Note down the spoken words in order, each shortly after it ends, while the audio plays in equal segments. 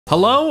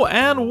Hello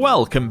and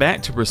welcome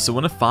back to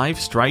Persona 5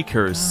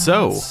 Strikers.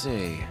 So,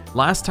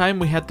 last time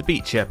we had the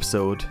beach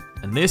episode,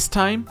 and this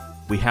time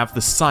we have the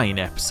sign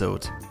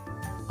episode.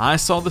 I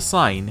saw the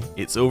sign,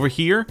 it's over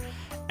here,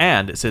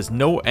 and it says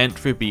no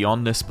entry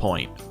beyond this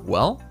point.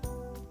 Well,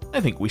 I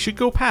think we should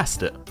go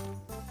past it.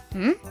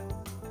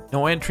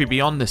 No entry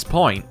beyond this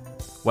point?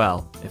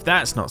 Well, if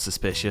that's not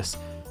suspicious.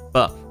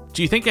 But,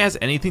 do you think it has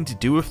anything to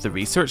do with the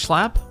research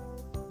lab?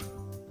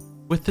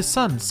 With the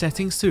sun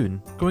setting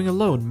soon, going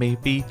alone may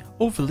be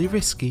overly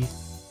risky.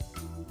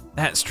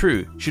 That's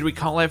true. Should we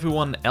call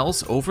everyone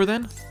else over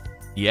then?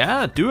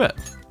 Yeah, do it.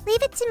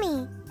 Leave it to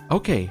me.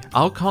 Okay,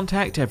 I'll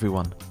contact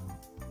everyone.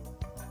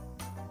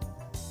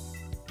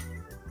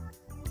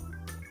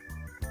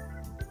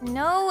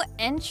 No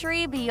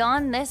entry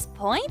beyond this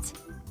point?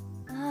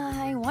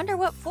 I wonder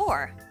what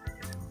for.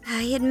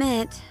 I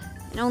admit,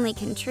 it only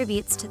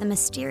contributes to the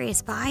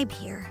mysterious vibe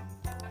here.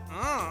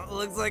 Oh,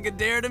 looks like a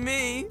dare to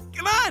me.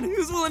 Come on,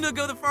 who's willing to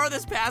go the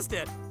farthest past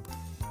it?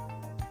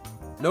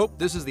 Nope,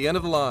 this is the end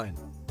of the line.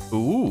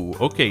 Ooh,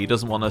 okay, he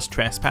doesn't want us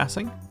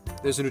trespassing?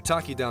 There's an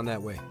Utaki down that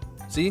way.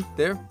 See,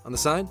 there, on the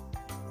sign?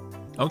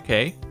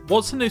 Okay,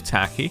 what's an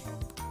Utaki?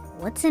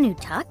 What's an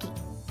Utaki?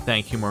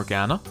 Thank you,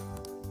 Morgana.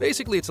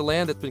 Basically, it's a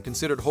land that's been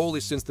considered holy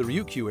since the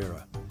Ryukyu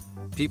era.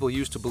 People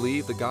used to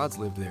believe the gods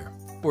lived there,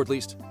 or at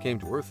least came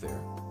to Earth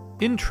there.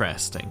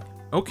 Interesting.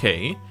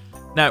 Okay.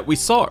 Now, we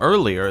saw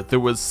earlier there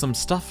was some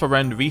stuff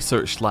around the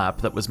research lab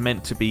that was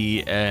meant to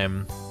be,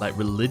 like,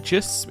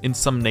 religious in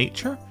some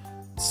nature.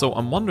 So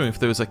I'm wondering if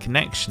there's a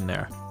connection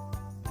there.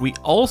 We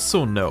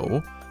also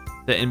know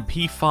that in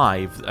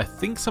P5, I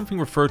think something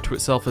referred to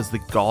itself as the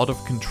God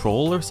of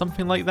Control or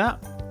something like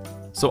that.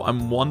 So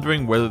I'm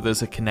wondering whether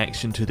there's a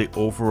connection to the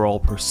overall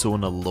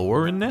Persona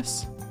lore in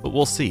this, but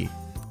we'll see.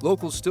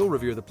 Locals still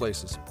revere the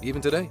places,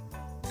 even today.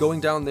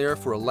 Going down there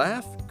for a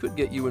laugh could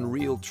get you in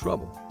real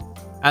trouble.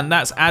 And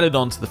that's added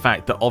on to the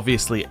fact that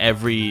obviously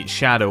every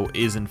shadow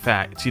is in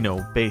fact, you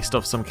know, based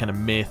off some kind of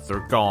myth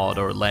or god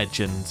or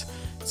legend.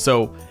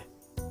 So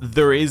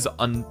there is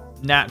a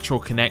natural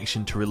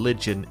connection to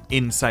religion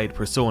inside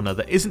Persona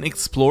that isn't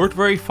explored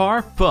very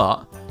far,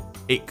 but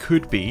it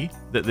could be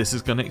that this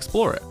is going to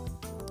explore it.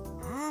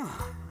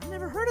 I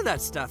never heard of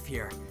that stuff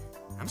here.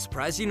 I'm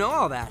surprised you know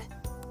all that.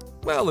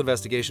 Well,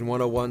 Investigation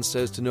 101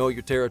 says to know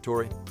your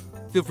territory.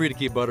 Feel free to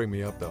keep buttering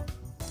me up, though.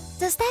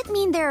 Does that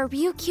mean there are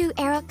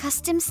Ryukyu-era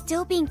customs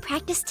still being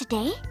practiced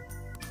today?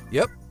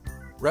 Yep.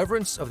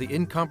 Reverence of the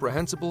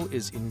incomprehensible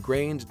is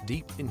ingrained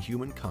deep in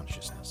human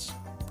consciousness.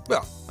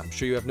 Well, I'm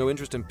sure you have no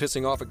interest in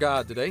pissing off a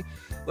god today.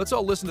 Let's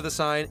all listen to the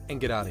sign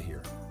and get out of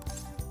here.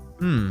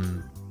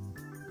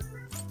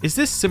 Is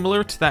this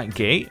similar to that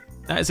gate?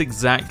 That is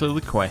exactly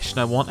the question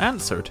I want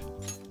answered.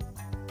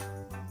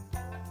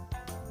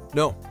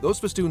 No, those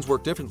festoons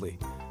work differently.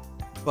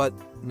 But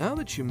now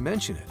that you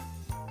mention it,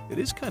 it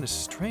is kind of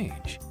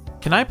strange.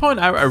 Can I point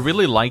out, I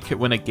really like it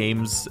when a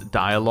game's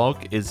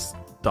dialogue is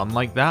done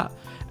like that,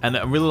 and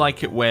I really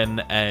like it when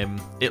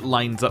it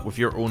lines up with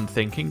your own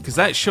thinking, because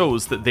that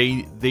shows that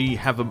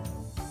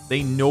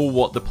they know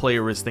what the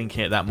player is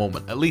thinking at that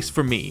moment, at least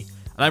for me.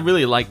 And I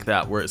really like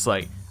that, where it's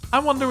like, I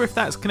wonder if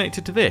that's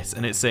connected to this,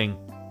 and it's saying,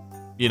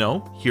 you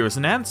know, here's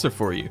an answer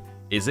for you.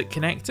 Is it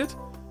connected?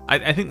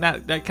 I think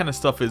that kind of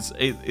stuff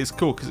is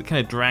cool, because it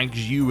kind of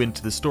drags you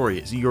into the story.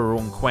 It's your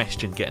own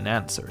question getting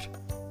answered.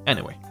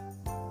 Anyway.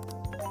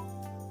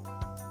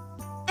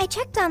 I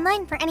checked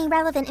online for any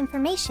relevant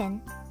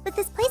information, but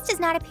this place does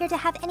not appear to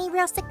have any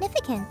real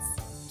significance.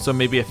 So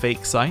maybe a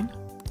fake sign?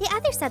 The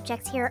other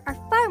subjects here are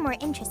far more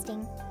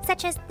interesting,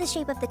 such as the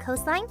shape of the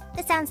coastline,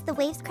 the sounds of the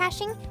waves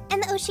crashing,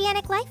 and the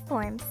oceanic life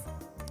forms.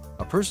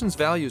 A person's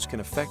values can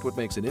affect what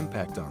makes an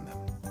impact on them.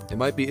 It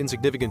might be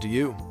insignificant to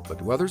you, but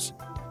to others,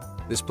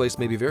 this place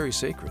may be very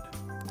sacred.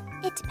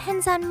 It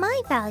depends on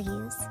my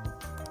values.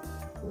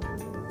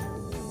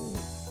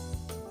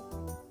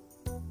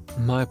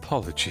 My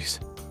apologies.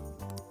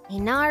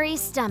 Inari's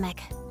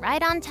stomach.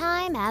 Right on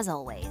time, as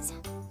always.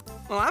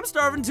 Well, I'm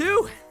starving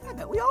too. I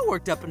bet we all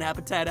worked up an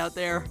appetite out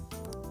there.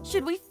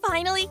 Should we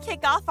finally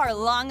kick off our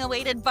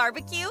long-awaited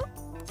barbecue?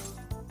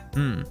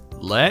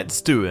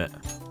 Let's do it.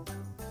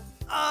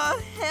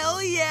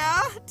 Hell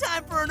yeah!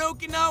 Time for an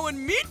Okinawan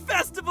meat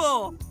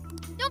festival!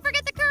 Don't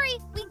forget the curry!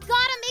 We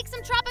gotta make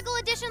some tropical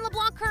edition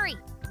LeBlanc curry!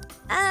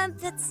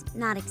 That's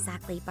not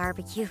exactly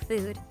barbecue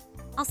food.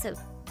 Also,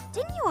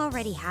 didn't you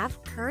already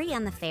have curry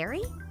on the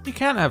ferry? You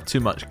can't have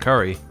too much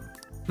curry.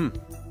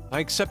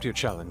 I accept your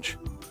challenge.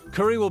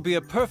 Curry will be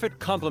a perfect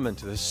complement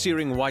to the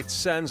searing white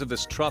sands of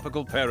this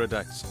tropical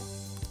paradise.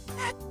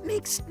 That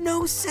makes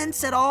no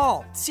sense at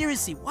all.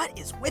 Seriously, what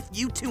is with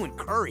you two and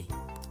curry?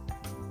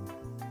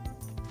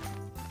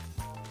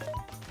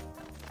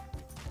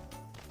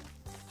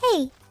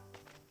 Hey.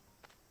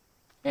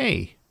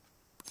 Hey.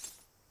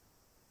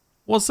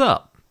 What's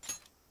up?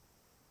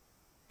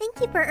 Thank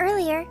you for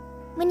earlier,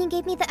 when you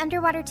gave me the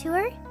underwater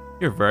tour.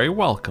 You're very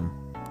welcome.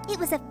 It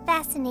was a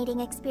fascinating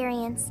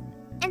experience,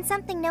 and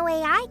something no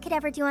AI could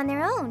ever do on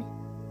their own.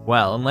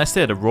 Well, unless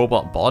they had a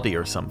robot body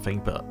or something,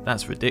 but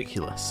that's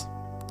ridiculous.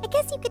 I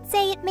guess you could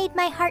say it made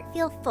my heart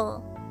feel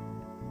full.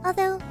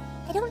 Although,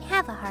 I don't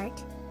have a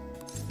heart.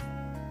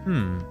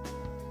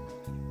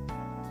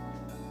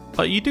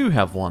 But you do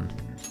have one.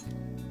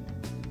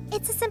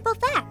 It's a simple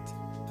fact.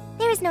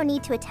 There is no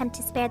need to attempt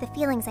to spare the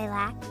feelings I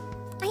lack.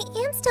 I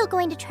am still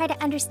going to try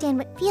to understand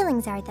what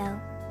feelings are, though.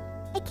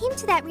 I came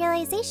to that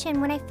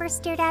realization when I first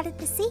stared out at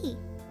the sea.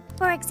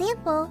 For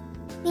example,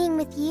 being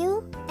with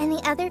you and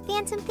the other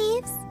Phantom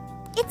Thieves,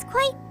 it's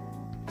quite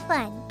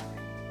fun.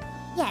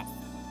 Yes,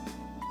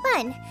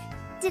 fun.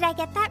 Did I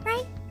get that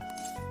right?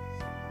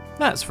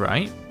 That's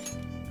right.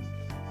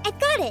 I've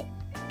got it.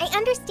 I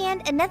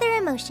understand another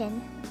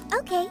emotion.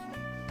 Okay,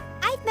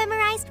 I've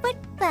memorized what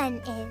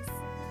fun is.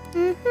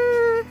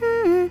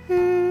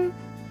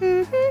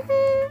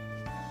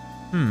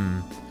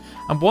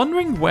 I'm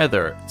wondering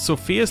whether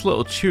Sophia's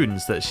little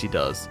tunes that she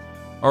does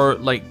are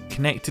like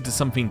connected to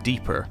something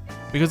deeper,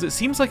 because it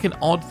seems like an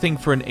odd thing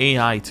for an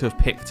AI to have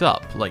picked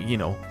up, like, you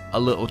know, a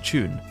little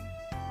tune.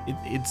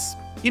 It's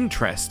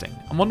interesting.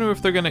 I'm wondering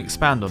if they're going to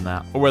expand on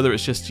that, or whether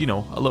it's just, you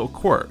know, a little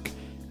quirk.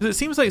 Because it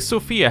seems like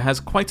Sophia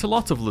has quite a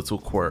lot of little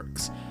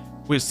quirks,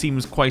 which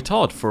seems quite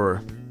odd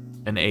for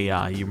an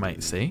AI, you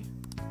might say.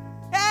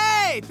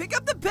 Hey, pick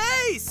up the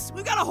pace!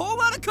 We've got a whole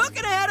lot of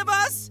cooking ahead of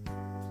us!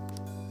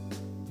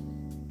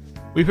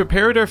 We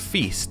prepared our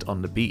feast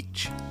on the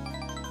beach.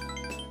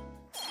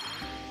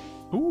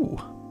 Ooh.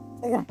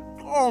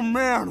 Oh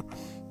man,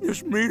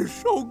 this meat is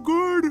so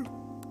good!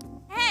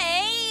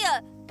 Hey!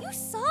 You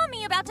saw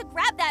me about to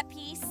grab that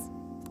piece.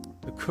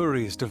 The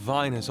curry is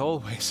divine as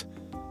always.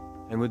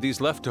 And with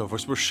these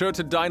leftovers, we're sure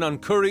to dine on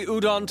curry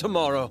udon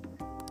tomorrow.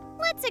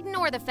 Let's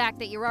ignore the fact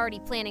that you're already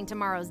planning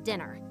tomorrow's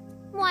dinner.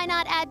 Why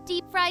not add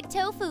deep-fried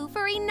tofu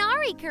for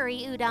Inari curry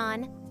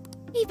udon?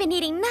 We've been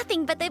eating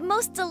nothing but the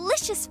most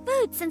delicious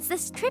food since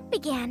this trip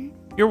began.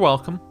 You're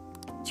welcome.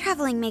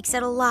 Traveling makes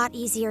it a lot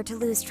easier to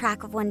lose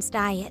track of one's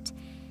diet.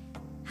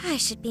 I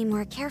should be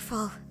more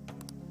careful.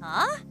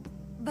 Huh?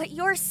 But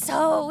you're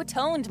so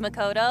toned,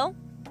 Makoto.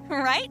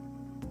 Right?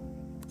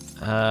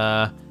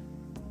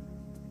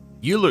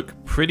 You look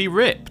pretty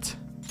ripped.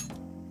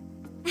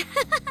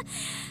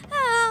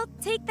 I'll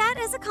take that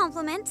as a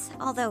compliment,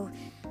 although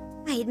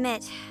I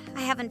admit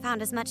I haven't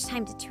found as much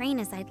time to train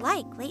as I'd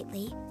like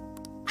lately.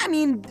 I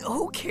mean,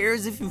 who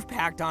cares if you've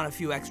packed on a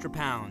few extra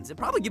pounds? It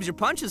probably gives your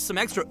punches some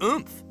extra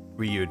oomph.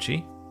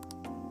 Ryuji.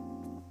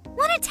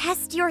 Want to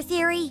test your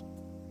theory?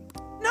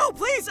 No,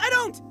 please, I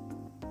don't!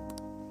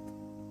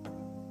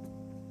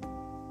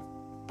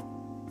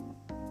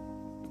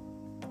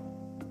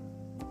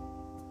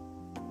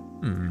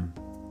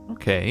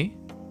 Okay.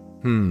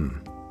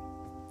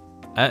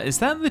 Is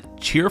that the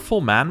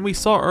cheerful man we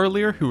saw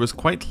earlier who was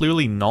quite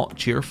clearly not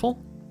cheerful?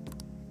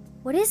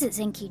 What is it,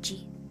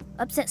 Zenkichi?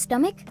 Upset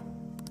stomach?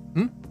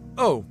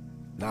 Oh,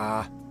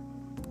 nah.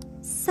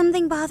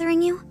 Something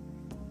bothering you?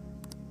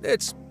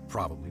 It's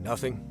probably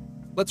nothing.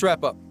 Let's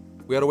wrap up.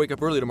 We gotta wake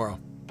up early tomorrow.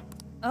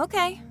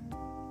 Okay.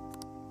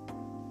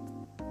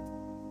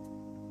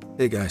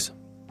 Hey guys.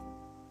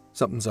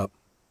 Something's up.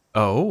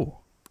 Oh.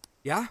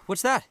 Yeah?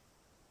 What's that?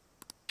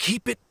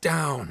 Keep it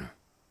down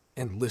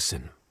and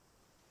listen.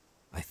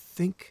 I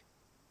think...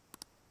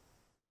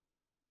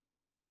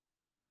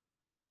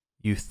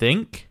 You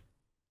think?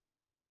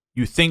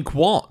 You think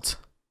what?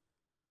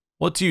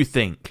 What do you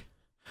think?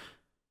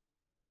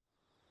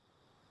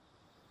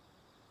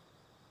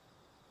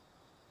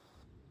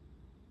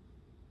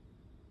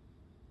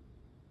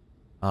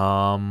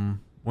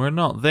 We're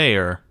not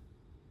there.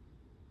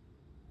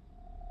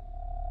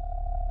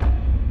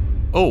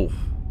 Oh.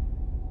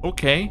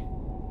 Okay.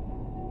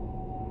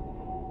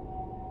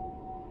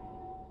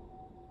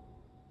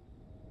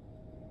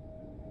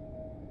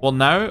 Well,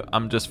 now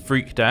I'm just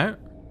freaked out.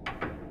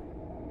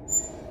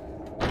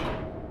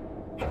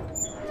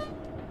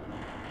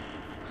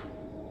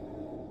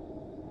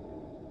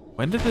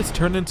 When did this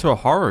turn into a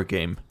horror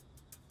game?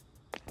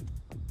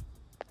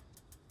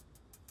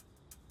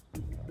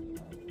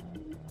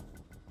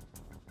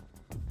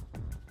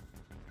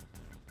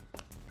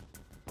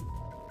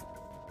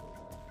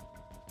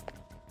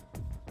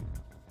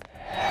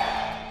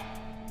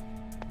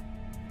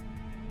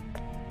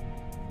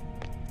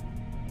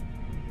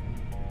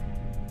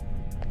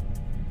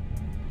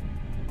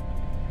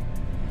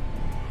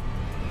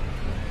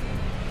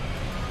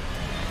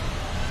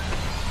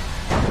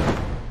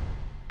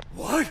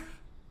 What?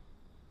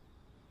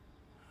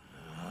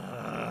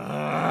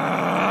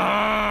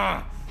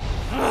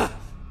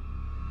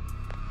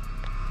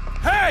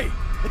 Hey!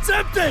 It's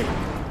empty!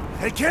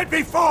 They can't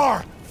be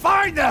far!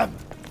 Find them!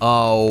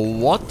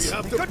 What? You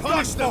have to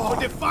punish them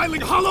for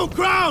defiling hollow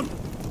ground!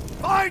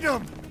 Find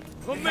them!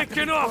 We'll make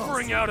an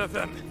offering out of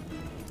them!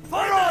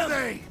 Where are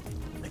they?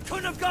 They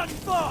couldn't have gotten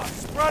far!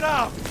 Spread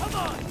out! Come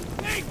on!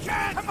 They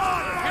can't! Come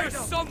on! Here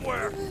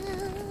somewhere!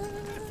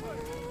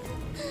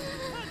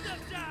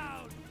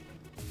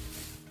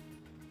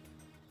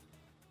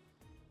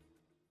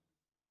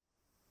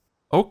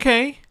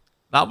 Okay.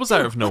 That was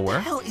out of nowhere.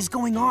 What the hell is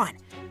going on?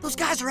 Those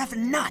guys are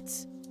effing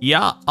nuts.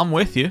 Yeah, I'm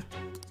with you.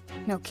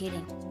 No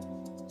kidding.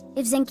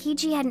 If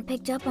Zenkichi hadn't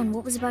picked up on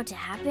what was about to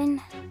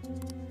happen...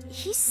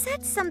 He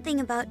said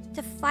something about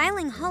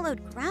defiling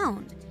hallowed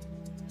ground.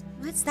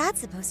 What's that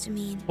supposed to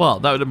mean? Well,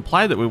 that would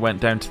imply that we went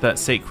down to that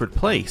sacred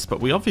place, but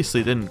we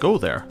obviously didn't go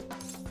there.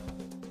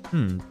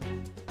 The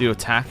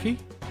Otaki?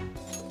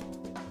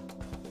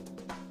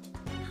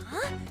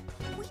 Huh?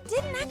 We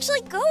didn't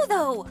actually go,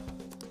 though.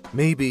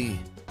 Maybe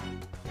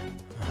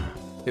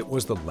it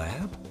was the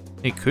lab?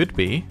 It could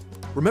be.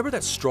 Remember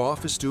that straw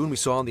festoon we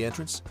saw in the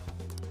entrance?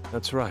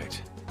 That's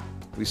right.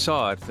 We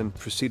saw it, then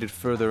proceeded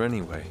further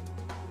anyway.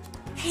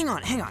 Hang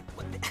on.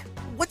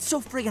 What's so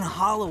friggin'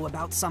 hollow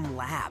about some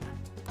lab?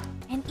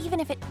 And even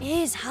if it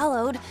is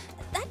hallowed,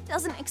 that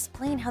doesn't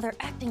explain how they're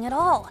acting at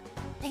all.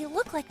 They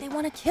look like they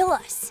want to kill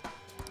us.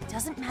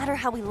 Doesn't matter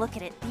how we look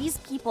at it, these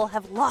people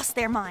have lost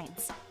their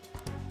minds.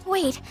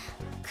 Wait,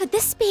 could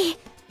this be...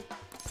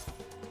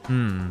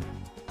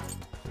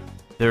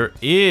 There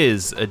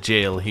is a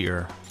jail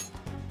here.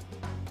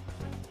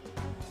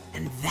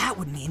 And that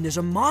would mean there's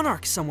a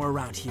monarch somewhere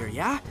around here,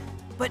 yeah?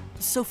 But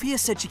Sophia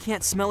said she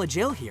can't smell a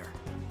jail here.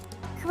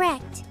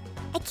 Correct.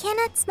 I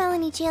cannot smell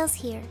any jails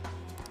here.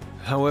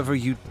 However,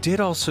 you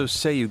did also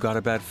say you got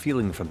a bad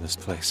feeling from this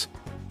place.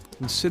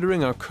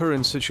 Considering our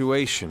current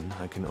situation,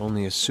 I can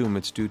only assume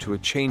it's due to a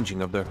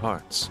changing of their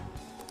hearts.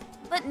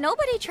 But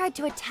nobody tried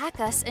to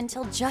attack us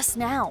until just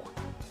now.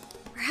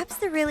 Perhaps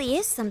there really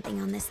is something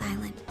on this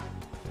island.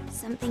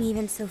 Something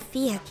even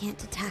Sophia can't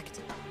detect.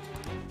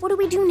 What do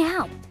we do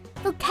now?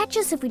 They'll catch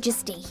us if we just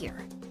stay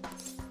here.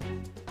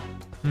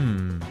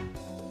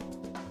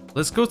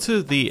 Let's go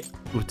to the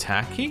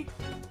Otaki?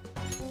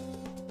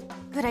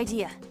 Good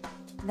idea.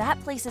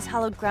 That place is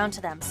hallowed ground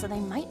to them, so they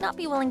might not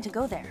be willing to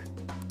go there.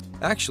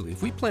 Actually,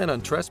 if we plan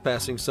on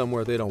trespassing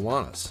somewhere they don't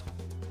want us,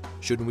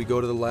 shouldn't we go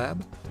to the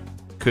lab?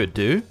 Could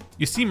do.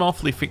 You seem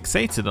awfully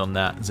fixated on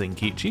that,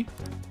 Zenkichi.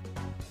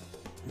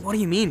 What do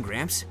you mean,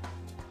 Gramps?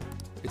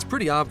 It's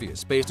pretty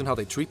obvious, based on how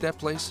they treat that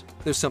place,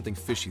 there's something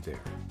fishy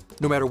there.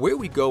 No matter where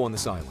we go on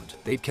this island,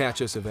 they'd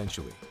catch us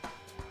eventually.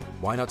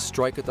 Why not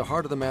strike at the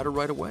heart of the matter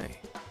right away?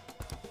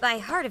 By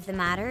heart of the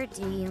matter,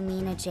 do you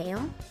mean a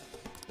jail?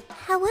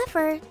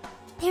 However,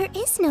 there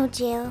is no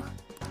jail.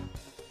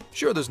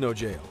 Sure, there's no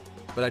jail,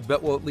 but I'd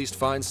bet we'll at least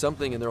find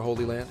something in their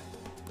holy land.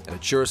 And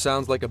it sure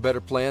sounds like a better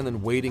plan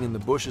than waiting in the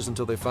bushes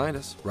until they find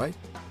us, right?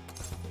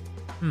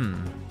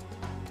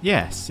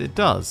 Yes, it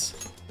does.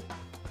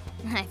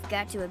 I've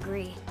got to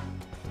agree.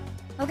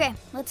 Okay,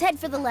 let's head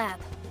for the lab.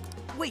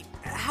 Wait,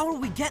 how are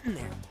we getting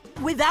there?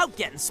 Without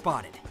getting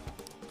spotted?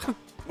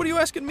 What are you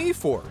asking me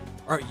for?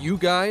 Aren't you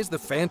guys the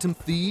Phantom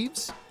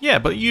Thieves? Yeah,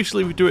 but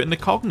usually we do it in the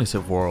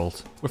cognitive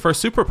world, with our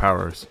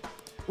superpowers.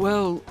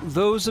 Well,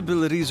 those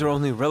abilities are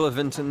only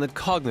relevant in the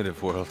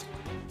cognitive world.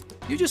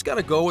 You just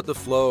gotta go with the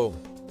flow.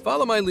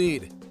 Follow my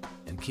lead,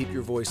 and keep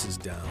your voices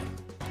down.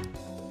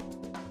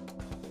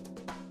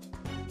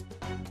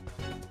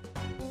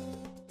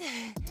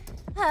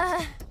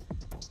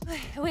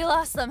 We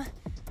lost them,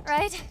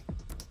 right?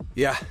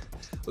 Yeah,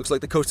 looks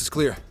like the coast is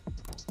clear.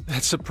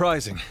 That's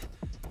surprising.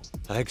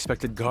 I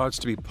expected guards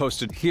to be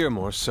posted here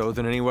more so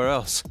than anywhere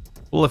else.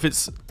 Well, if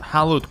it's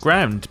hallowed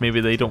ground,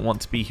 maybe they don't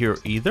want to be here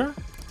either?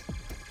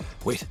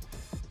 Wait,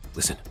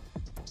 listen.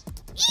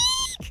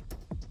 Eek!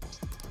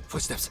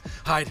 Footsteps,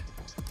 hide.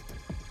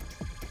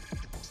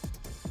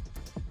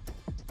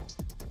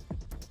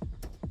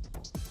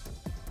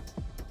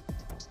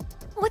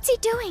 What's he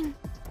doing?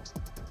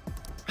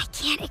 I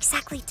can't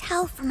exactly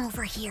tell from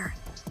over here.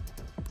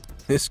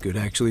 This could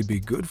actually be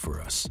good for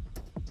us.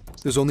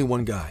 There's only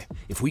one guy.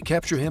 If we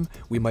capture him,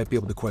 we might be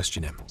able to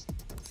question him.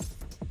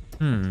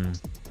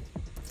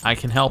 I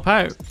can help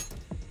out.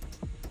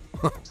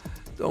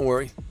 Don't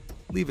worry.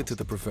 Leave it to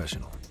the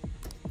professional.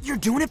 You're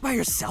doing it by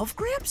yourself,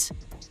 Gramps?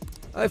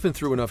 I've been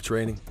through enough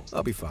training.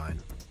 I'll be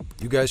fine.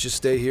 You guys just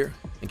stay here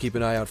and keep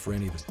an eye out for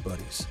any of his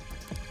buddies.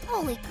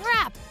 Holy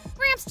crap!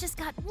 Gramps just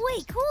got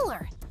way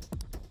cooler.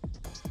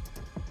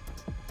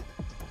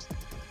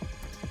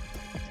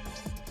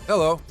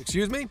 Hello,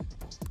 excuse me?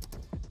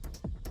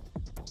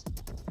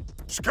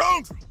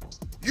 Scoundrel!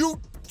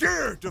 You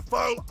dare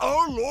defile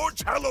our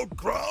Lord's hallowed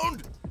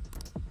ground?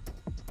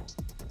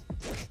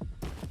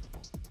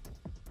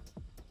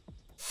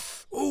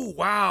 Oh,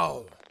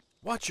 wow.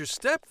 Watch your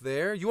step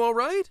there. You all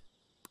right?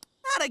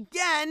 Not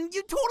again!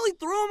 You totally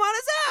threw him on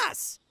his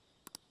ass!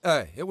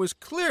 Hey, it was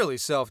clearly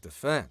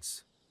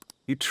self-defense.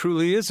 He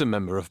truly is a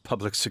member of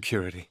public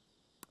security.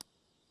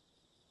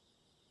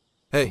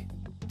 Hey,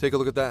 take a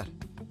look at that.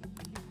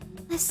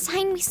 The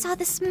sign we saw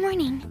this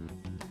morning.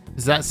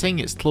 Is that saying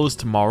it's closed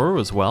tomorrow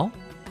as well?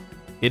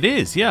 It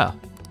is, yeah.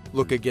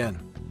 Look again.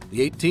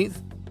 The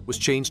 18th was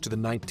changed to the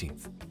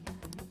 19th.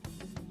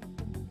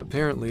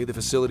 Apparently, the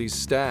facility's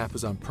staff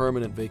is on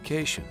permanent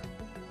vacation,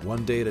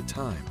 one day at a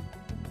time.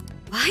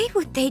 Why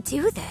would they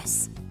do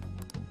this?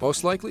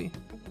 Most likely,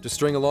 to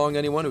string along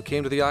anyone who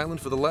came to the island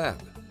for the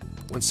lab.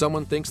 When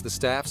someone thinks the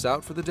staff's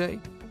out for the day,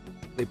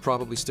 they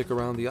probably stick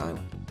around the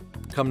island.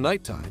 Come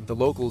nighttime, the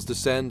locals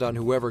descend on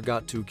whoever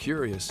got too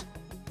curious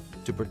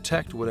to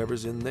protect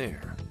whatever's in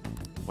there.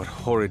 What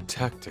horrid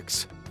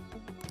tactics.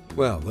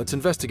 Well, let's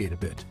investigate a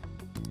bit.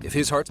 If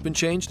his heart's been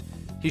changed,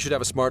 he should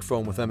have a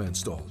smartphone with Emma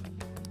installed.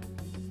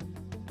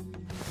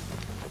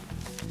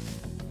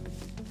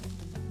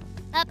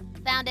 Up,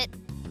 found it.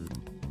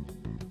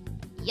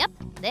 Yep,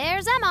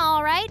 there's Emma,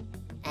 all right.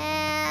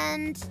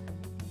 And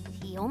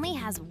he only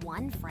has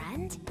one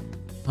friend?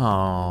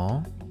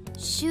 Aww.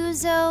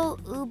 Shuzo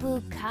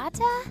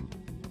Ubukata?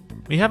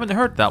 We haven't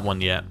heard that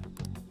one yet.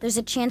 There's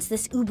a chance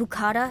this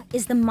Ubukata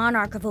is the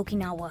monarch of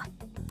Okinawa.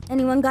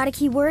 Anyone got a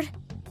keyword?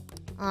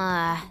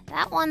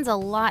 That one's a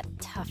lot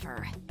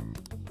tougher.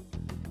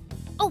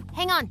 Oh,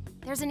 hang on.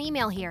 There's an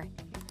email here.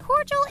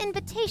 Cordial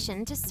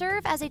invitation to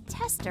serve as a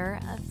tester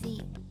of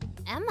the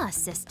Emma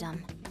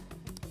system.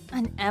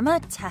 An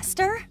Emma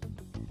tester?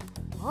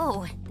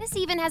 Whoa, this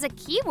even has a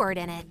keyword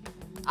in it.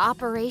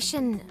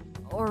 Operation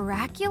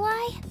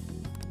Oraculi?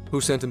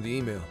 Who sent him the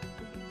email?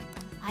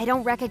 I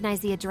don't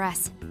recognize the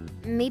address.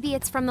 Maybe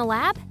it's from the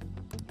lab?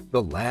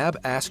 The lab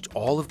asked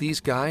all of these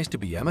guys to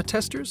be Emma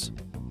testers?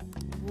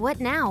 What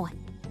now?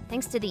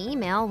 Thanks to the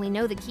email, we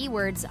know the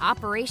keyword's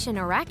Operation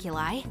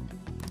Oraculi.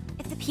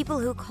 If the people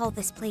who call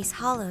this place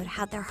hallowed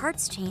had their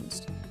hearts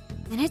changed,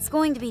 then it's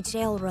going to be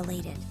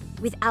jail-related,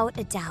 without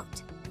a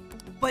doubt.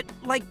 But,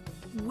 like,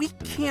 we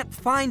can't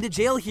find a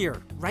jail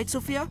here, right,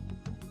 Sophia?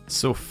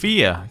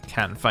 Sophia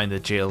can't find a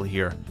jail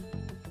here.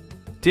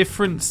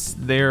 Difference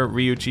there,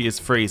 Ryuji, is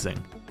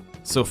phrasing.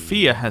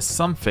 Sophia has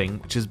something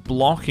which is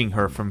blocking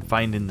her from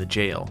finding the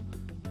jail.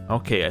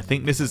 Okay, I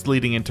think this is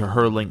leading into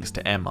her links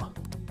to Emma.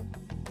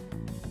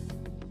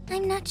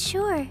 I'm not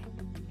sure.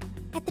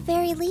 At the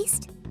very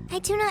least, I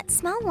do not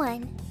smell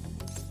one.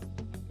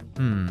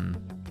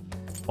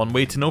 One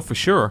way to know for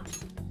sure.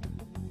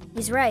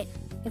 He's right.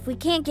 If we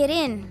can't get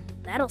in,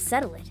 that'll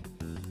settle it.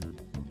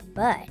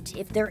 But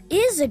if there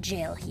is a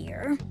jail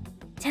here,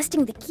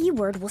 testing the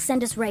keyword will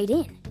send us right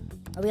in.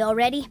 Are we all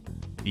ready?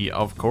 Yeah,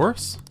 of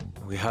course.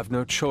 We have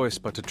no choice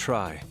but to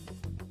try.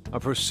 Our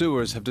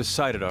pursuers have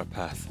decided our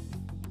path.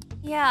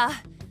 Yeah,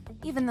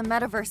 even the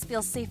metaverse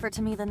feels safer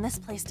to me than this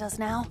place does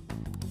now.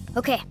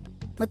 Okay,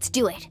 let's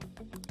do it.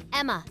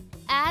 Emma,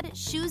 add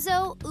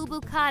Shuzo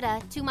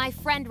Ubukata to my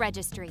friend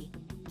registry.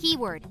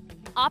 Keyword,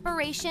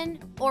 Operation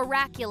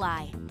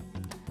Oraculi.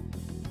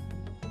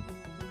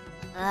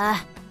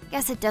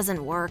 Guess it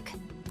doesn't work.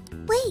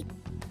 Wait,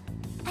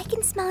 I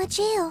can smell a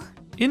jail.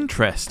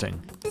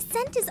 Interesting. The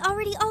scent is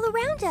already all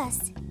around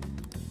us.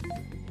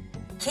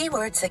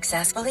 Keyword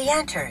successfully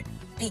entered.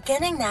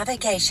 Beginning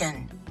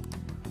navigation.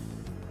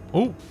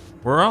 Oh,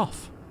 we're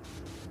off.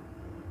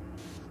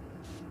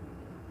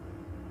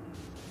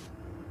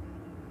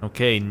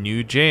 Okay,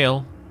 new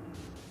jail.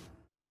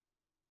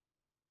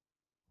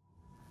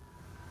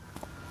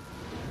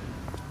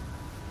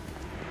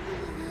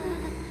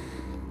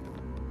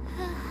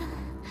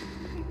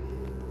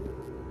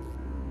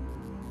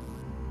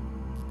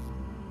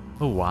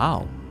 Oh,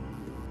 wow.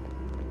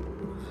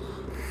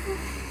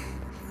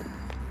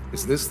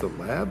 Is this the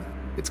lab?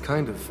 It's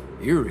kind of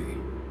eerie.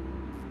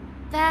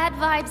 Bad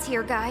vibes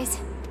here, guys.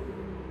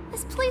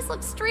 This place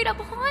looks straight up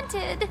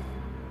haunted.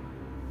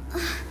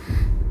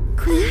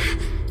 Queen,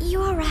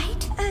 you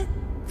alright?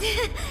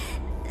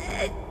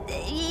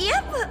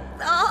 Yep,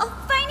 all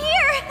fine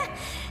here.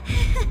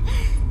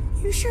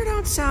 You sure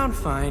don't sound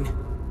fine.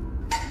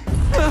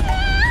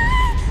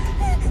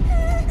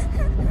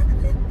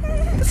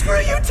 Screw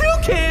you too,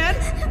 Can!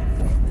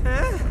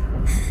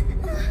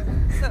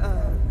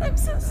 I'm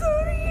so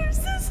sorry, I'm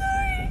so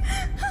sorry.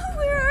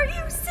 Where are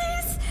you,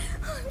 sis?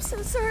 I'm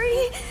so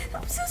sorry.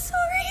 I'm so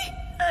sorry.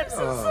 I'm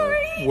so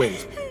sorry.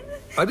 Wait.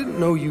 I didn't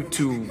know you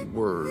two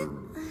were...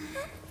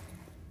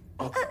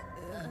 No.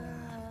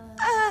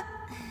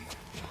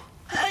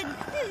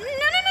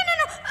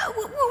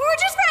 We're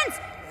just friends.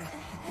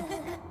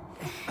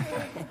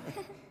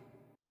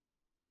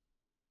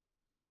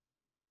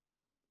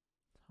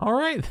 All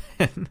right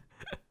then.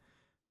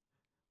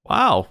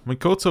 Wow,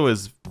 Mikoto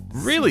is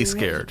really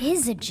scared. There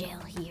is a jail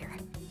here.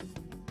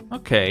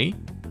 Okay.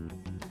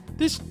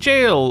 This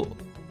jail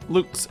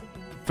looks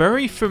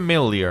very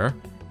familiar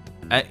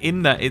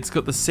in that it's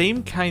got the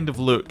same kind of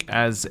look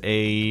as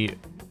a...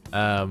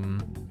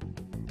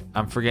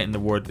 I'm forgetting the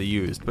word they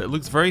used, but it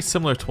looks very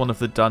similar to one of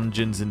the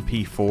dungeons in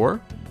P4.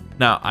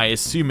 Now, I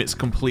assume it's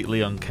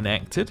completely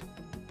unconnected,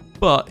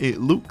 but it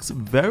looks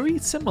very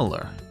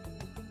similar.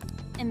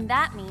 And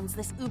that means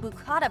this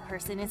Ubukata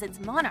person is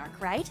its monarch,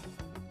 right?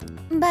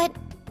 But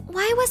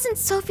why wasn't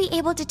Sophie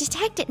able to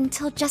detect it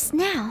until just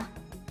now?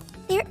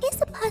 There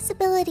is a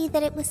possibility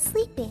that it was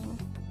sleeping.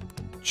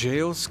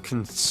 Jails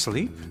can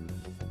sleep?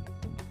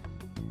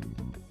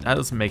 That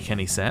doesn't make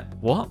any sense.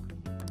 What?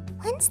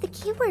 Once the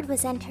keyword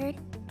was entered,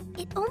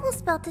 it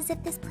almost felt as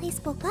if this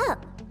place woke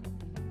up.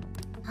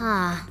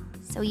 Huh.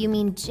 So you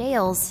mean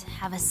jails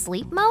have a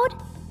sleep mode?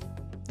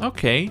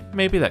 Okay,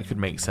 maybe that could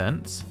make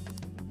sense.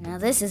 Now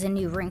this is a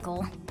new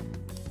wrinkle.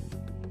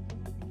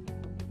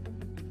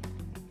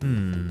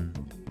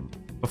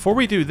 Before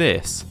we do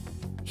this,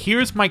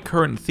 here's my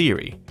current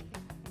theory.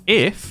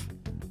 If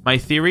my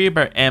theory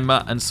about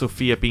Emma and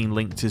Sophia being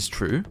linked is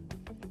true,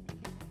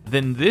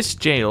 then this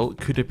jail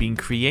could have been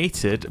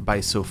created by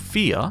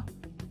Sophia.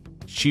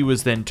 She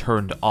was then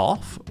turned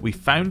off. We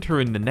found her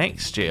in the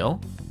next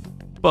jail.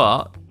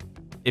 But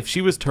if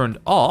she was turned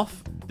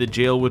off, the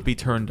jail would be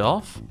turned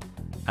off.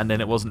 And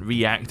then it wasn't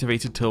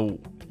reactivated till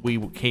we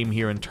came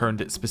here and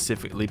turned it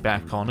specifically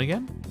back on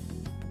again.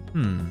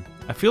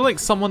 I feel like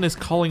someone is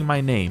calling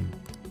my name.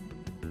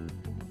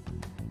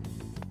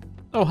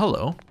 Oh,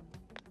 hello.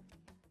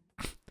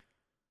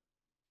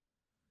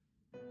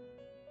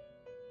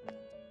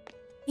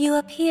 You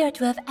appear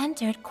to have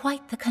entered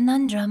quite the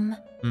conundrum.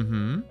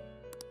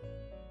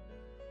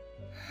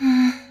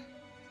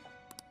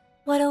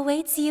 What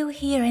awaits you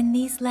here in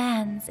these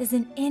lands is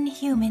an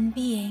inhuman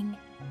being.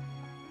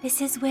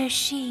 This is where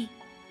she...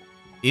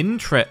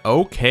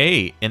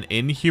 Okay, an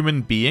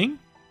inhuman being?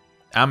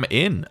 I'm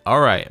in.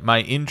 Alright, my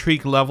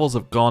intrigue levels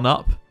have gone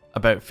up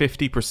about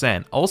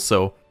 50%.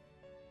 Also,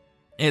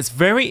 it's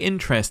very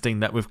interesting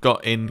that we've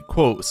got in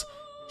quotes,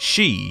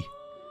 she.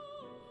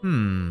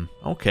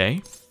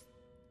 Okay.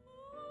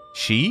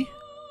 She?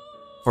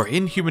 For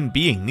inhuman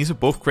being? These are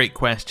both great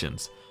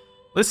questions.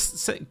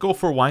 Let's go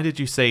for why did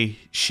you say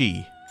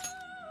she?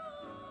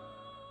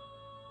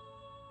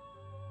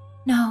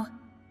 No,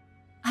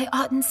 I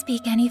oughtn't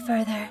speak any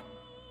further.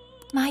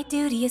 My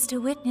duty is to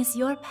witness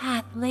your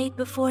path laid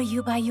before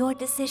you by your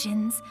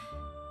decisions.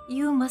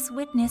 You must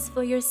witness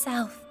for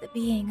yourself the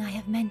being I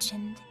have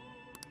mentioned.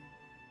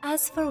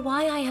 As for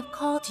why I have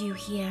called you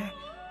here,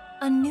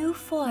 a new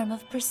form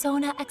of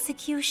persona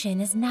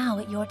execution is now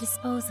at your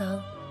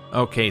disposal.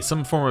 Okay,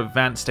 some form of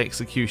advanced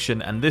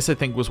execution, and this I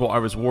think was what I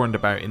was warned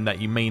about, in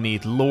that you may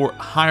need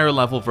higher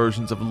level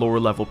versions of lower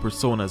level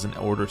personas in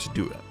order to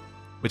do it,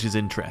 which is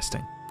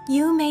interesting.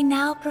 You may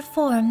now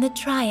perform the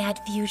Triad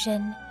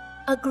Fusion,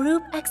 a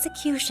group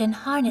execution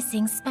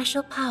harnessing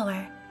special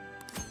power.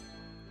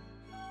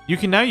 You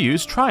can now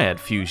use Triad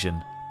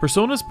Fusion.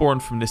 Personas born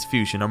from this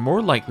fusion are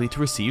more likely to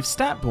receive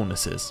stat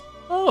bonuses.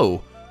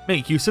 Oh,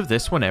 make use of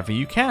this whenever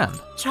you can.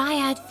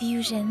 Triad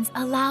fusions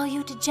allow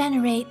you to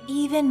generate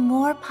even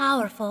more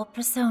powerful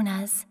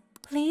personas.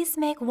 Please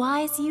make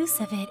wise use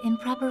of it in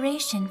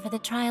preparation for the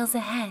trials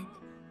ahead.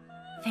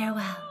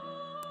 Farewell.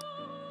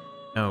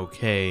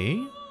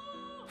 Okay.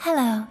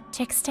 Hello,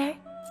 trickster.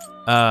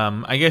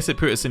 I guess it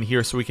put us in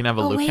here so we can have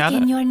a look at it.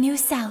 Awaken your new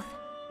self.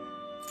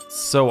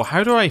 So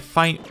how do I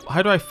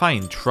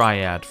find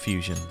Triad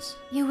fusions?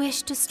 You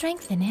wish to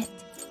strengthen it.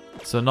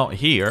 So not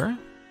here.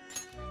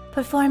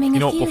 Performing a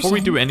fusion. Before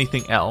we do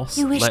anything else,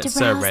 let's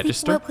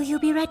register. Will you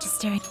be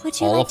registered? Would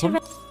you All like of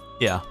them?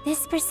 Yeah.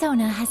 This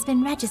persona has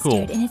been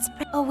registered in its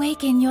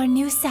awaken your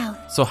new self.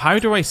 So how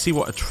do I see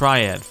what a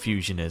Triad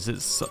fusion is?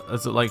 Is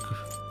it like...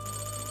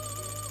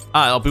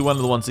 it'll be one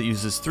of the ones that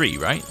uses 3,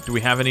 right? Do we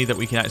have any that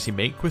we can actually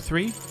make with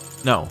 3?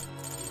 No.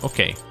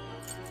 Okay.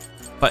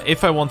 But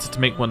if I wanted to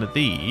make one of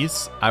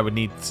these, I would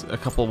need a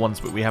couple of ones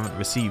that we haven't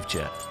received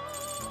yet.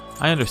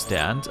 I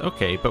understand.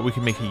 Okay, but we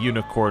can make a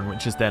unicorn,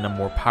 which is then a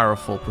more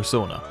powerful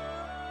persona.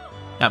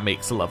 That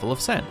makes a level of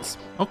sense.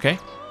 Okay.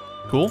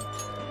 Cool.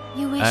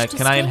 You wish to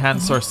can I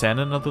enhance Arsene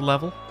another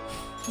level?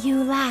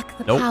 You lack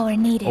the power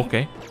needed.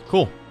 Okay,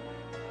 cool.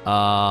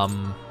 I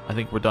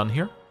think we're done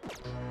here.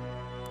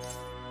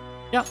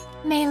 Yeah.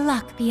 May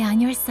luck be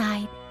on your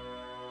side.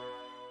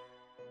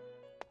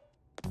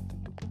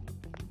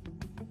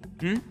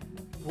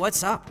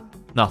 What's up?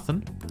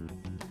 Nothing.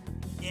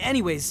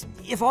 Anyways,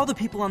 if all the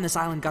people on this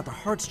island got their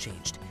hearts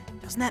changed,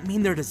 doesn't that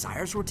mean their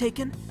desires were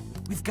taken?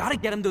 We've got to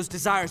get them those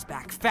desires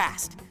back,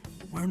 fast.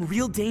 We're in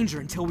real danger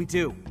until we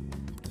do.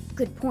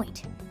 Good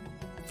point.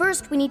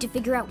 First, we need to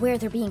figure out where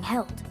they're being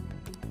held.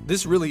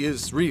 This really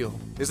is real,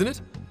 isn't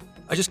it?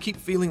 I just keep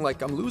feeling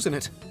like I'm losing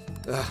it.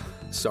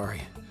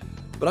 Sorry.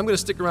 But I'm gonna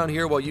stick around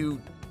here while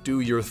you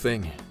do your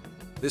thing.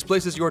 This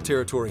place is your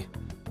territory,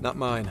 not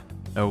mine.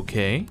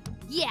 Okay.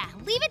 Yeah,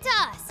 leave it to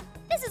us.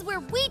 This is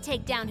where we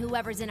take down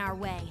whoever's in our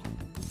way.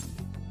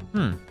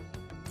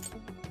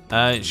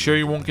 Sure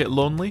you won't get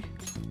lonely?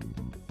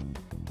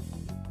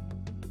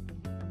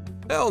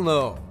 Hell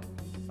no.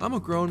 I'm a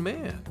grown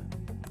man.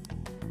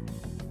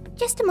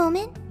 Just a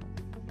moment.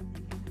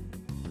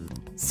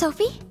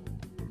 Sophie?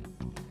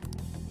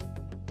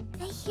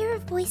 I hear a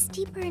voice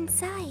deeper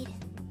inside.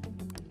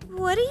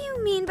 What do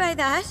you mean by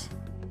that?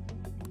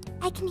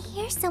 I can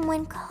hear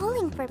someone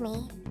calling for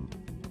me.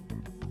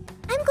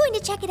 I'm going to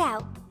check it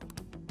out.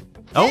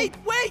 Oh. Hey,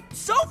 wait!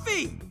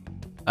 Sophie!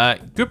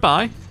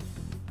 Goodbye.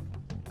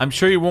 I'm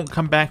sure you won't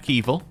come back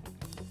evil.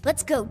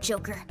 Let's go,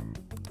 Joker.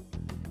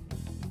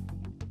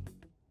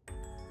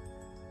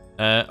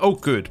 Oh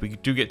good, we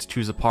do get to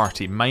choose a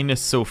party, minus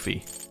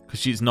Sophie, because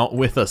she's not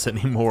with us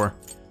anymore.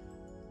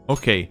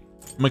 Okay,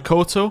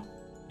 Makoto,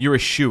 you're a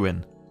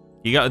shoo-in.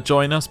 You gotta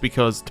join us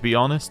because, to be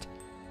honest,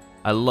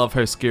 I love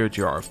how scared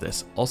you are of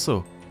this.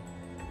 Also,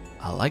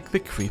 I like the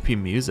creepy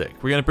music.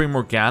 We're gonna bring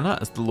Morgana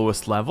as the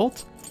lowest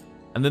leveled,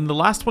 and then the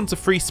last one's a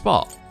free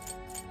spot.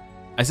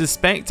 I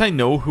suspect I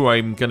know who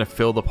I'm gonna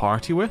fill the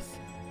party with.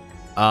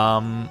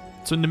 So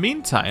in the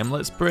meantime,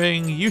 let's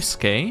bring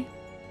Yusuke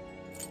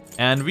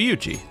and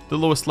Ryuji, the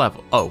lowest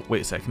level. Oh,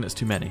 wait a second, it's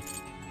too many.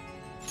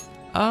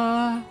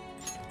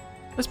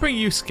 Let's bring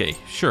Yusuke.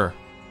 Sure.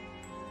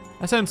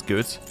 That sounds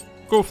good.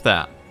 Go for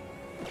that.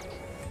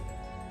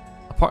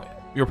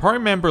 Your party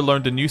member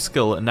learned a new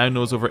skill and now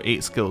knows over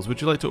 8 skills. Would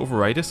you like to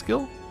override a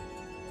skill?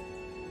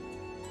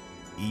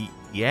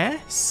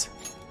 Yes?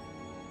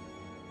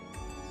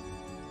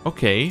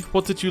 Okay,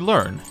 what did you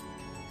learn?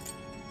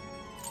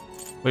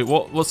 Wait,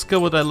 what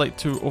skill would I like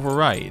to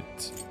override?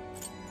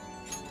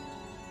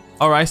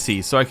 Oh, I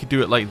see. So I could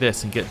do it like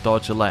this and get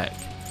dodge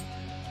elect.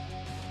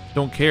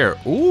 Don't care.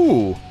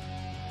 Ooh!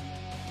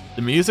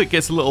 The music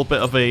gets a little bit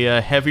of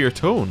a heavier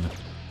tone.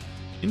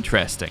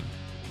 Interesting.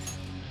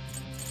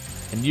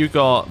 And you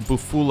got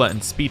Bufula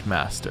and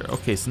Speedmaster.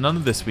 Okay, so none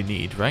of this we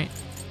need, right?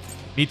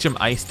 Medium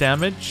ice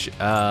damage.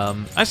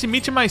 Actually,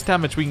 medium ice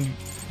damage we can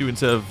do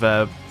instead of...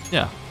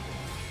 yeah.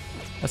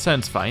 That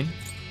sounds fine.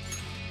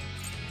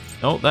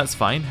 No, that's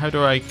fine. How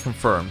do I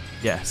confirm?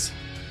 Yes.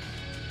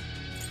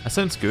 That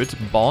sounds good.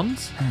 Bond?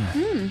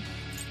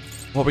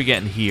 What are we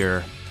getting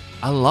here?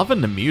 I'm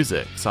loving the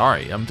music.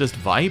 Sorry, I'm just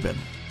vibing.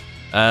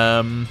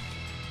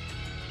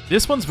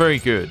 This one's very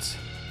good.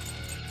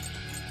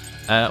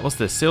 What's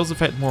this? Sales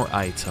affect more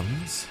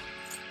items.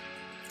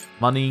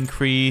 Money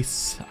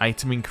increase.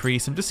 Item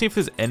increase. I'm just seeing if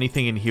there's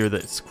anything in here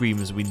that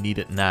screams we need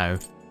it now.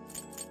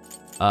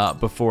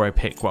 Before I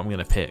pick what I'm going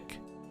to pick.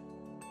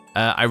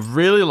 I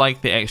really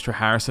like the extra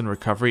Harrison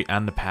recovery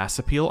and the pass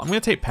appeal. I'm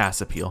going to take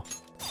pass appeal.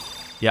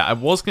 Yeah, I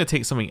was going to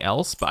take something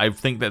else, but I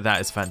think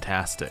that is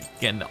fantastic.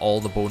 Getting all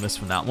the bonus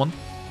from that one.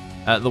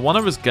 The one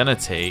I was going to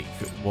take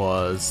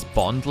was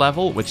Bond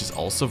level, which is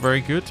also very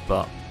good,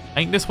 but I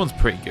think this one's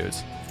pretty good.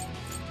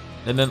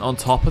 And then on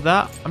top of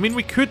that, I mean,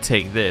 we could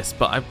take this,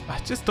 but I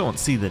just don't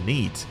see the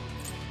need.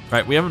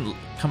 Right, we haven't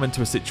come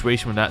into a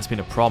situation where that's been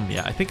a problem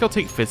yet. I think I'll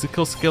take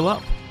physical skill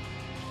up.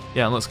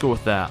 Yeah, let's go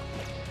with that.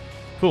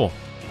 Cool.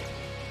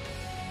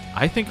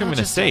 I think I'm going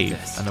to save,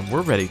 and then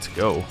we're ready to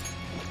go.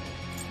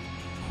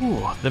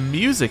 Ooh, the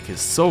music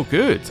is so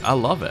good. I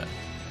love it.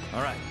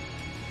 All right.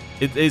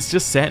 It's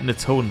just setting the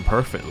tone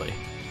perfectly,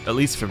 at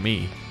least for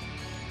me.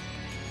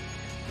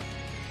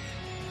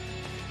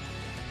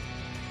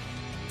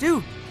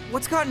 Dude,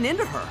 what's gotten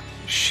into her?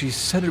 She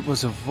said it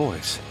was a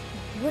voice.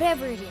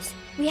 Whatever it is,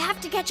 we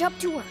have to catch up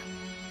to her.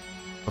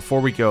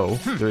 Before we go,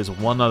 there is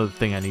one other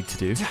thing I need to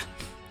do,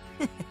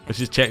 which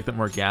is check that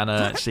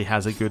Morgana actually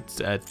has a good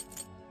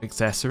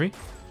accessory,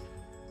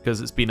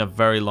 because it's been a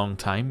very long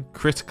time.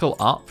 Critical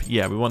up,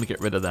 yeah, we want to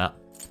get rid of that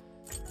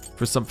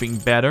for something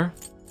better.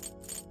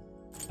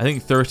 I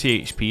think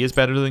 30 HP is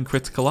better than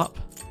critical up.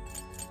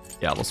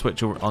 Yeah, we'll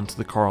switch over onto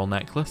the coral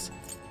necklace.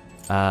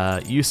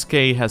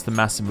 Yusuke has the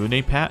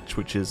Masamune patch,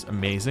 which is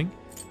amazing.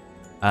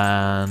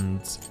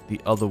 And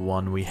the other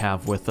one we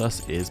have with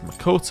us is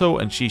Makoto,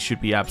 and she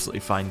should be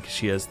absolutely fine because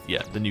she has,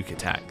 yeah, the nuke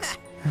attacks,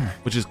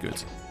 which is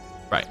good.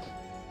 Right.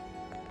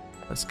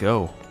 Let's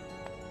go.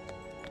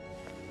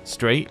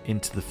 Straight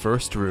into the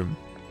first room.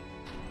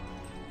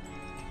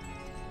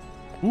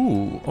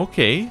 Ooh,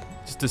 okay.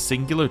 Just a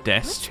singular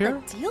desk chair?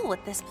 What's the deal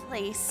with this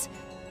place?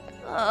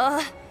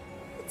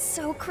 It's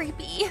so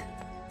creepy.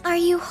 Are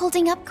you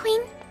holding up,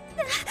 Queen?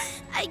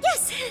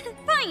 Yes,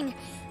 fine.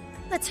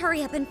 Let's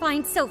hurry up and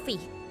find Sophie.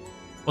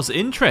 What's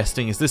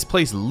interesting is this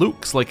place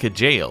looks like a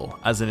jail,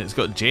 as in it's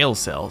got jail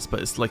cells, but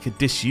it's like a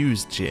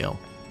disused jail.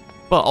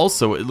 But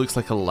also it looks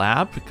like a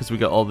lab, because we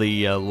got all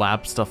the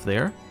lab stuff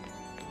there.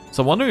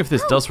 So I'm wondering if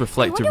this does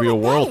reflect a real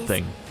world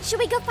thing. Should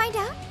we go find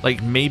out?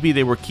 Like maybe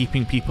they were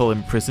keeping people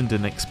imprisoned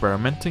and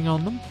experimenting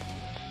on them?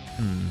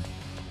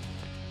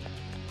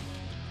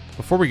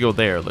 Before we go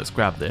there, let's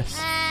grab this.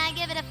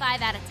 Give it a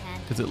 5 out of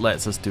 10. Because it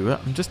lets us do it.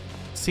 I'm just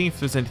seeing if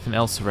there's anything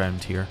else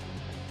around here.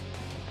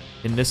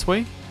 In this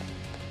way?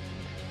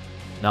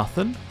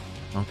 Nothing?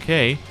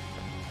 Okay.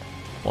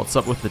 What's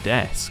up with the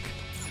desk?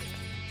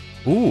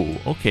 Ooh,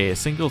 okay, a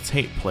single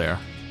tape player.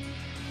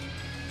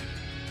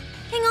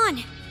 Hang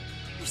on.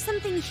 There's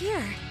something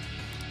here.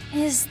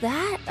 Is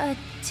that a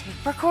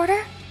tape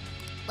recorder?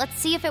 Let's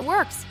see if it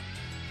works.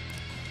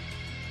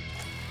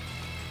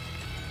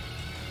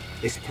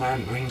 This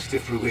plan brings to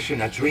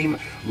fruition a dream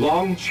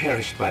long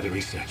cherished by the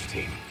research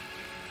team.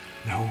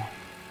 No,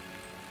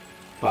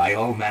 by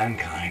all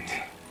mankind.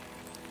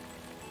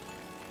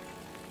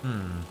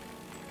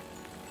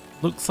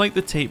 Looks like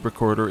the tape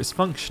recorder is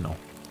functional.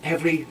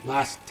 Every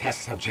last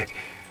test subject,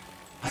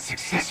 a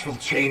successful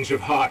change of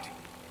heart.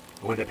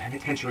 When the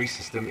penitentiary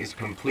system is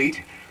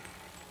complete,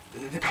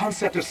 the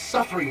concept of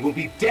suffering will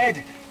be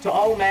dead to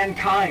all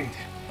mankind.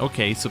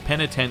 Okay, so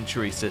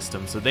penitentiary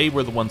system. So they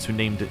were the ones who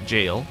named it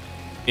jail,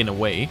 in a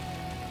way.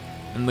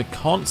 And the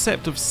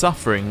concept of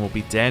suffering will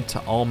be dead to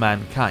all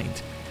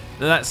mankind.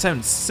 Now that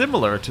sounds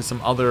similar to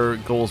some other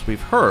goals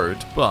we've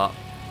heard, but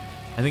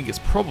I think it's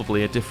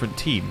probably a different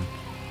team.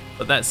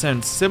 But that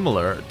sounds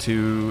similar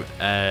to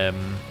a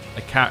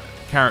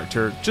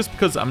character, just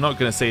because I'm not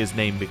going to say his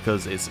name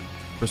because it's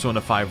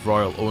Persona 5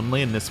 Royal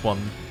only, and this one,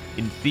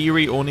 in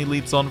theory, only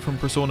leads on from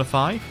Persona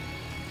 5.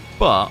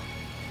 But,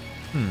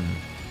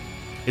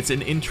 it's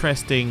an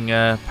interesting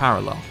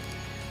parallel.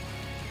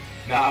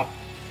 Now,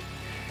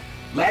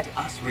 let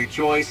us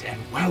rejoice and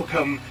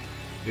welcome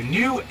the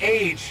new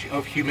age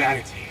of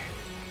humanity.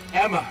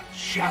 Emma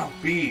shall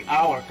be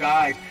our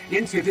guide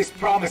into this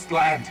promised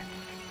land.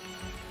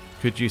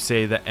 Could you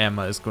say that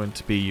Emma is going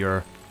to be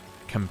your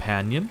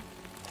companion?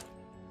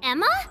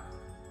 Emma?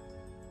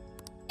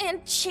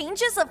 And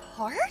changes of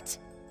heart?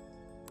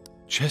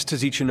 Just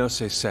as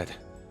Ichinose said,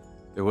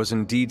 there was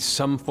indeed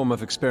some form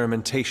of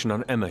experimentation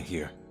on Emma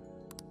here.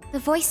 The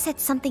voice said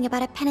something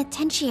about a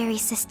penitentiary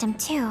system,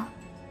 too.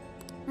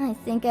 I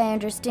think I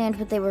understand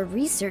what they were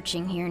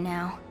researching here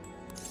now.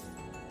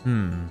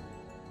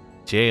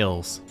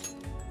 Jails.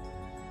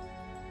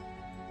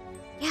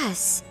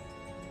 Yes,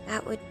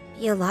 that would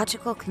be a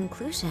logical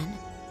conclusion.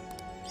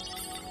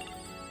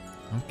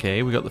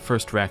 Okay, we got the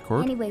first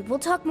record. Anyway, we'll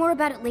talk more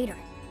about it later.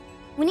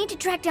 We need to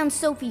track down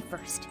Sophie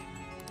first.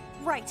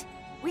 Right.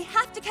 We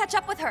have to catch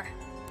up with her.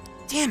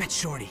 Damn it,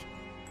 Shorty.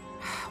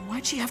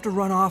 Why'd she have to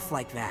run off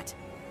like that?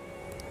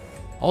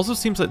 Also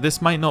seems like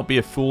this might not be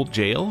a full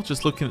jail,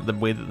 just looking at the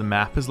way that the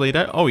map is laid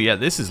out. Oh yeah,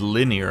 this is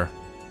linear.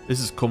 This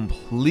is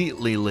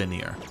completely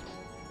linear.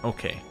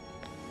 Okay.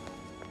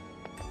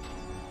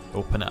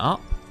 Open it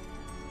up.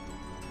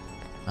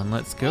 And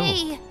let's go.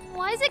 Hey,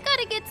 why's it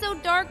gotta get so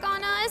dark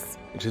on us?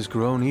 It has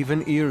grown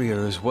even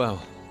eerier as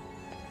well.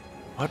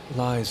 What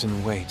lies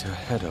in wait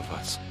ahead of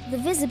us? The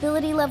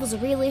visibility level's a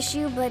real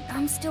issue, but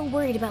I'm still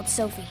worried about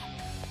Sophie.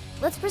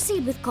 Let's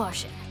proceed with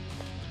caution.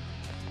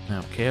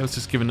 Okay, I was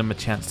just giving them a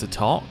chance to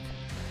talk.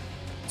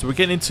 So we're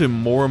getting into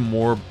more and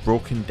more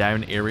broken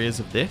down areas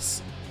of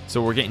this.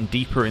 So we're getting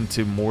deeper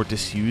into more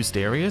disused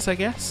areas, I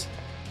guess.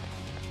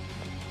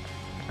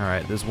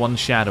 Alright, there's one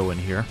shadow in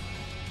here.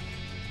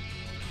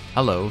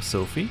 Hello,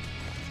 Sophie.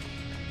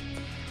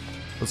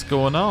 What's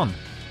going on?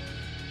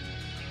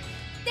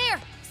 There!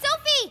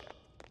 Sophie!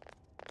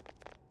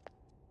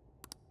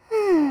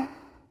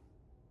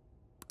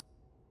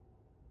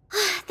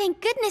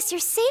 Thank goodness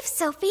you're safe,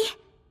 Sophie.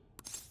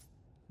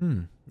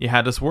 You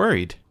had us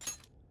worried.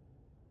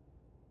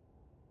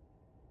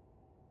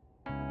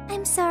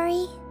 I'm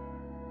sorry.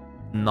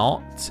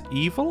 Not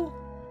evil?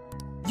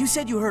 You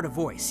said you heard a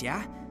voice,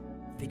 yeah?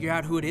 Figure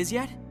out who it is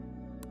yet?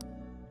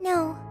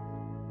 No.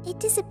 It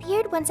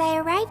disappeared once I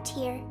arrived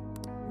here.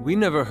 We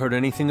never heard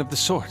anything of the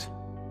sort.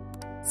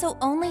 So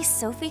only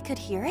Sophie could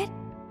hear it?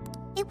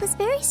 It was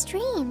very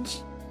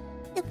strange.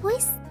 The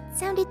voice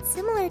sounded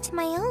similar to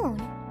my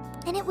own,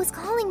 and it was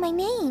calling my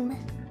name.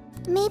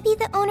 Maybe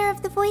the owner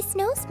of the voice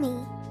knows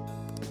me.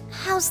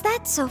 How's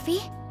that,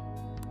 Sophie?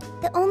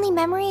 The only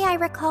memory I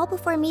recall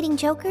before meeting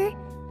Joker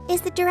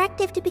is the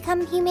directive to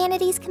become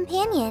humanity's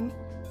companion.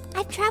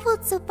 I've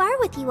traveled so far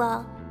with you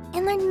all,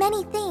 and learned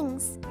many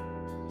things.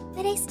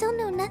 But I still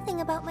know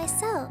nothing about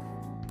myself.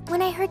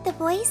 When I heard the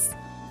voice,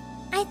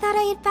 I thought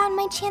I had found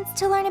my chance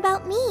to learn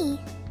about me.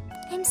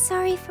 I'm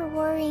sorry for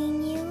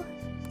worrying you.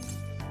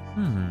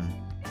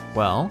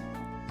 Well,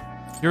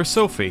 you're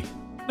Sophie.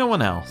 No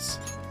one else.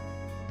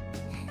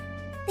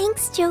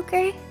 Thanks,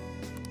 Joker.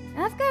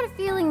 I've got a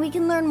feeling we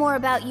can learn more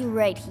about you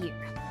right here.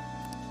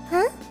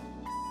 Huh?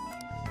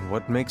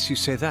 What makes you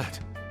say that?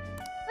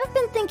 I've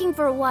been thinking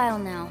for a while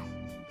now.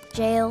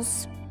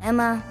 Jails,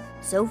 Emma,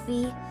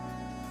 Sophie.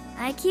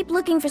 I keep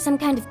looking for some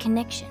kind of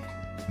connection.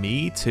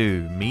 Me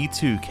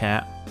too,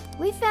 Cat.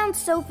 We found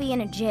Sophie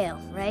in a jail,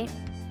 right?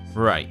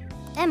 Right.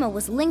 Emma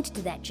was linked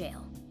to that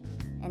jail.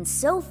 And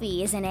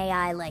Sophie is an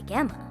AI like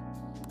Emma.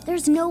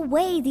 There's no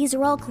way these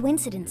are all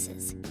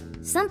coincidences.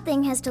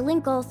 Something has to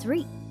link all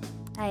three.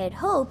 I had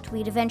hoped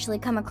we'd eventually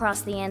come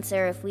across the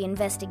answer if we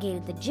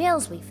investigated the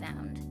jails we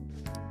found.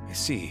 I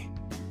see.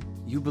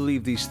 You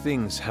believe these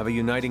things have a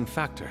uniting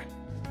factor.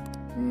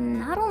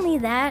 Not only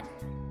that,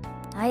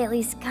 I at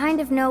least kind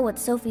of know what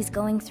Sophie's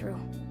going through.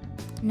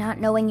 Not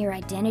knowing your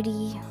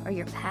identity or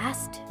your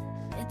past,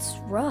 it's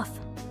rough.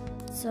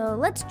 So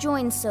let's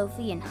join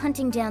Sophie in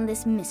hunting down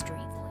this mystery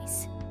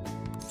voice.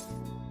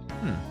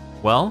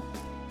 Well,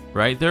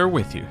 right there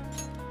with you.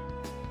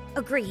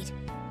 Agreed.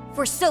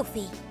 For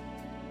Sophie.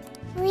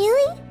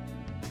 Really?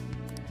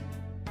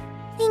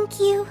 Thank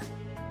you.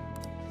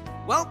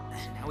 Well,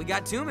 now we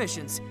got two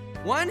missions.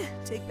 One,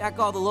 take back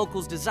all the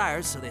locals'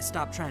 desires so they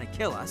stop trying to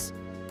kill us.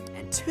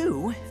 And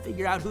two,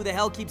 figure out who the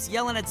hell keeps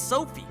yelling at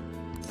Sophie.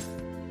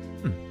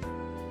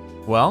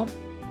 Well,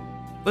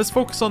 let's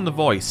focus on the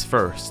voice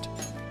first.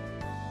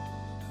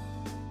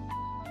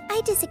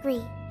 I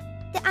disagree.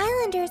 The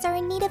Islanders are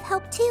in need of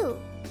help too.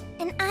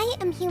 And I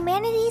am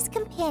humanity's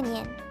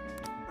companion.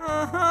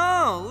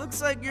 Oh,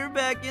 looks like you're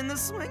back in the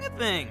swing of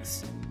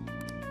things.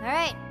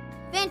 Alright,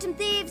 Phantom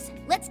Thieves,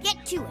 let's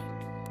get to it.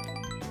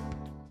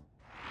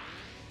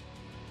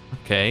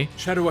 Okay.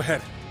 Shadow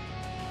ahead.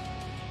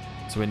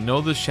 So we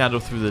know there's shadow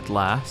through the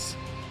glass.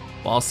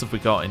 What else have we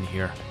got in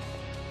here?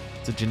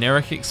 It's a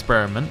generic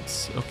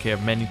experiment. Okay,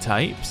 of many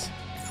types.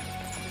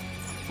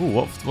 Ooh,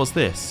 what was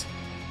this?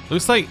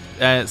 Looks like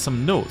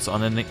some notes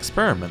on an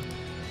experiment.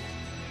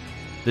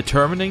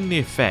 Determining the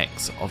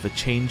effects of a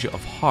change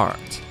of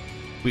heart.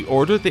 We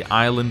order the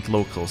island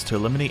locals to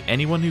eliminate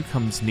anyone who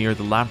comes near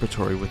the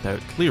laboratory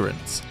without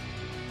clearance.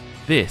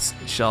 This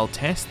shall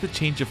test the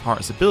change of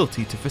heart's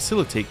ability to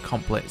facilitate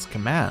complex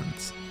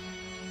commands,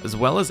 as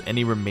well as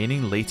any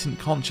remaining latent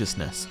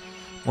consciousness,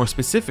 more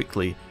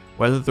specifically,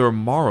 whether their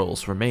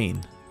morals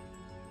remain.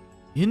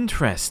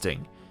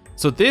 Interesting.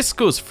 So this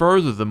goes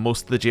further than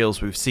most of the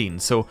jails we've seen.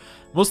 So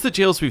most of the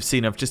jails we've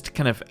seen have just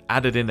kind of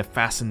added in a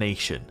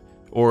fascination,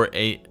 or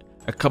a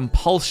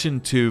compulsion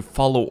to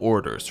follow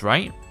orders,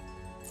 right?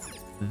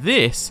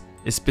 This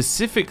is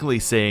specifically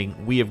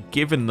saying we have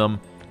given them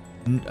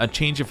a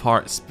change of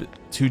heart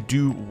to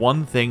do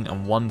one thing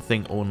and one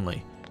thing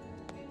only.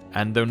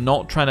 And they're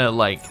not trying to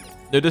like,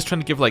 they're just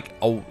trying to give like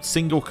a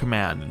single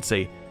command and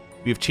say,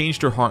 we have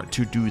changed our heart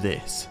to do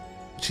this,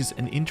 which is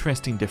an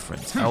interesting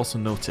difference. I also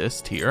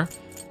noticed here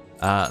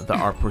that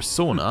our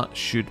persona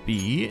should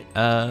be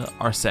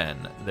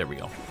Arsene. There we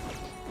go.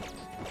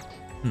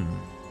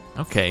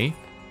 Okay.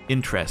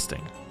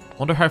 Interesting.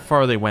 Wonder how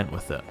far they went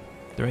with it.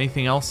 Is there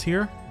anything else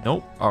here?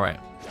 Nope. Alright.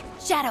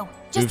 Shadow,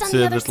 just Move on to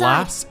the other this side.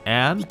 glass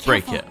and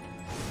break it.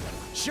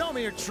 Show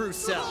me your true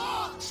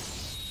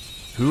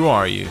self. Who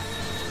are you?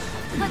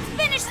 Let's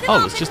finish them Oh,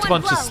 off it's in just a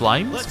one bunch of blow.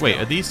 slimes? Wait,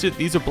 are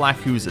these are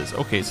black oozes.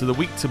 Okay, so they're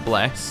weak to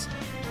bless.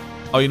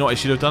 Oh, you know what I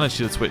should have done? I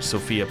should have switched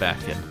Sophia back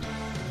in.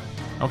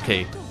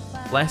 Okay.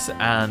 Bless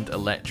and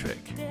electric.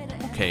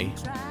 Okay.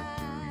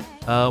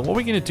 What are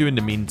we going to do in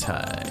the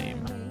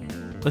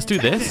meantime? Let's do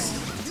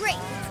this. Great.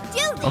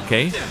 Do this.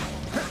 Okay.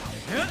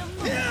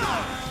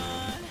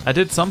 I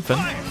did something.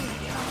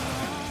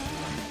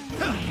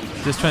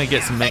 Just trying to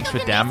get some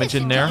extra damage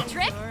in there. Go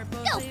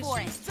for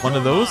it. One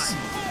of those.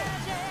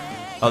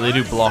 Oh, they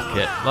do block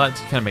it. Well, that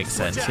kind of makes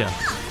sense, yeah.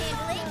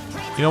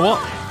 You know what?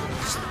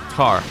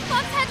 Car.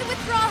 Fox had to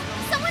withdraw.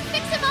 Someone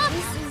fix him up.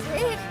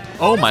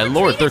 Oh my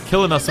lord, they're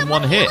killing us in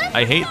one hit.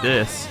 I hate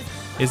this.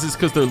 Is this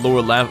because they're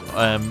lower level?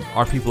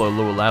 Our people are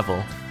lower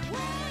level.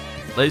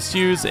 Let's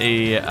use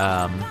a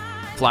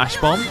flash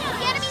bomb. The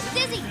enemy's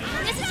dizzy.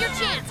 This is your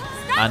chance.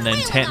 Start And then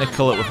flailing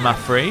technical on it with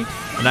Mafray.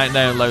 And that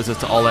now allows us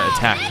to all-out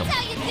attack That's them.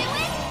 how you do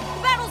it.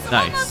 The battle's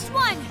Nice. almost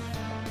won.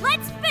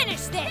 Let's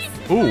finish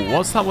this. Ooh,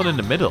 what's that one in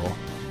the middle?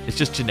 It's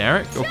just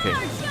generic? Okay.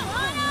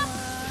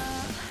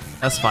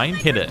 That's fine.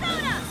 Hit it.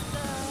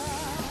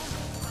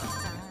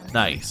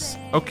 Nice.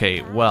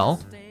 Okay, well.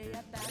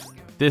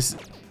 This...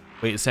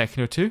 Wait a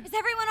second or two. Is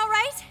everyone all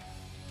right?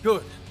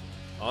 Good.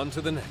 On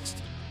to the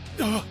next.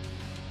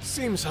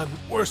 Seems I'm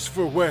worse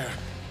for wear.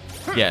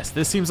 Yes,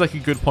 this seems like a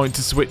good point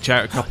to switch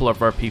out a couple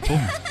of our people.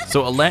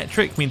 So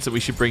electric means that we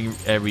should bring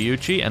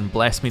Ryuichi, and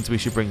bless means we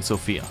should bring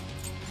Sophia.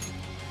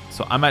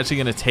 So I'm actually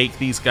going to take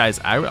these guys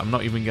out. I'm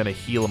not even going to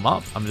heal them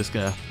up. I'm just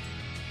going to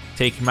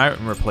take them out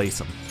and replace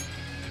them.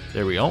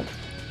 There we go.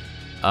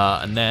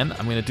 And then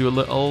I'm going to do a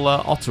little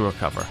auto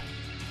recover.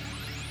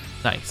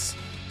 Nice.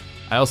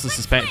 I also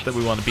suspect that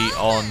we want to be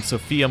on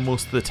Sophia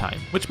most of the time,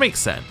 which makes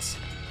sense.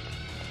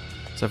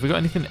 So have we got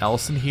anything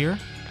else in here?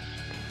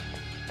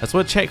 Let's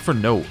want to check for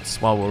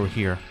notes while we're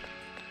here.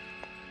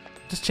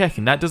 Just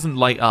checking. That doesn't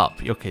light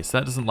up. Okay, so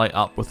that doesn't light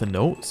up with a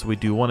note. So we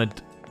do want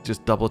to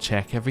just double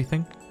check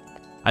everything.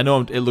 I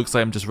know it looks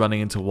like I'm just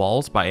running into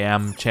walls, but I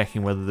am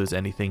checking whether there's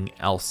anything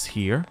else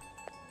here.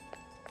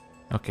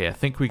 Okay, I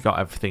think we got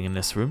everything in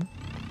this room.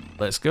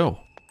 Let's go.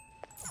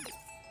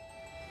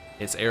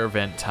 It's air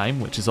vent time,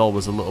 which is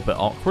always a little bit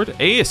awkward.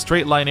 Hey, a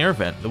straight line air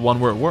vent, the one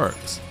where it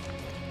works.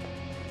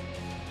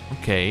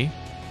 Okay.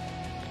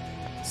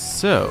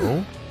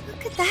 So... What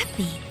could that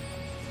be?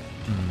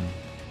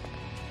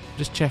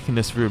 Just checking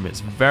this room.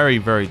 It's very,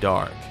 very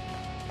dark.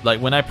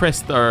 Like, when I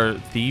pressed our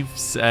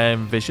Thieves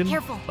vision,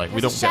 Careful, like,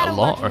 we there's don't a get a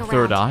shadow lot. Our lurking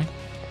third around. eye.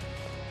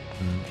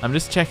 I'm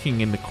just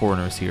checking in the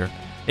corners here.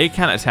 It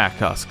can't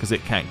attack us, because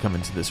it can't come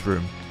into this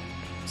room.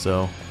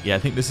 So, yeah, I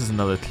think this is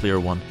another clear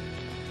one.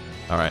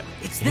 Alright,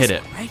 It's hit this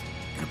it. one, right?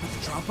 Gotta put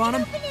the drop on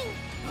him.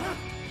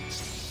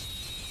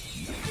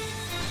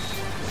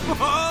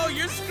 Oh,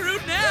 you're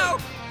screwed now.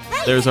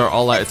 There's our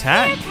all-out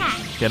attack.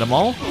 Get them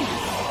all.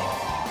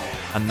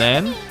 And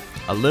then,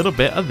 a little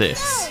bit of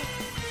this.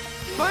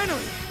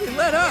 Finally, we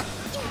let up.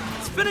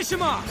 Let's finish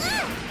him off.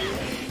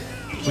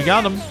 We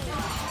got him.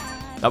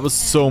 That was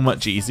so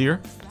much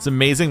easier. It's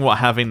amazing what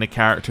having the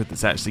character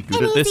that's actually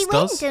good An at this easy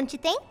win, does. don't you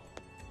think?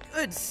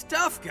 Good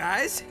stuff,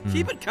 guys.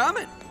 Keep it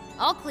coming.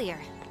 All clear.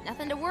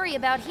 Nothing to worry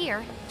about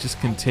here. Just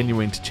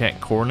continuing to check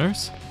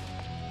corners.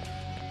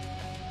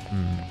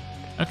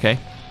 Okay,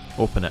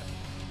 open it.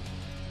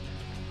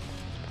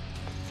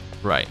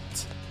 Right.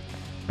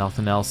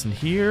 Nothing else in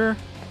here.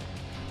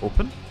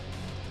 Open.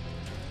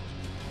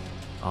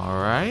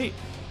 Alright.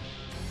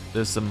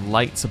 There's some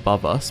lights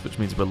above us, which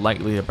means we're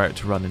likely about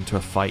to run into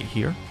a fight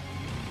here.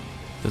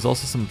 There's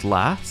also some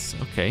glass.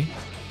 Okay.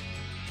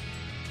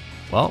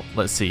 Well,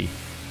 let's see.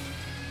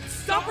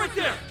 Stop right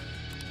there!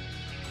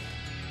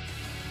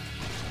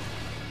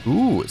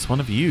 Ooh, it's one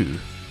of you.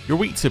 You're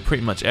weak to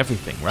pretty much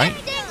everything, right?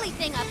 That dangly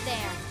thing up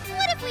there.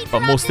 What if we But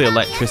dropped mostly it on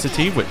the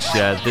electricity, enemy?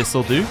 which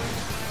this'll do.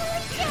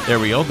 There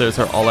we go, there's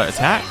our all-out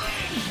attack.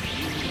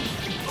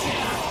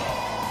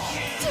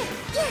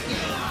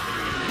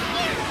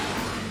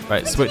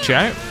 Right, switch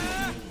out.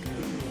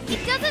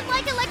 He doesn't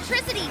like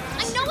electricity.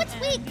 I know it's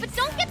weak, but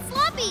don't get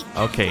sloppy.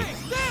 Okay.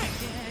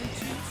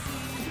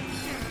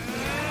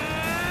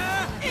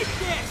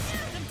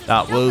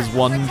 That was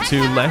 1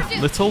 too left,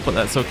 little, but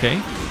that's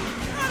okay.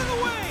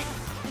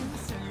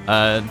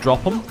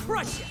 Drop him.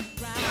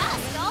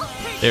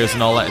 There's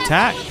an all-out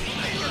attack.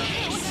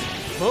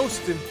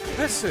 Most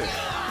impressive.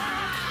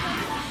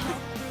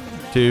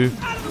 2,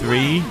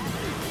 3,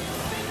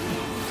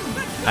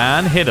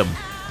 and hit him.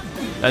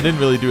 That didn't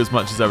really do as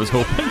much as I was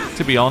hoping,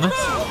 to be honest.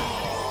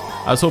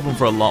 I was hoping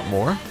for a lot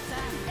more.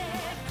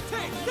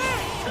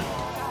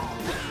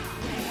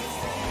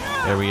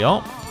 There we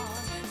go.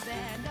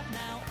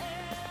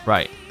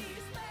 Right.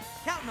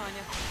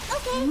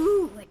 Okay.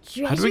 Ooh,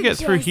 a How do we get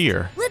through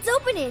here? Let's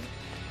open it.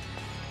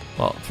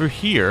 Well, through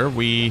here,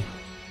 we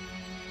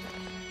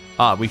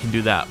can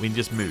do that. We can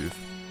just move.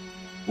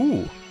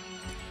 Ooh.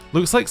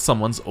 Looks like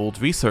someone's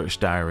old research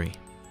diary.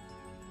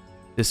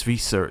 This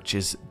research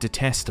is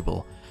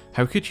detestable.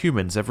 How could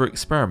humans ever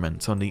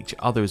experiment on each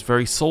other's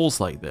very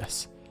souls like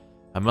this?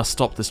 I must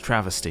stop this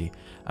travesty.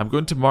 I'm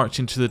going to march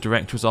into the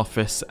director's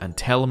office and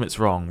tell him it's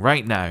wrong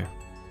right now.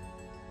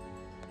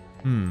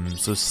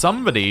 So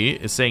somebody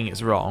is saying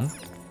it's wrong.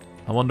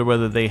 I wonder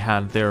whether they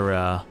had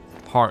their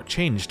heart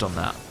changed on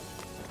that.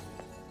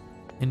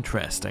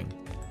 Interesting.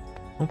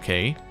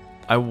 Okay.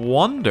 I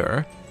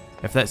wonder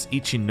if that's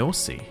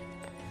Ichinose.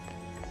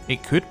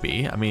 It could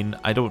be. I mean,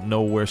 I don't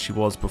know where she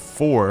was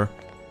before.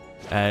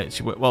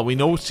 Well, we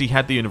know she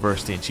had the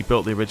university and she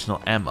built the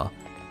original Emma,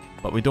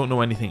 but we don't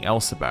know anything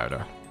else about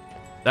her.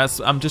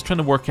 I'm just trying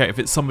to work out if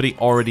it's somebody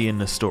already in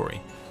the story.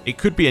 It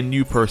could be a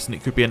new person.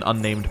 It could be an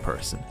unnamed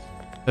person.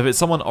 If it's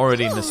someone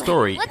already in the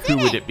story, who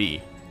would it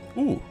be?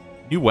 Ooh,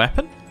 new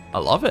weapon? I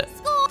love it.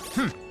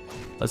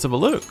 Let's have a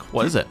look.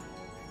 What is it?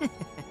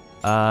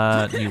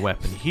 New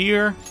weapon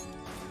here.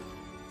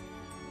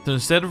 So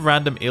instead of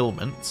random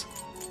ailment,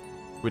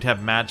 we'd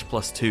have Mage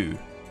 +2.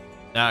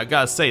 Now, I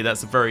gotta say,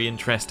 that's a very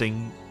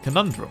interesting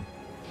conundrum.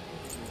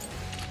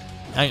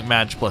 I think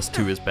Mage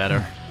 +2 is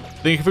better.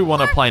 I think if we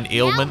want to apply an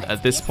ailment,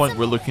 at this point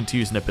we're looking to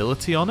use an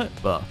ability on it,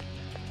 but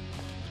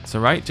it's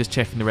alright, just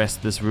checking the rest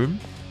of this room.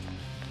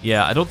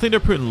 Yeah, I don't think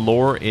they're putting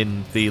lore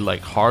in the,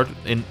 like, I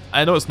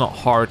know it's not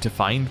hard to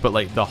find, but,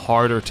 like, the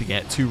harder to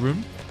get to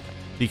room.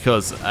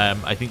 Because,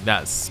 I think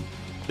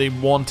they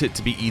want it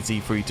to be easy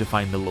for you to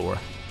find the lore,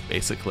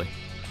 basically.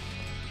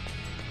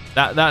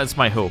 That is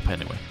my hope,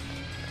 anyway.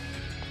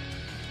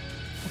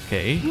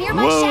 Okay.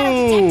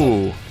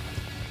 Whoa!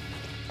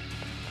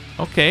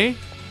 Okay.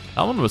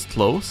 That one was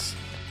close.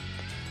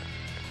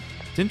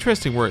 It's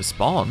interesting where it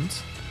spawned.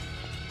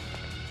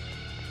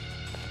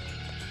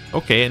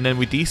 Okay, and then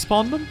we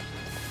despawn them?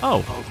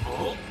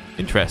 Oh.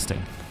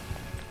 Interesting.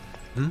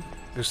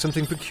 There's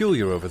something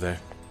peculiar over there.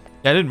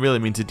 Yeah, I didn't really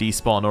mean to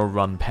despawn or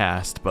run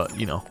past, but,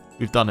 you know,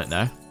 we've done it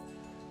now.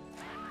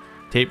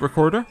 Tape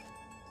recorder?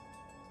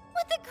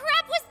 What the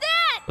crap was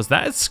that? Was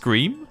that a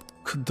scream?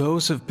 Could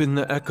those have been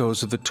the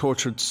echoes of the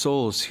tortured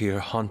souls here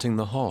haunting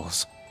the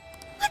halls?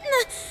 What in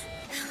the...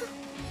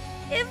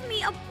 Give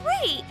me a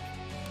break.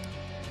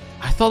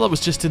 I thought that was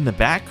just in the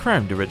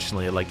background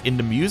originally, like in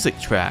the music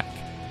track.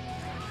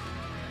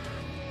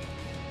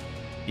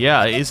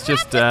 Yeah, it's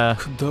just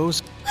Could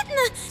those...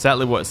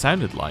 exactly what it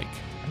sounded like.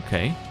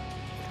 Okay.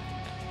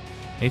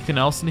 Anything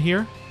else in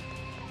here?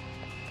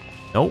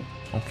 Nope.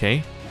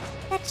 Okay.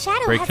 That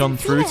shadow break on hasn't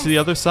through seen to the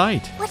us. other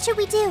side. What should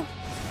we do?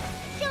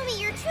 Show me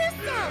your true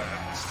self.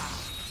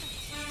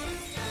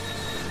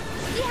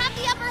 We have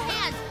the upper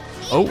hand.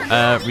 Oh,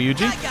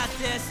 Ryuji. I got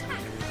this.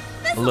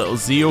 A little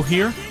Zeo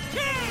here.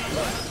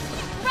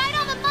 Right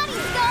on the money,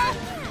 Skull.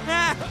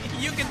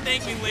 You can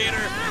thank me later.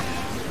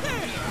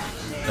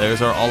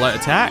 There's our all-out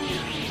attack.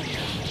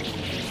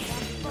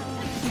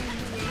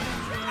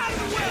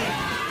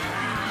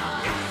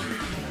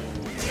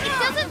 It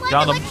doesn't like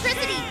Got him.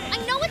 electricity. I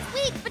know it's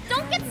weak, but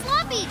don't get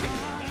sloppy.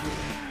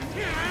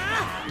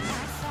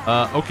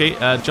 Okay,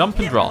 jump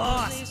and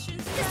drop. Just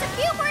a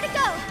few more to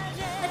go.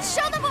 Let's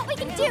show them what we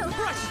can do.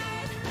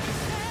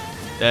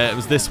 It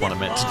was this one I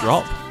meant to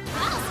drop.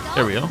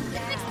 There we go.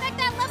 Didn't expect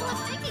that level of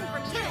thinking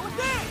from you.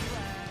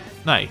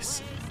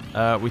 Nice.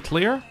 We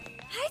clear?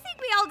 I think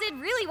we all did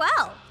really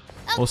well.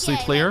 Mostly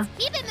Okay, clear.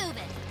 let's keep it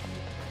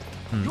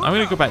moving. I'm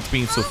gonna go back to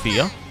being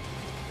Sophia.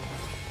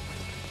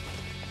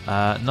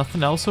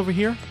 Nothing else over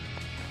here?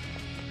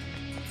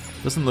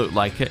 Doesn't look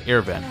like it.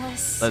 Air vent.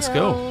 Let's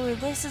go. So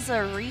this is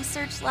a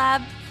research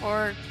lab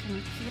for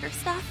computer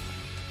stuff?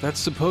 That's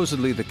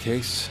supposedly the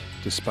case,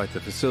 despite the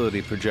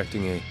facility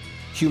projecting a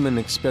human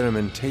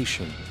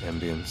experimentation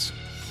ambience.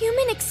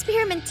 Human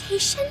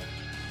experimentation?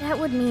 That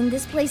would mean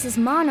this place's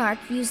monarch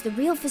views the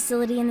real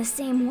facility in the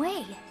same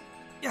way.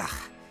 Ugh,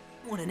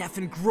 what an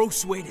effing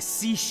gross way to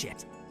see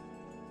shit.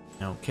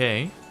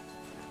 Okay.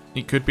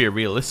 It could be a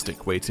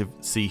realistic way to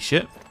see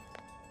shit.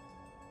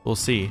 We'll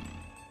see.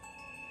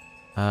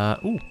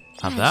 Ooh,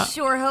 have that.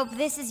 Sure hope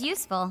this is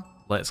useful.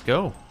 Let's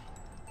go.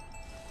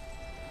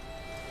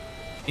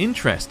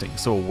 Interesting.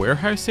 So a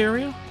warehouse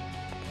area?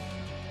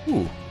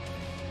 Ooh.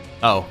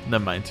 Oh,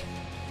 never mind.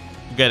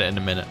 We'll get it in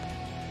a minute.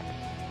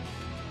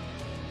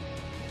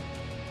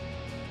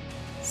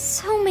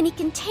 many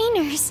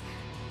containers.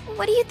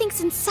 What do you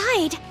think's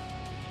inside?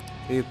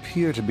 They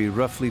appear to be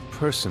roughly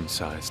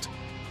person-sized.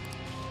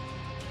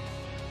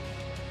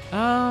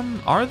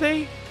 Are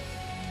they?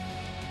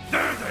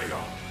 There they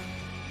are.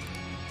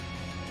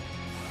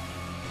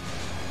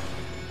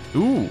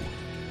 Ooh.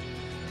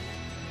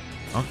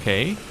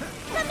 Okay.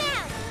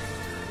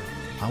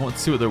 I want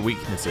to see what their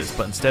weakness is,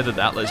 but instead of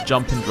that, let's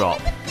jump and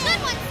drop.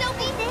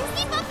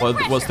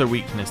 What's their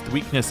weakness? The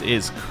weakness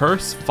is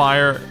curse,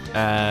 fire,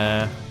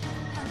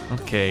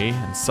 okay,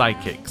 and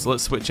psychic. So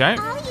let's switch out.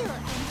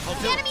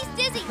 The enemy's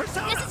dizzy.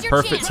 This is your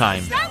Perfect chance.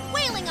 time. Start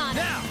wailing on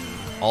it.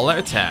 All out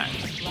attack.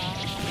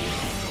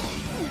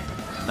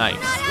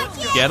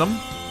 Nice. Get him.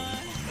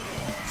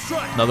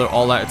 Another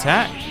all out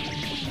attack.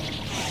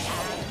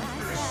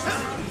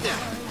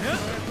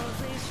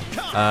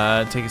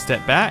 Take a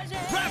step back.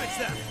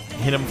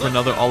 Hit him for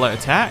another all out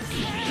attack.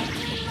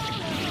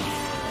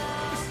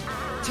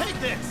 Take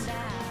this.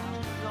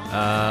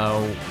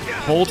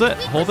 Hold it.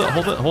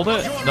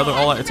 Another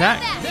all out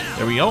attack.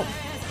 There we go.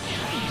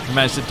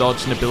 Managed to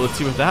dodge an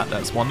ability with that.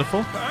 That's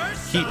wonderful.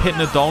 Keep hitting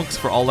the dogs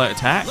for all out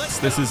attacks.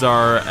 This is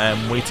our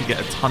way to get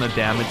a ton of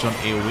damage on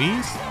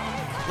AoEs.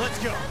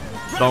 Let's go.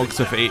 Dogs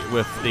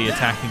with the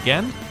attack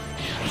again.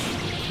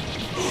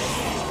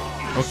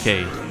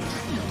 Okay.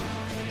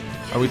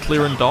 Are we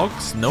clearing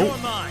dogs? Nope.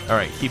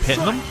 Alright, keep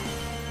hitting them.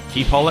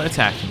 Keep all out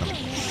attacking them.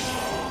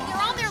 They're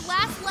on their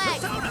last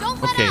legs.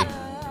 Don't let Okay. up.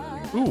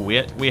 Ooh,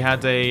 we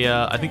had a,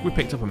 I think we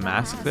picked up a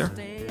mask there.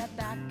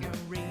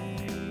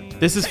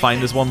 This is fine,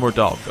 there's one more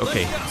dog.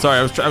 Okay, sorry,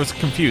 I was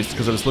confused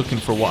because I was looking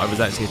for what I was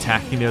actually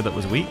attacking there that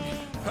was weak.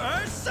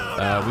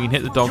 We can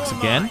hit the dogs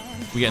again.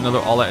 We get another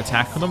all-out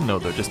attack on them. No,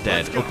 they're just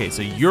dead. Okay,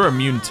 so you're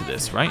immune to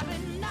this, right?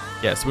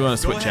 Yeah, so we want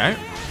to switch out.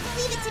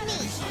 Leave it to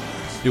me.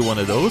 Do one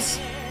of those.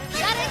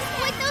 Gotta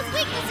exploit those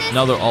weaknesses.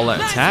 Another all-out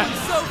attack.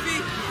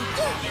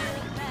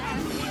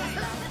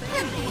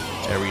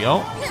 There we go.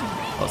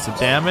 Lots of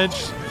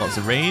damage, lots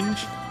of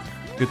range.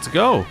 Good to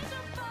go.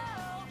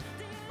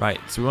 Right,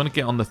 so we want to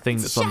get on the thing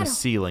that's on the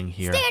ceiling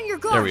here. Stay on your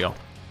guard. There we go.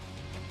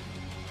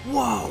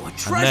 Whoa, a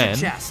treasure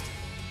chest.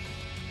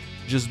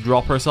 Just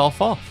drop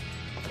herself off.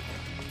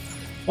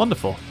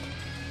 Wonderful.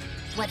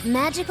 What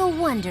magical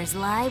wonders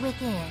lie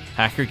within?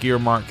 Hacker Gear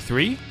Mark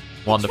III.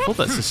 Wonderful.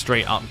 That's a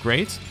straight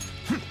upgrade.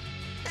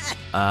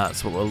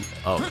 So we'll...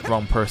 Oh,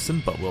 wrong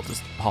person, but we'll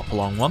just hop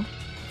along one.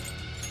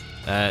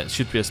 It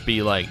should just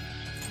be like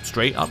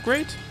straight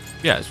upgrade.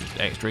 Yeah, it's just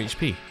extra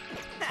HP.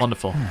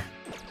 Wonderful.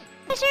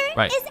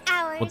 Right. Is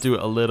ours. We'll do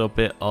a little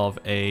bit of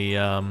a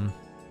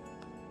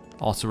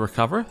auto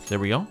recover. There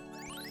we go.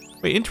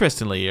 Wait,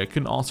 interestingly, I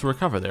couldn't auto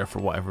recover there for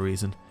whatever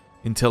reason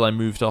until I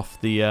moved off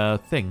the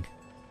thing.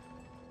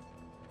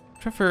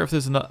 I'm trying to figure out if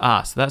there's another.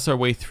 Ah, so that's our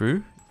way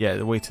through. Yeah,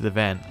 the way to the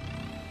vent.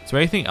 Is there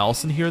anything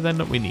else in here then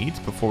that we need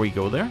before we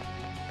go there?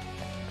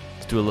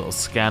 Let's do a little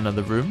scan of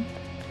the room.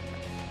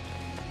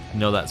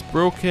 No, that's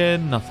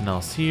broken. Nothing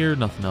else here.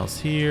 Nothing else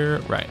here.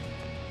 Right.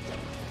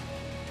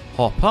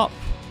 Hop up.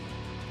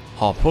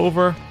 Hop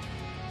over.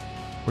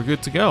 We're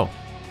good to go.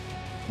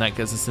 And that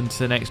gets us into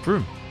the next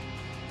room.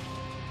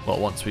 Well,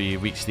 once we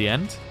reach the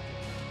end.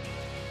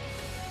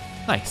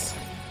 Nice.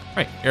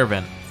 Right, air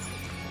vent.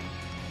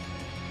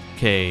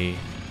 Okay.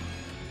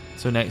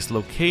 So next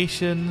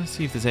location.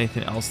 See if there's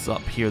anything else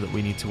up here that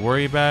we need to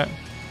worry about.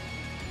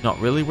 Not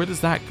really. Where does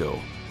that go?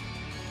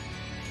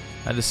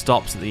 That just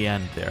stops at the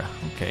end there.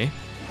 Okay.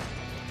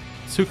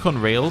 Let's hook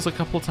on rails a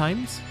couple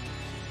times.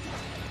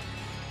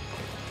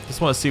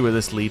 Just want to see where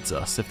this leads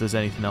us, if there's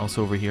anything else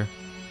over here.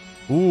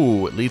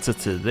 Ooh, it leads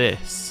us to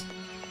this.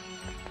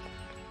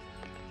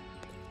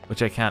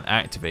 Which I can't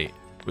activate,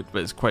 but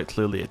it's quite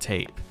clearly a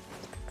tape.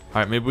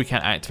 Alright, maybe we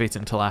can't activate it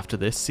until after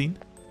this scene.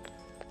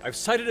 I've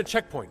sighted a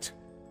checkpoint.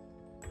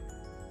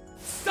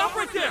 Stop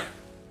right there!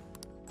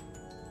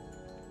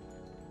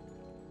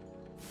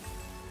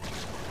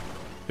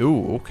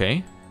 Ooh,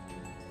 okay.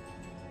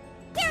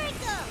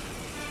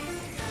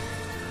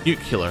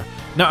 Nuke Killer.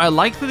 Now, I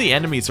like that the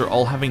enemies are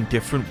all having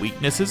different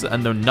weaknesses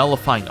and they're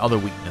nullifying other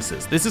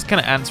weaknesses. This is kind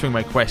of answering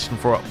my question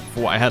for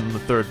what I had on the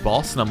third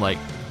boss, and I'm like,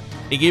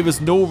 it gave us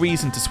no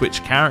reason to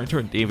switch character,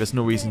 it gave us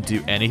no reason to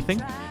do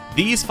anything.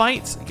 These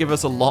fights give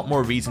us a lot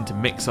more reason to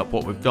mix up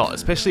what we've got,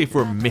 especially if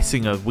we're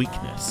missing a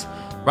weakness.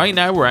 Right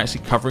now, we're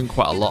actually covering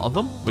quite a lot of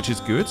them, which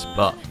is good,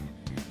 but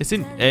it's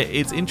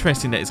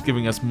interesting that it's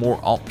giving us more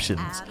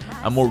options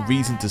and more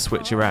reason to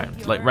switch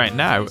around. Like right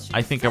now,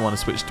 I think I want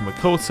to switch to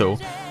Makoto,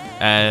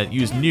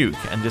 use Nuke,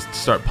 and just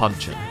start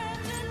punching.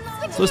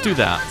 So let's do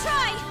that.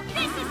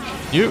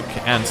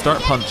 Nuke and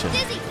start punching.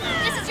 This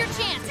is your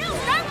chance.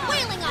 Start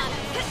wailing on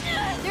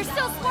them. They're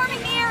still swarming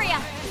the area.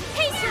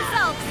 Pace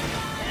yourselves.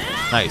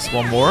 Nice,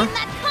 one more.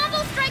 That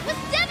combo strike was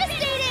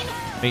devastating.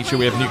 Make sure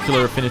we have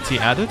nuclear affinity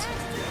added.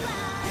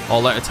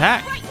 All out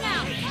attack.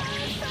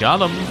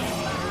 Got him.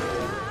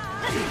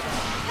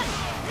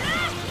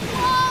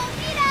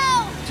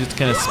 Just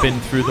kind of spin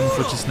through them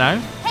for just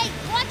now.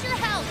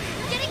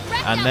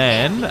 And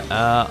then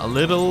a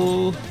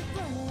little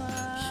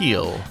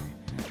heal.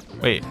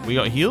 Wait, we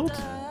got healed?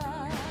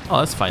 Oh,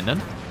 that's fine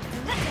then.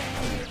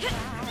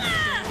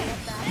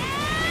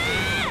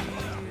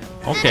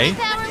 Okay.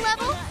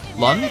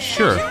 Lunge?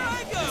 Sure.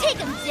 Take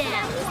him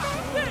down.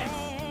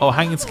 Oh,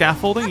 hanging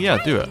scaffolding?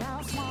 Yeah, do it.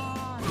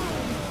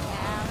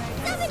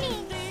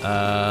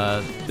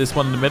 This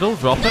one in the middle,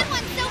 drop it.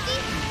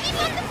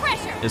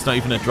 It's not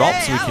even a drop,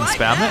 so we can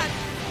spam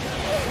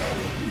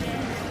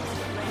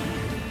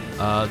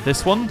it.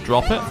 This one,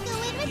 drop it.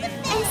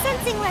 I'm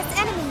sensing less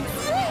enemies.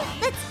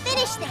 Let's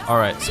finish this.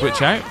 Alright,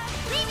 switch out.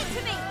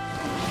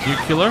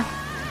 Nuclear.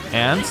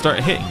 And start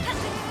hitting.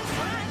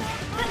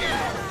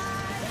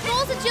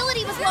 Joel's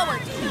agility was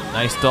lowered.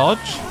 Nice dodge.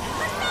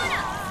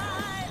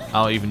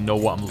 I don't even know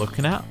what I'm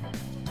looking at.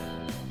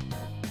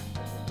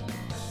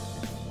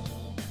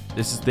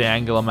 This is the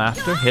angle I'm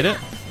after. Hit it.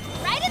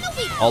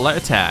 All out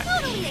attack.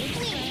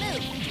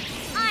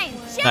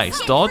 Nice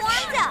dodge.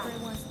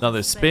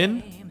 Another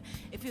spin.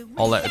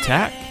 All out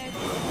attack.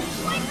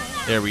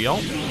 There we go.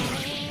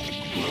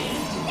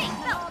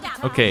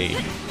 Okay.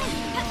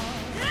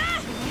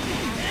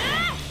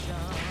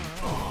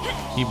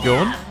 Keep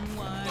going.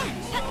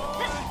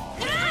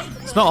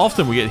 It's not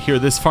often we get here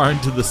this far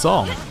into the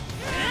song.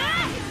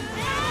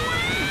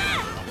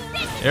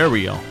 There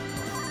we go.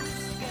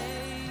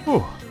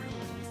 Whew.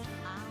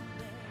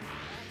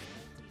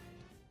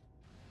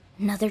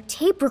 Another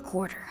tape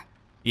recorder.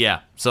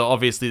 Yeah, so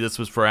obviously this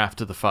was for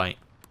after the fight.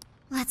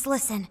 Let's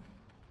listen.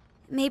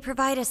 It may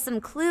provide us some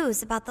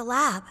clues about the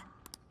lab.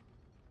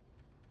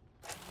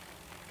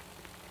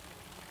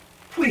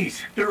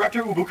 Please,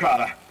 Director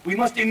Ubukata, we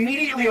must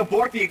immediately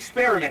abort the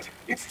experiment.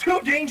 It's too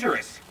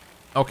dangerous.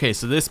 Okay,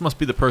 so this must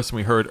be the person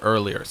we heard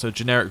earlier, so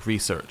generic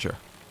researcher.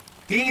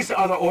 These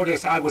are the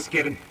orders I was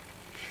given.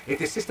 If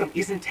the system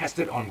isn't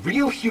tested on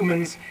real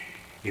humans,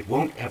 it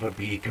won't ever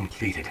be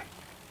completed.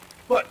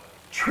 But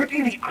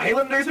tricking the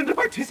islanders into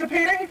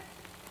participating?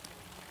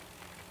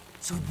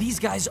 So these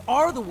guys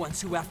are the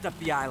ones who effed up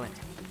the island.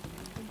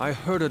 I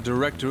heard a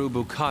Director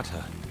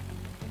Ubukata.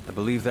 I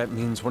believe that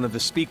means one of the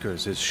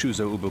speakers is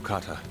Shuzo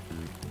Ubukata.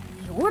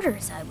 The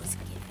orders I was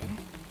given.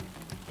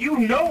 You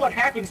know what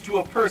happens to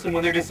a person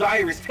when their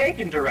desire is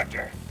taken,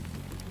 Director.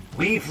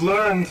 We've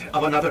learned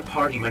of another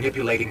party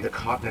manipulating the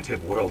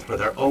cognitive world for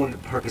their own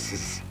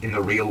purposes in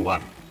the real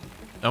one.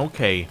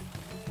 Okay.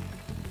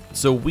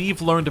 So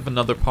we've learned of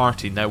another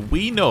party. Now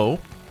we know,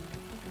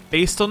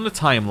 based on the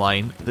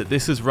timeline, that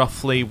this is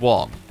roughly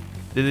what?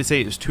 Did they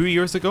say it was 2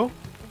 years ago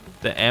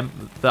that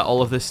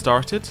all of this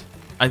started?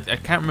 I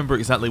can't remember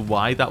exactly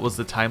why that was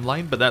the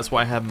timeline, but that's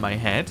what I have in my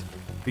head,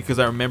 because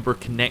I remember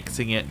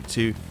connecting it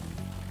to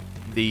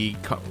the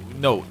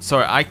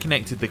I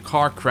connected the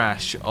car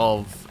crash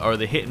or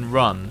the hit and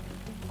run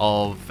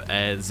of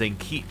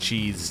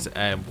Zenkichi's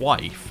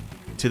wife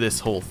to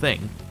this whole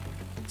thing.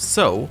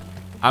 So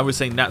I was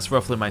saying that's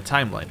roughly my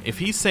timeline. If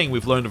he's saying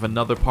we've learned of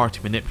another party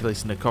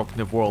manipulating the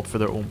cognitive world for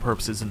their own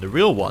purposes in the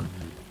real one,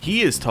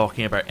 he is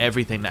talking about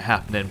everything that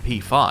happened in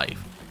P5,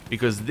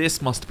 because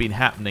this must have been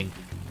happening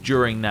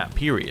during that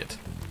period.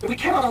 We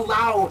cannot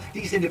allow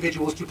these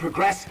individuals to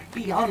progress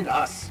beyond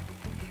us.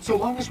 So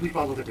long as we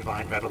follow the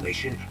divine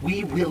revelation,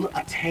 we will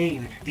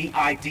attain the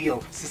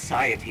ideal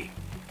society.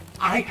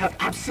 I have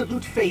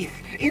absolute faith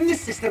in the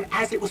system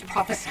as it was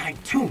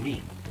prophesied to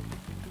me.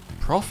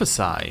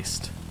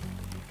 Prophesized?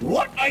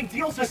 What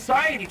ideal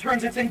society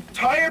turns its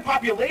entire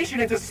population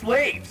into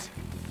slaves?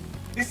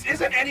 This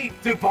isn't any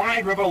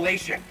divine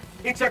revelation.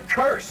 It's a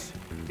curse.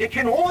 It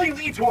can only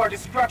lead to our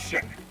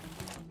destruction.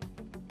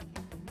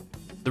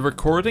 The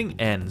recording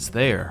ends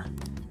there.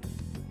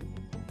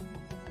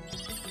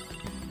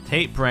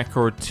 Tape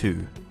record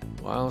 2.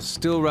 While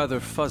still rather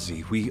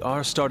fuzzy, we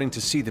are starting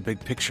to see the big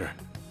picture.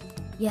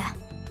 Yeah.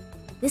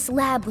 This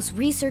lab was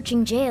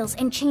researching jails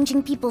and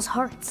changing people's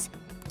hearts.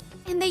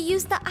 And they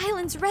used the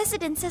island's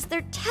residents as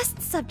their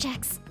test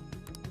subjects.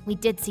 We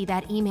did see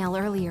that email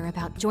earlier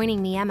about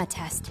joining the Emma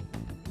test.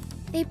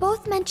 They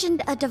both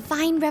mentioned a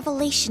divine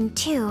revelation,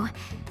 too.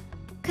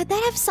 Could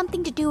that have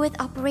something to do with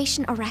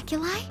Operation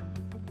Oraculi?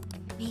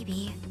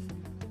 Maybe.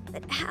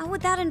 But how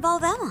would that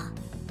involve Emma?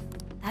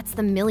 That's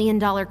the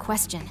million-dollar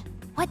question.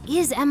 What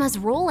is Emma's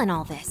role in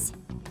all this?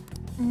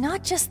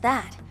 Not just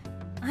that.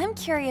 I'm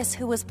curious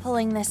who was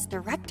pulling this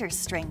director's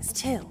strings,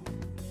 too.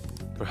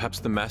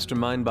 Perhaps the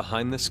mastermind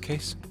behind this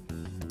case?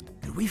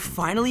 Could we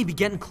finally be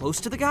getting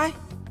close to the guy?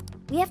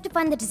 We have to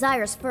find the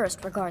desires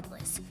first,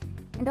 regardless.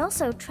 And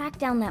also track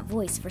down that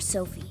voice for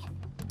Sophie.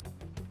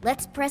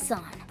 Let's press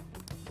on.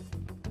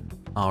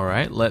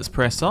 Alright, let's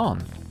press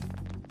on.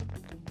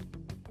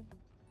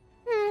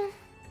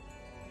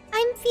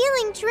 I'm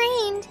feeling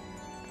drained.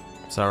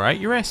 It's alright,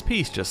 your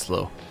SP's just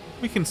low.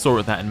 We can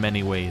sort that in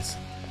many ways.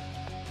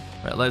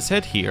 Right, let's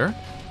head here.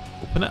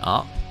 Open it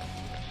up.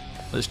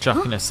 Let's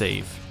chuck in a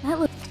save. That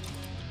looks...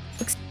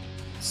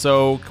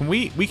 So,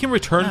 we can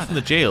return from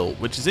the jail,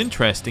 which is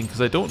interesting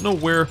because I don't know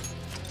where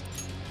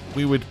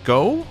we would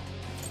go.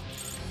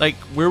 Like,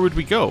 where would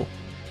we go?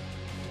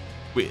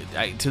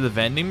 To the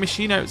vending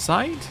machine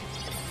outside?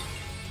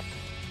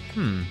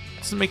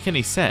 Doesn't make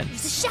any sense.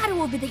 There's a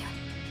shadow over there.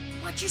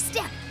 Watch your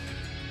step.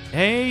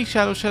 Hey,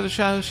 Shadow, Shadow,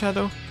 Shadow,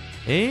 Shadow.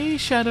 Hey,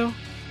 Shadow.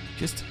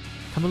 Just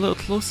come a little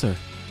closer.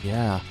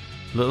 Yeah.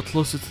 A little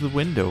closer to the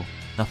window.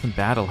 Nothing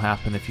bad will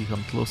happen if you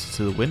come closer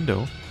to the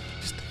window.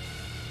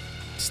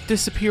 Just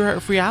disappear out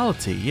of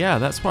reality. Yeah,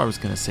 that's what I was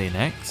going to say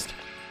next.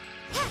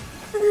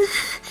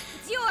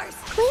 It's yours.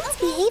 Queen's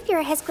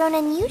behavior has grown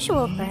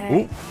unusual for her.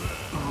 Ooh.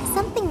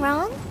 Something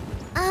wrong?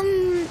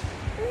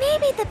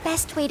 Maybe the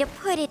best way to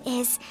put it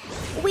is,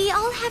 we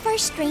all have our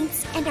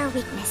strengths and our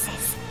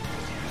weaknesses.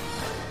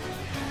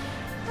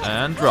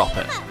 And drop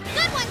it.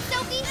 Good one,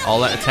 Sophie. All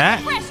that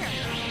attack.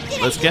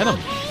 Let's get him.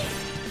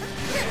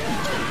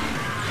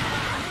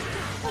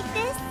 Like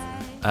this?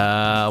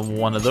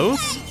 One of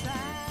those.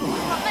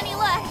 Not many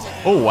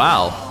left. Oh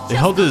wow, they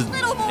all just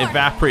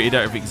evaporated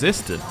out of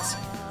existence.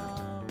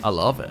 I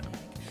love it.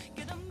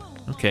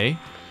 Okay.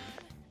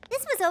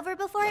 This was over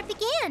before it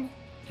began.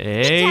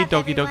 Hey, job,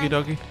 doggy, everyone.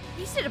 doggy, doggy.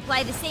 You should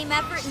apply the same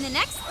effort in the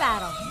next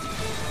battle.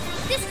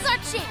 This is our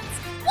chance.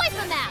 Wipe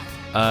them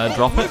out.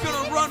 Drop it. We're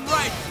gonna run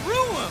right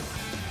through him.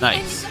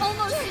 Nice. Enemy's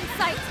almost in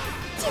sight.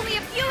 Only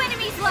a few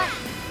enemies left.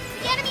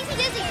 The enemy's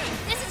dizzy.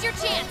 This is your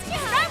chance.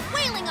 Start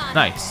wailing on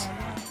Nice.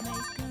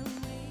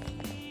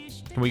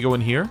 Can we go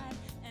in here?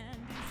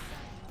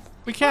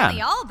 We can.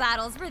 Only all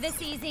battles were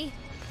this easy.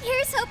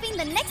 Here's hoping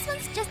the next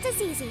one's just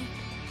as easy.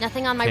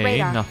 Nothing on my Okay,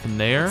 radar. nothing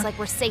there. Looks like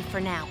we're safe for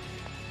now.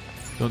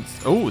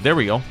 Oh, there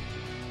we go.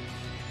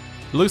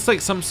 It looks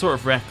like some sort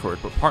of record,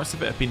 but parts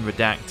of it have been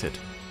redacted.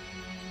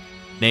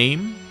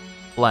 Name,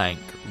 blank,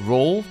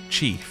 role,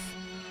 chief.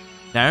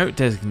 Now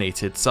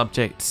designated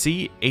subject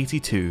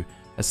C82,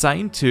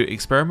 assigned to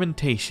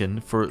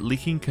experimentation for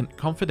leaking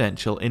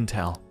confidential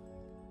intel.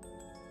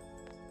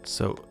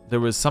 So there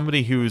was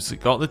somebody who's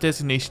got the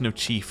designation of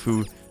chief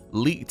who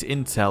leaked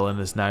intel and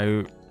is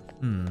now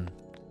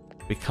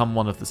become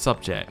one of the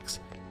subjects.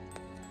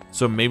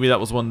 So maybe that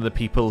was one of the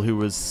people who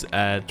was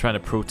trying to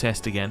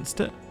protest against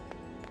it.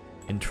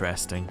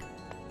 Interesting.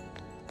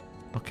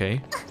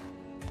 Okay.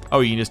 Oh,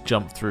 you can just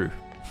jump through.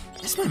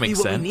 This might Makes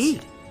be what sense. we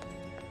need.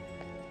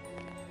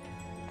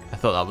 I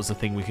thought that was the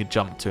thing we could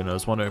jump to, and I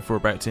was wondering if we're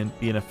about to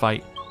be in a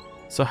fight.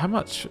 So how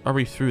much are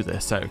we through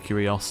this, out of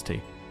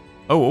curiosity?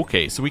 Oh,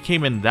 okay, so we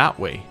came in that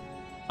way.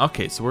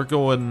 Okay, so we're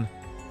going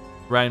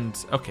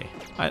round... Okay,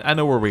 I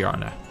know where we are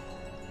now.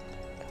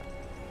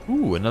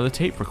 Ooh, another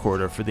tape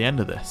recorder for the end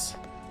of this.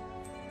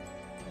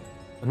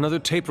 Another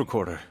tape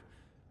recorder.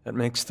 That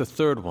makes the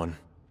third one.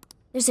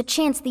 There's a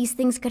chance these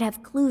things could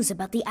have clues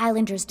about the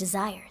Islanders'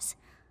 desires.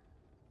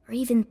 Or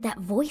even that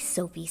voice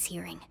Sophie's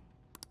hearing.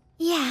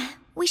 Yeah,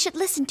 we should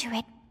listen to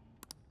it.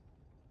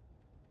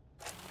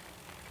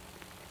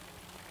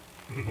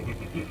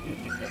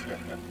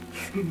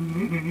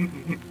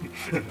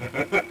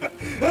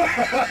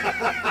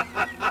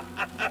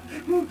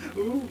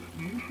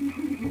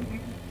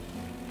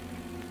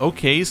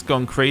 Okay, he's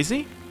gone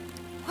crazy.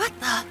 What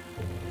the?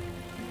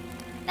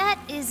 That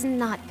is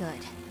not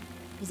good.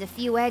 He's a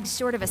few eggs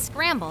short of a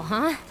scramble,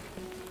 huh?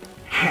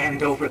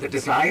 Hand over the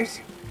desires?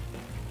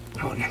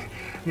 Oh,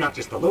 not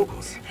just the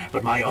locals,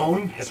 but my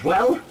own as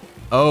well?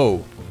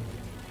 Oh.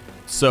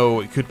 So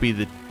it could be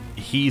that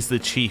he's the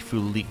chief who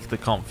leaked the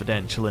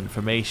confidential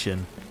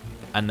information,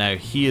 and now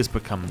he has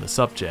become the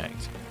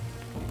subject.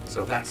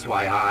 So that's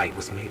why I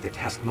was made the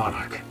test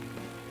monarch.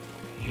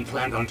 He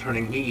planned on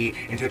turning me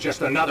into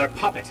just another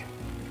puppet.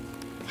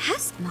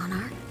 Test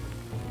monarch?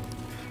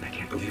 I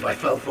can't believe I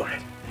fell for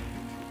it.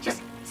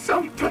 Just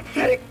some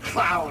pathetic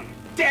clown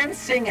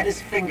dancing at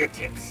his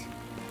fingertips.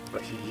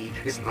 But he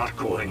is not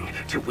going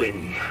to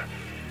win.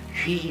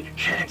 He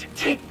can't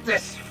take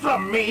this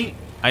from me.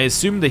 I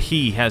assume the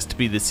he has to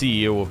be the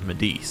CEO of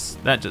Medice.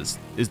 That just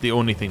is the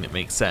only thing that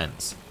makes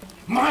sense.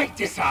 My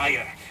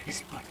desire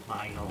is but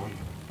my own.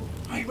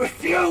 I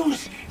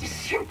refuse to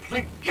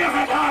simply give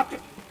it up.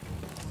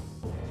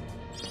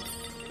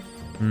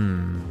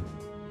 Dude,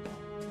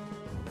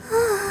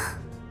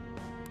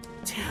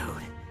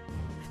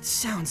 that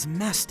sounds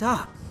messed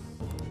up.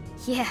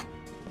 Yeah,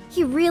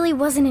 he really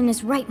wasn't in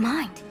his right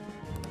mind.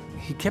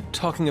 He kept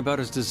talking about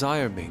his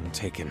desire being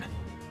taken.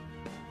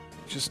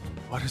 Just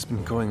what has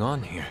been going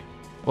on here?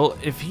 Well,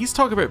 if he's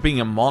talking about being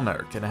a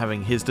monarch and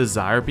having his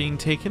desire being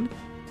taken,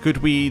 could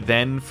we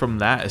then from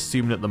that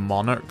assume that the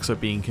monarchs are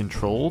being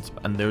controlled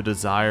and their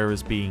desire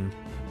is being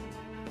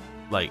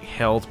like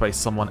held by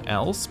someone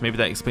else? Maybe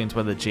that explains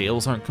why the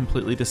jails aren't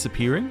completely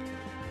disappearing.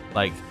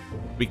 Like,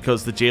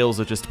 because the jails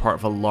are just part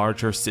of a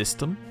larger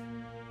system,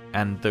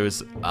 and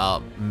there's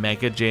a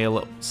mega jail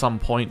at some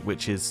point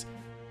which is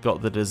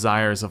got the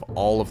desires of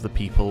all of the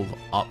people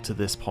up to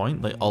this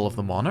point, like all of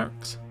the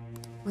monarchs.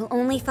 We'll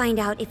only find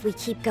out if we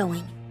keep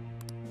going.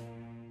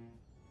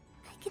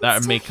 That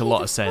would make a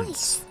lot of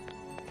sense.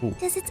 Ooh.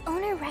 Does its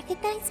owner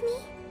recognize me?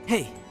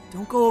 Hey,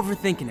 don't go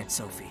overthinking it,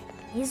 Sophie.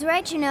 He's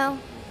right, you know.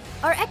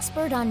 Our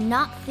expert on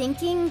not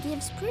thinking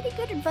gives pretty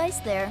good advice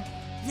there.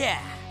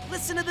 Yeah,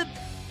 listen to the...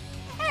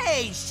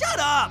 Hey, shut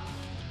up!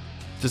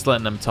 Just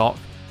letting them talk.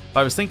 But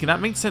I was thinking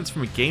that makes sense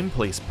from a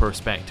gameplay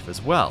perspective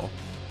as well,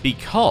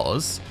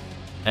 because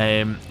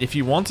if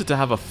you wanted to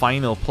have a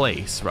final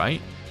place,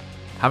 right?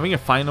 Having a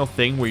final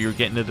thing where you're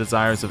getting the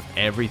desires of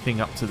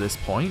everything up to this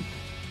point,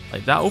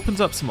 like that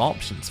opens up some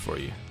options for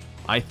you.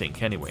 I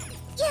think, anyway.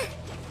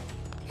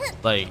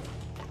 Like,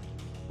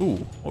 ooh,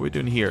 what are we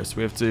doing here? So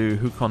we have to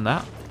hook on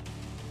that.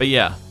 But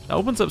yeah, that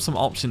opens up some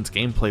options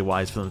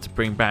gameplay-wise for them to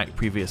bring back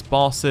previous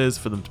bosses,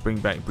 for them to bring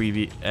back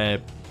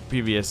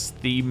previous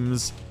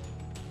themes.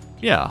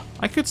 Yeah,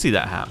 I could see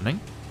that happening.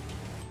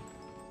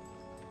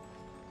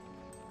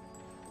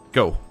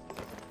 Go.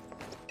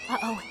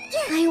 Uh-oh.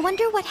 I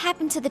wonder what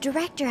happened to the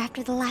director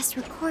after the last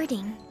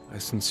recording. I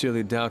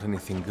sincerely doubt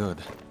anything good.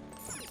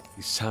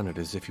 He sounded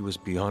as if he was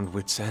beyond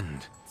wit's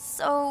end.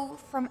 So,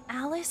 from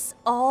Alice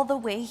all the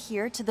way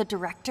here to the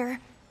director,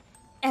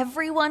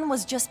 everyone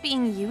was just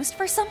being used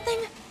for something?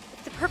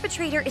 If the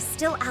perpetrator is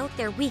still out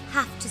there, we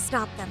have to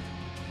stop them.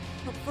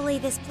 Hopefully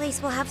this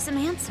place will have some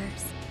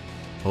answers.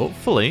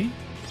 Hopefully.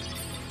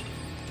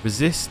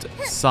 Resist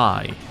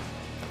psi.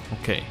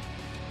 Okay.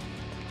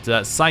 So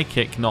that's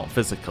psychic, not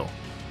physical.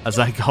 As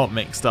I got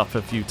mixed up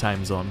a few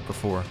times on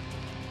before.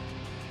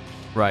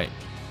 Right.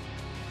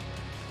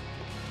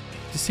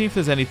 To see if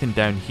there's anything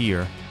down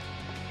here.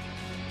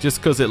 Just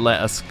because it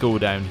let us go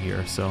down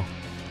here, so.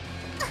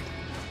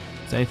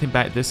 Is there anything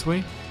back this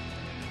way?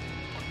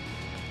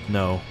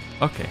 No.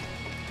 Okay.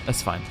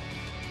 That's fine.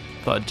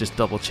 Thought I'd just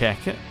double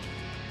check it.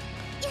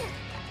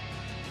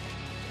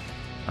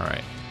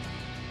 Alright.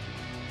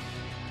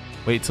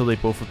 Wait till they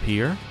both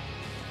appear.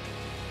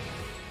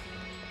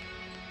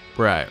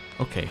 Right,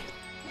 okay.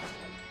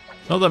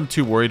 Not that I'm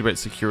too worried about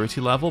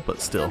security level,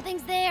 but still.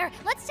 Something's there.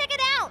 Let's check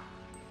it out.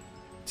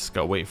 Just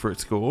gotta wait for it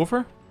to go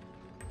over.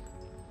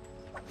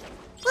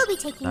 We'll be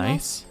taking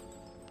Nice.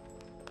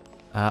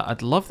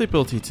 I'd love the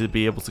ability to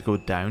be able to go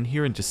down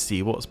here and just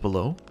see what's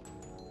below.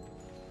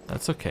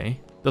 That's okay.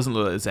 Doesn't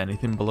look like there's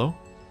anything below.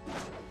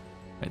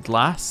 Right,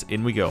 glass,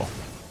 in we go.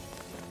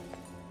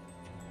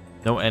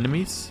 No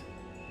enemies.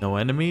 No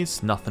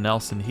enemies. Nothing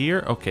else in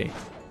here. Okay.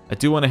 I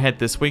do want to head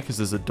this way because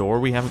there's a door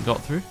we haven't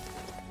got through.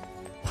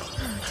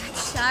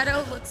 That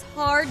shadow looks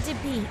hard to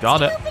beat.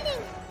 Got it.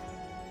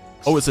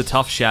 Oh, it's a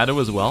tough shadow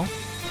as well.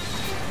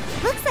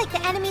 Looks like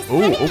the enemy's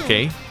Oh, running.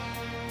 okay.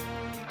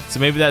 So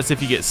maybe that's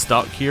if you get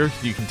stuck here,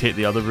 you can take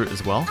the other route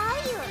as well.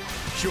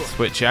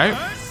 Switch out.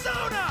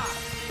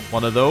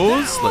 One of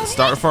those. Let's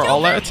start with our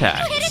all-out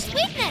attack.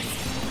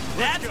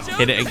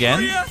 Hit it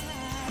again.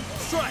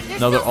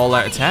 Another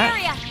all-out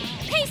attack.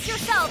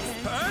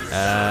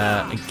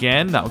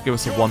 Again, that'll give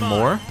us one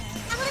more.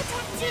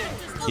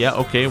 Yeah,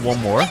 okay, one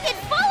more.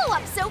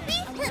 Follow-up,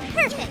 Sophie.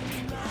 Perfect.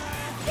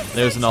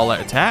 There's an all-out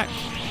attack.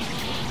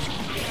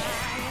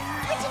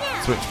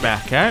 Switch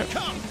back out.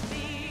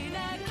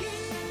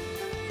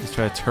 Let's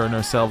try to turn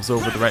ourselves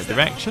over the right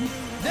direction.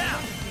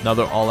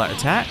 Another all-out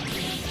attack.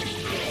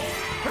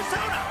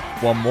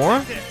 One more.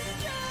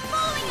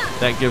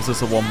 That gives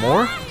us a one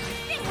more.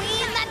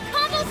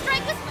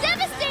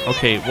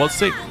 Okay,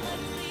 what's it?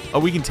 Oh,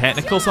 we can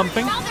technical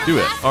something? Do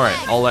it.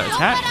 Alright, all-out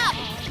attack.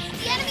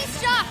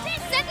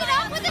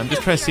 I'm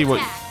just trying to see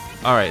what...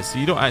 Alright, so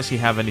you don't actually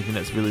have anything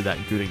that's really that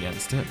good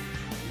against it.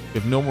 We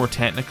have no more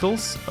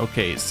technicals.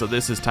 Okay, so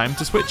this is time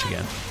to switch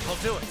again. I'll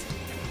do it.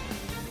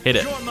 Hit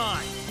it.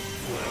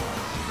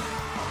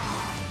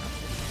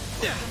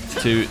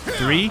 2,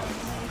 3.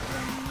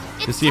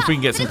 To see if we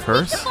can get some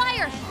curse.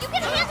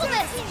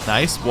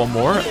 Nice, one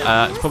more.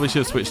 Probably should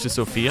have switched to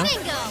Sophia.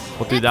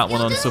 We'll do that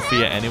one on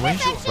Sophia anyway.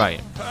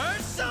 Right.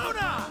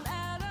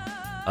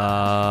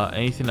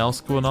 Anything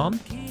else going on?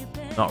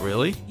 Not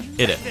really.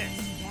 Hit it.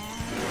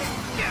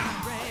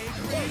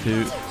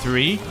 2,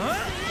 3.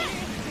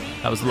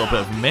 That was a little bit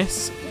of a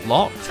miss.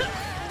 Lock.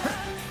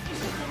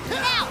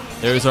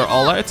 There's our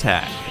all-out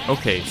attack.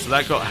 Okay, so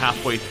that got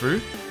halfway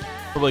through.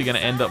 Probably going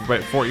to end up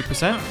about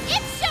 40%.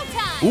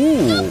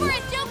 Ooh.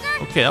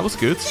 Okay, that was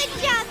good.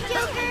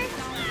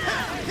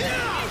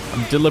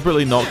 I'm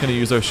deliberately not going to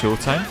use our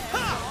showtime.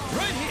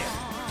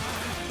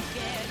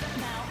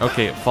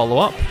 Okay, follow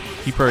up.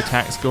 Keep our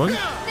attacks going.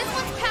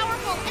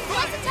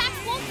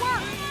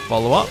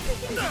 Follow up.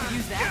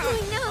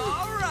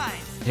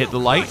 Hit the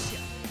light.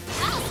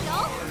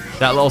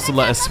 That'll also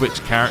let us switch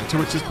character,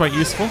 which is quite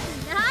useful.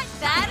 Not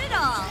bad at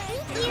all.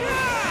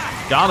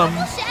 Got him.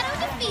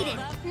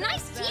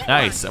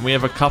 Nice, and we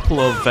have a couple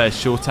of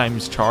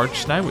showtimes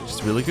charged now, which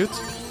is really good.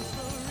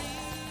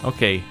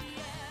 Okay,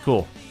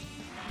 cool.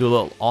 Do a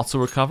little auto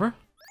recover.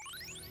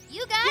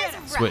 You guys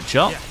Switch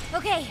up.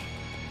 Okay,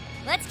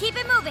 let's keep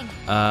it moving.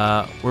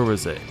 Where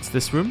was it? It's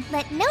this room?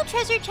 Let no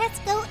treasure chests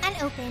go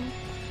unopened.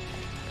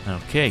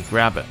 Okay,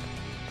 grab it.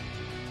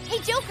 Hey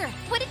Joker,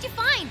 what did you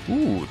find?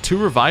 Ooh, 2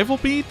 revival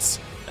beads?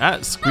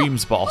 That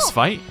screams boss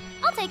fight.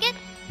 I'll take it.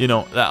 You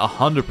know, that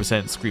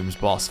 100% screams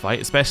boss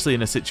fight, especially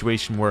in a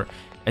situation where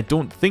I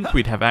don't think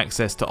we'd have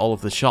access to all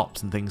of the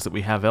shops and things that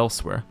we have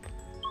elsewhere.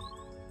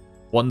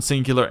 One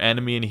singular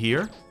enemy in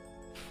here.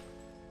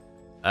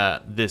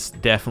 This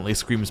definitely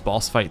screams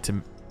boss fight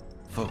to...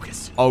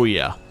 Focus. Oh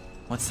yeah.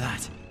 What's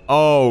that?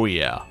 Oh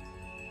yeah.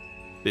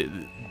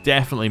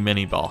 Definitely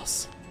mini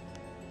boss.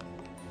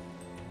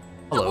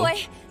 Hello. Oh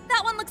boy,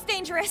 that one looks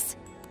dangerous.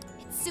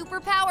 It's super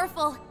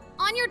powerful.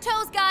 On your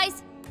toes,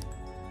 guys.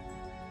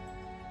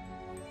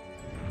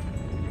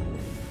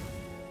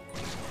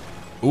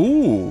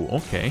 Ooh,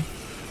 okay.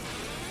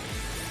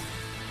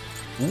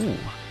 Ooh.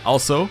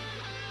 Also,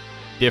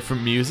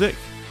 different music.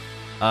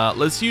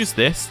 Let's use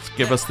this to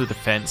give us the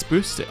defense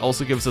boost. It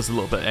also gives us a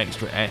little bit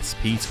extra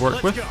SP to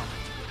work with.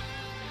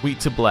 Weak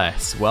to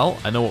bless. Well,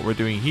 I know what we're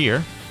doing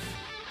here.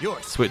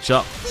 Switch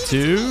up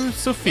to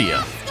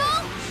Sophia.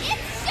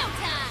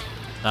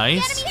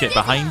 Nice. Get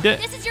behind it.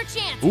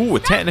 Ooh, a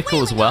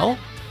technical as well.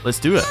 Let's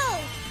do it.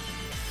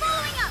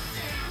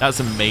 That's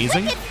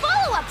amazing.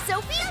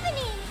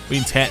 We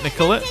can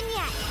technical it.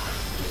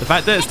 The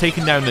fact that it's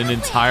taking down an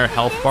entire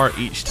health bar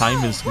each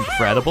time is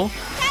incredible.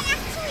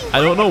 I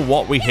don't know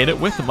what we hit it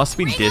with. It must have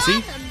been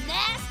Dizzy.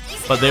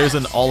 But there's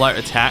an all-out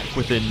attack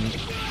within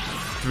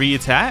 3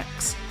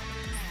 attacks.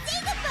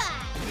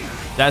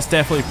 That's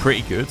definitely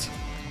pretty good.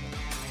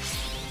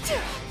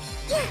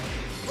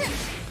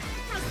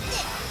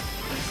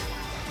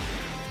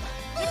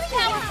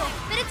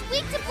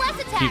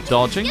 Keep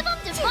dodging.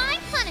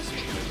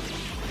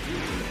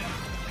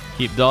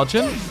 Keep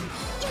dodging.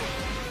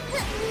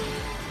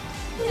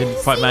 Didn't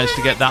quite manage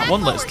to get that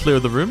one. Let's clear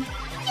the room.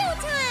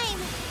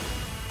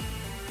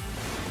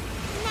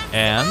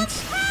 And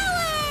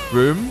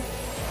room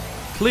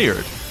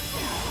cleared.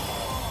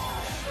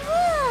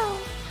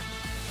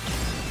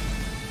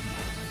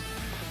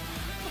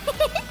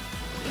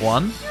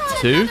 One,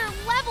 two,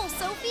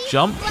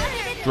 jump,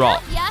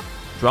 drop,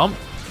 jump.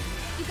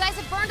 You guys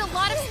have burned a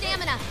lot of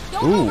stamina.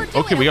 Don't Ooh, overdo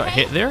okay, it, we got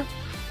hit there.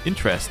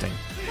 Interesting.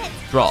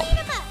 Drop.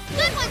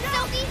 Good one,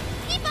 Sophie.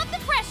 Keep up the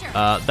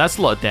pressure. That's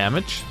a lot of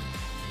damage.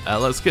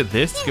 Let's get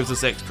this. Gives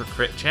us extra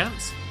crit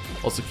chance.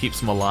 Also keeps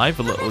them alive.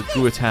 A little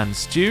Guatan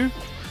stew.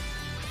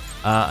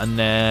 And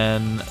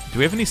then, do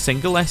we have any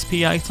single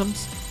SP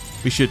items?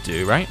 We should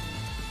do, right?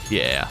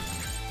 Yeah.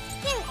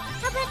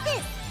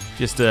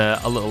 Just a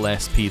little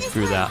SP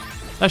through that.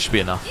 That should be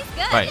enough.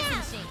 Right.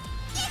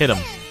 Hit him.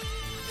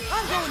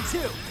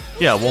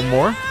 Yeah, one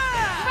more.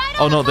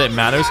 Oh, no, that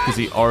matters because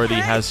he already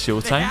has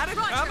showtime.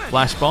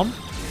 Flash bomb.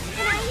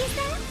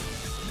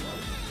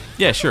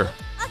 Yeah, sure.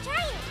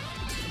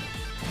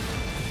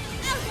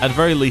 At the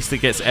very least, it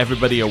gets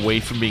everybody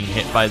away from being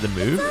hit by the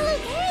move.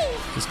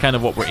 Just kind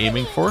of what we're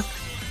aiming for.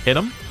 Hit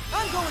him.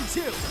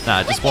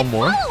 Nah, just one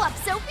more.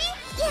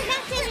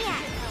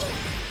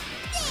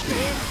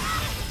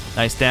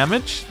 Nice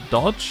damage.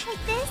 Dodge.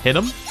 Hit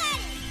him.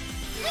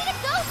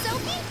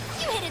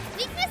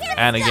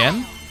 And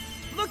again.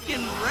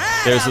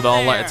 There's an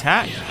all-out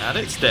attack, and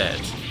it's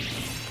dead.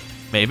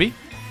 Maybe.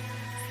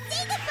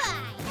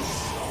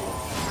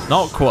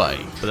 Not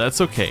quite, but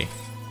that's okay.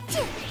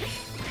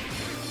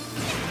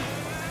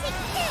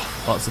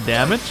 Lots of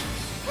damage.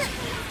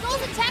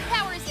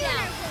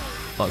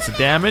 Lots of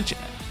damage.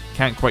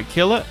 Can't quite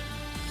kill it.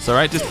 It's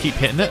alright, just keep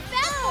hitting it.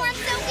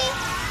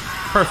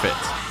 Perfect.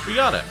 We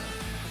got it.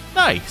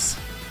 Nice.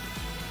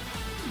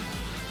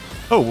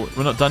 Oh,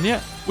 we're not done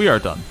yet? We are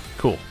done.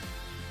 Cool.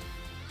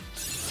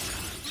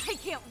 I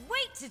can't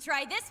wait to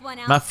try this one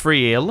out.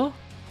 Mafriela?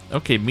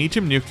 Okay,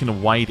 medium nuke in a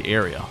wide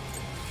area.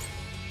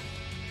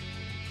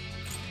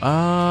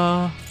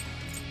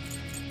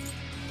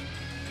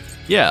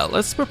 Yeah,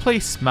 let's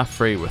replace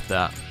Mafre with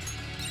that.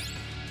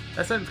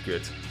 That sounds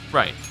good.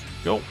 Right,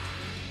 go.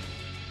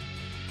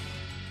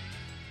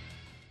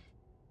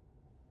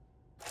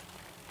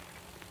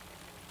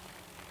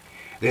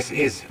 This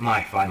is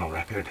my final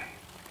record.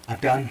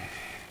 I've done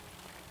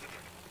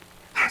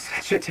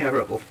such a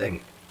terrible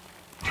thing.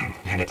 The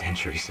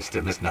penitentiary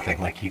system is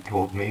nothing like he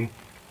told me.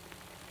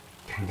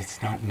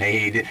 It's not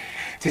made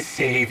to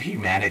save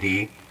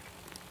humanity.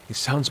 He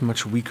sounds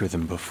much weaker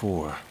than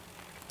before.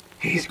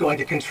 He's going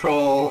to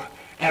control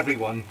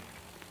everyone.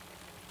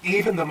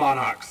 Even the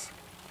monarchs.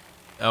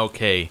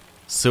 Okay,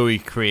 so he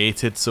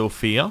created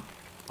Sophia?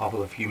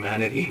 All of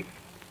humanity.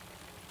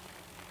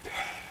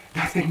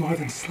 Nothing more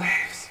than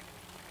slaves.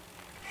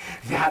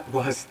 That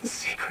was the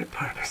secret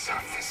purpose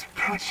of this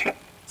project.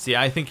 See,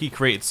 I think he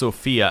created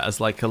Sophia as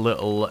like a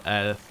little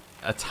a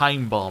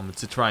time bomb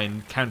to try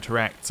and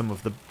counteract some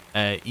of the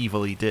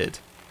evil he did.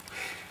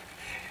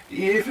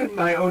 Even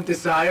my own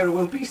desire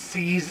will be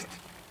seized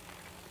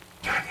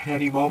at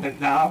any moment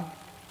now.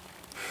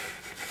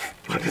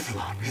 But as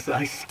long as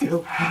I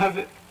still have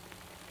it,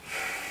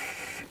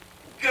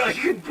 I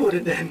can put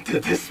an end to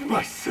this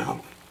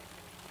myself.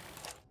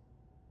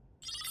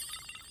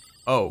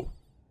 Oh.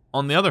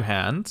 On the other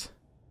hand,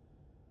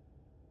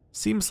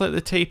 seems like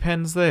the tape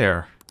ends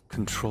there.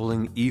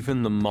 Controlling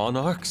even the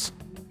monarchs?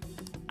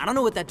 I don't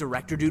know what that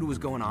director dude was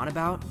going on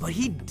about, but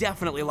he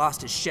definitely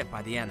lost his shit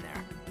by the end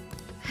there.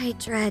 I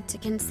dread to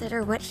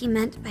consider what he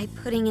meant by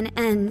putting an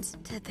end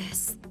to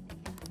this.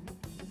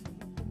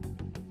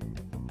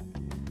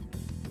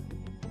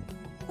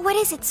 What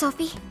is it,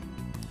 Sophie?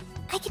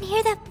 I can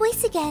hear that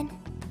voice again.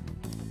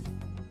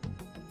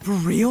 For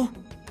real?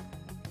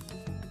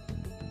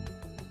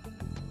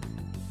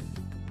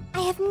 I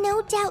have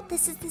no doubt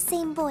this is the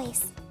same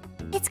voice.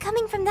 It's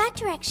coming from that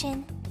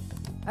direction.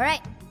 All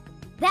right,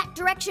 that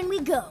direction we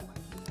go.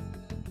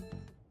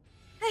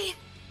 I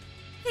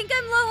think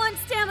I'm low on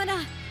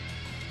stamina.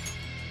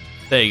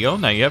 There you go,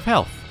 now you have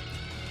health.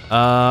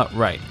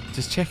 Right.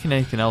 Just checking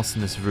anything else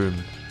in this room.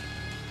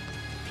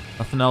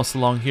 Nothing else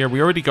along here.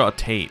 We already got a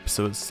tape,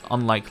 so it's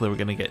unlikely we're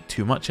going to get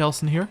too much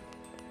else in here.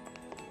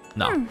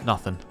 No,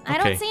 nothing. Okay.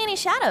 I don't see any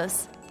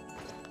shadows.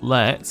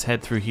 Let's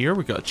head through here.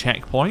 We got a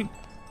checkpoint,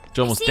 which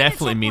almost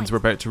definitely means we're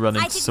about to run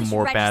into some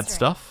more bad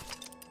stuff.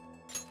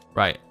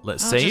 Right,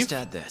 let's save just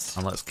add this.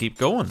 and let's keep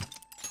going.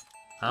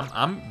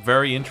 I'm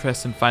very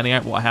interested in finding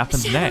out what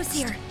happens next.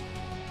 Here.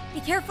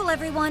 Be careful,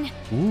 everyone.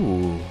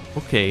 Ooh,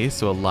 okay,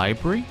 so a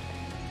library.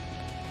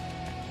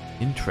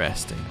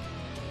 Interesting.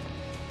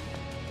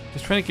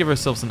 Just trying to give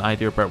ourselves an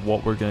idea about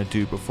what we're going to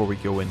do before we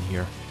go in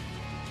here.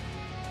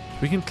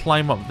 We can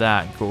climb up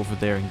that and go over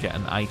there and get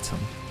an item.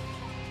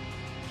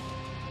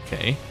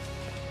 Okay.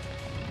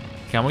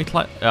 Can we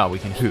climb? Oh, we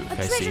can hook,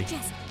 I see.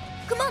 Chest.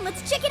 Come on,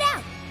 let's check it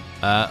out.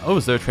 Oh,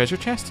 is there a treasure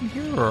chest in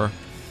here, or?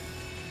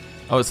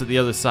 Oh, it's at the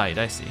other side,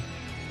 I see.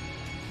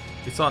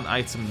 It's on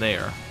item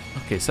there.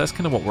 Okay, so that's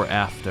kind of what we're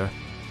after.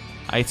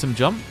 Item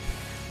jump?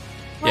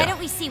 Why don't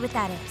we see what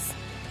that is?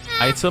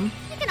 Item?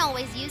 You can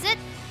always use it.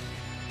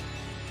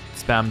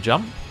 Spam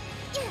jump?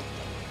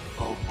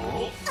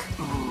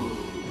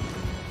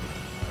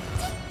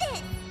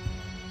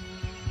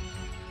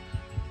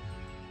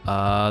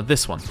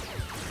 This one.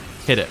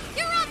 Hit it.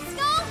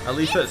 At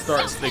least that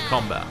starts the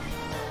combat.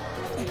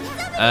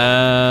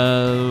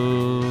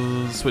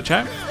 Switch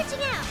out.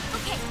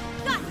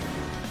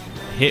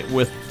 Hit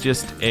with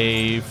just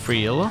a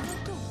free healer.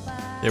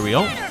 There we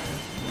go.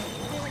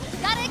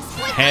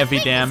 Heavy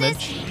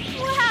damage.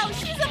 Wow,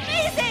 she's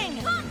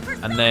amazing!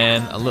 And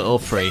then a little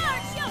free.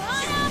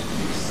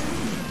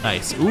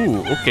 Nice.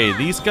 Ooh, okay.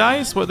 These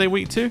guys, what are they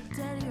weak to?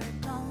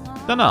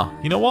 Dunno.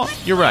 You know what?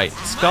 You're right.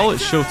 Skull,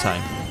 it's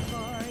showtime.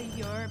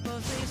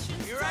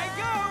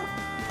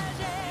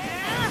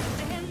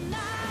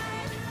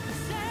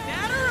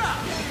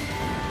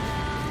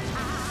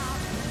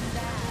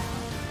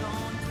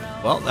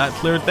 Well, that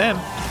cleared them.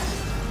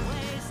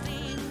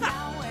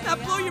 That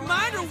blow your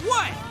mind or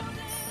what?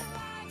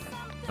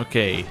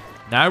 Okay,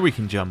 now we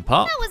can jump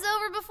up. That was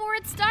over before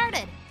it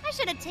started. I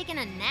should have taken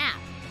a nap.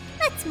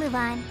 Let's move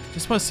on.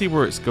 Just want to see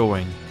where it's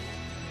going.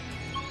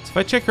 So if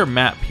I check our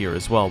map here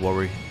as well while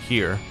we're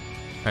here.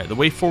 Alright, the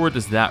way forward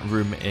is that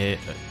room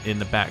in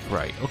the back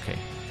right. Okay.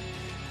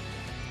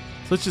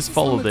 So let's just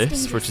follow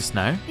this for just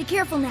now. Be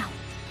careful now.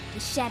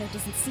 The shadow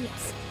doesn't see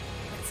us.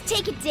 Let's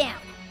take it down.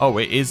 Oh,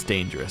 it is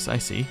dangerous. I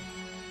see.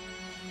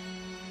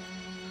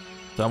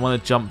 So I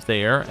want to jump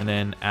there and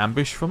then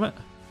ambush from it.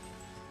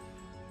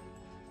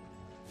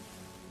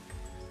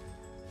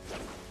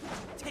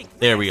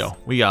 There we go.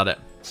 We got it.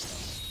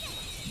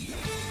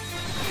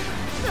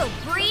 We'll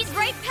breeze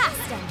right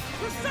past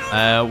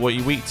them. What are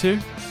you weak to?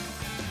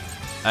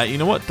 You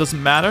know what?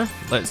 Doesn't matter.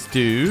 Let's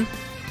do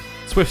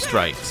Swift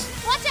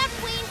Strikes. Watch out,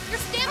 Queen. Your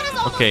stamina's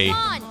almost Okay.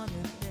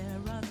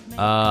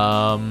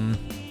 gone.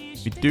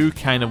 We do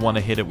kind of want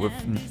to hit it with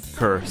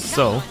Curse.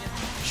 So,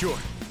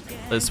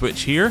 let's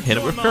switch here. Hit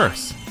it with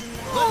Curse.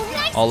 Oh,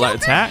 nice, All out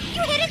attack.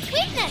 You hit its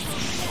weakness.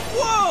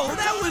 Whoa,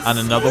 that was And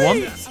another one.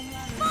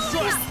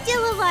 There's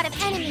still a lot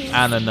of enemies.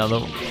 And another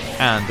one.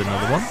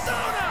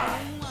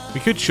 We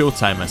could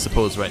Showtime, I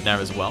suppose, right now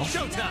as well.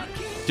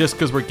 Just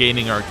because we're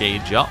gaining our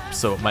gauge up,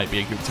 so it might be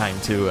a good time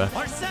to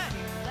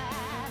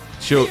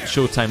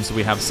Showtime so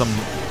we have some,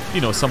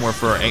 somewhere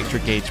for our extra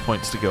gauge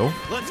points to go.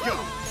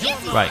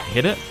 Right,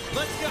 hit it.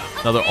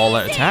 Another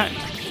all-out attack. I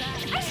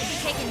should be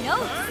taking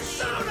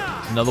notes.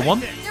 Another one.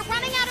 They're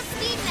running out of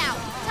steam now.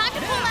 Time to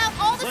pull out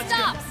all the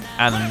stops.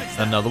 And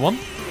another one.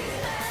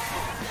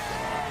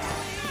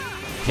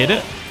 Hit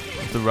it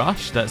with the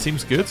rush. That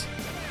seems good.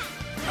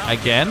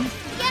 Again.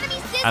 The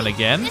enemy's dizzy. And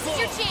again. This is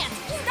your chance.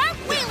 Start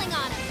wheeling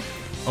on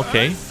him.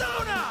 Okay.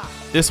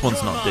 This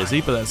one's not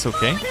dizzy, but that's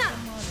okay.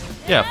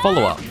 Yeah,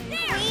 follow up.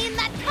 Queen,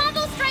 that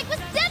combo strike was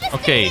devastating.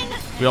 Okay,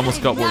 we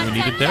almost got what we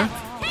needed there.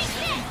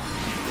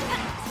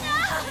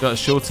 Got a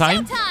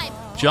Showtime.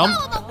 Jump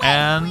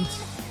and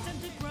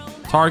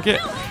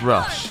target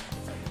rush.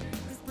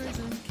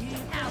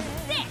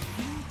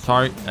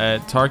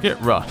 Target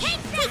rush.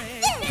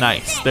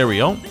 Nice. There we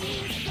go.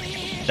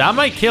 That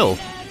might kill.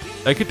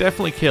 That could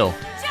definitely kill.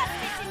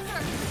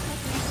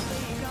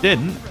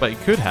 Didn't, but it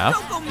could have.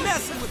 Don't go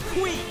messing with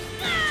Queen.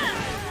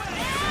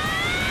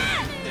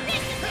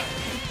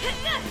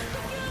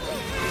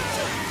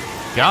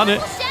 Got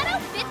it. Shadow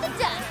bit the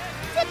dust.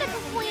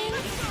 Typical Queen.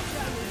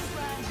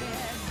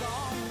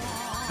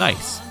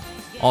 Nice.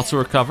 Also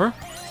recover.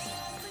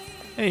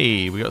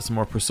 Hey, we got some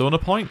more Persona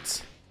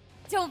points.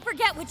 Don't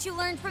forget what you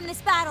learned from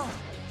this battle.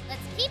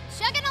 Let's keep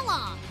chugging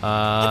along.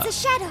 It's a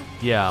shadow.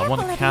 Yeah, I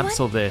want to Careful,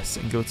 cancel this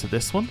and go to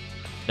this one.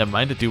 Never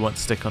mind, I do want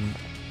to stick on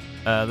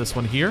this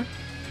one here.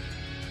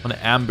 I want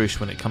to ambush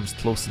when it comes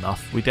close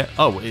enough.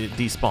 Oh, it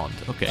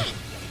despawned. Okay.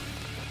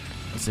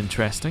 That's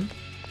interesting.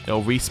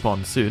 It'll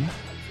respawn soon.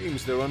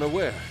 Seems they're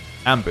unaware.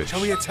 Ambush.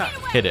 Shall we attack?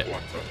 Hit it.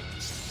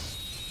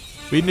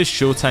 We can just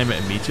Showtime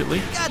it immediately.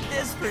 Got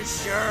this for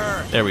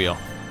sure. There we go.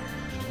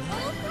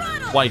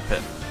 Wipe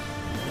it.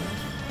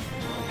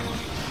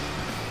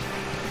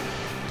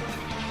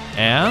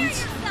 And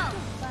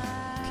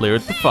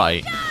cleared the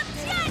fight.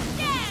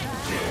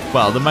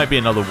 Well, there might be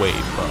another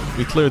wave, but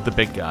we cleared the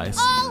big guys.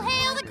 All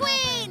hail the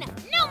queen!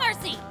 No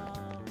mercy!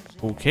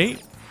 Okay,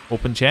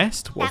 open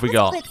chest. What have we That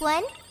got? was a quick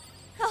one.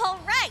 All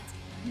right,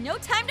 no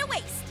time to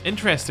waste.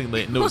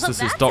 Interestingly, it notes Well, this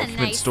is that's a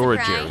document nice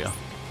storage surprise. area.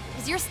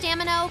 Is your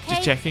stamina okay?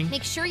 Just checking.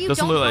 Make sure you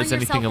Doesn't don't look like burn there's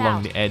anything yourself along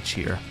out. the edge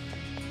here.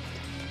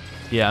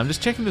 Yeah, I'm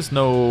just checking there's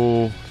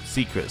no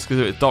secrets, because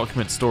it's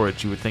document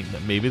storage, you would think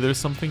that maybe there's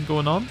something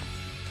going on.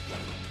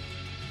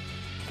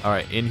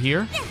 Alright, in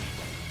here.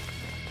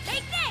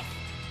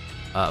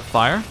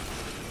 Fire.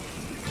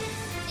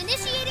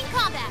 Initiating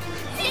combat.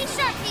 Stay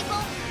sharp,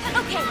 people.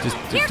 Okay. Just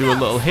do a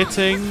little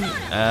hitting,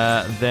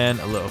 then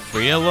a little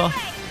Friella,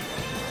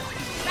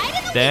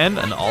 then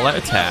an all-out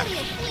attack.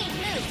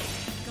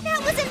 That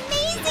was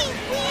amazing,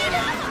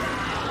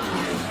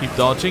 Queen! Keep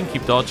dodging,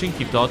 keep dodging,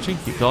 keep dodging,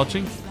 keep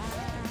dodging.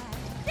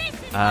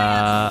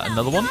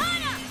 Another one.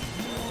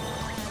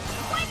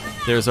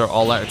 There's our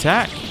all-out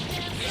attack.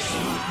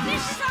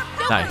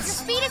 Nice.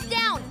 Speed is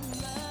down.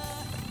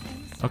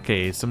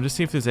 Okay, so I'm just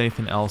seeing if there's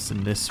anything else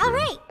in this room. All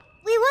right,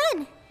 we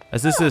won.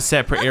 As this is a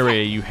separate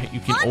area, you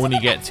can only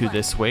get to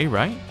this way,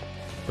 right?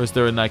 Or is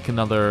there like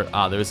another...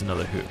 Ah, there is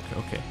another hook.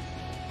 Okay.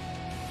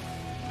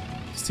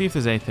 See if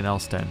there's anything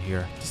else down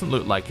here. Doesn't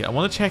look like it. I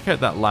want to check out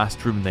that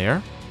last room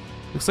there.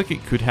 Looks like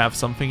it could have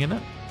something in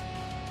it.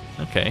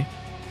 Okay.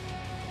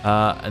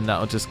 And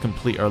that'll just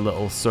complete our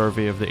little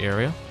survey of the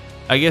area.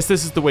 I guess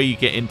this is the way you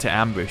get into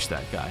ambush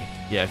that guy.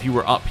 Yeah, if you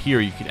were up here,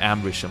 you could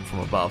ambush him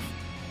from above.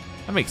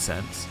 That makes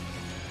sense.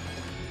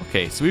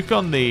 Okay, so we've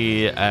gone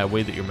the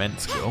way that you're meant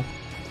to go.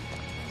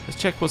 Let's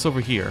check what's over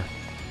here.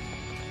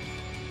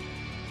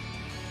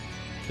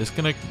 Is this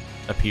gonna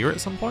appear at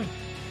some point?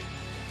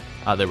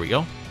 Ah, there we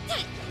go.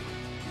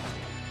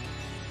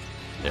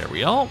 There we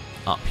go.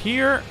 Up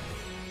here.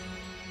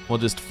 We'll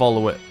just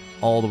follow it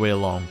all the way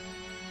along.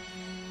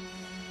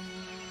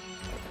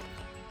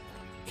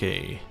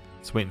 Okay,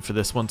 just waiting for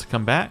this one to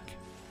come back.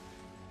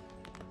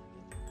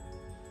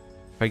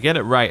 If I get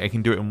it right, I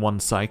can do it in one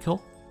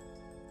cycle.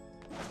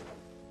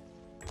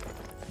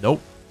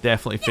 Nope,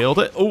 definitely failed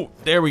it. Oh,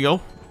 there we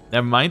go.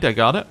 Never mind, I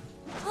got it.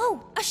 Oh,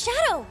 a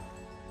shadow.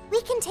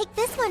 We can take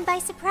this one by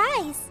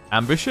surprise.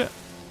 Ambush it.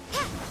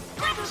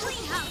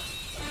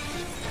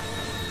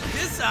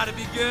 This ought to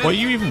be good. What are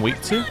you even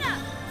weak to?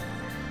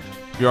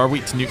 You are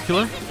weak to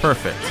nuclear?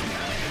 Perfect.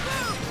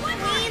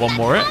 One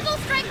more it. Combo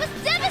strike was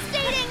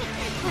devastating.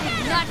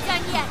 I'm not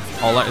done yet.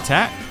 All out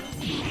attack.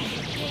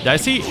 Did I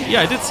see?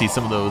 Yeah, I did see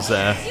some of those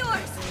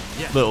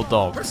little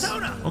dogs.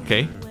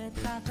 Okay.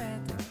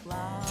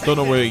 Don't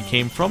know where he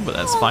came from, but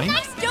that's fine.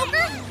 Nice, Joker.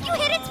 You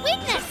hit its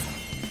weakness.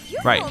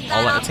 Right,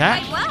 all out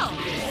attack. Wow.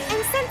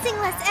 I'm sensing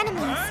less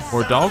enemies.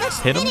 More dogs, Let's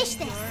hit him. finish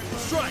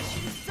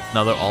this.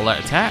 Another all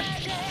out attack.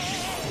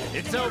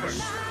 It's over.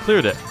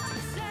 Cleared it.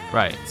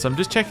 Right, so I'm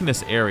just checking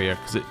this area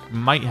because it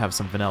might have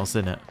something else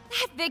in it.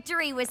 That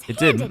victory was It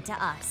handed didn't.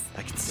 to us.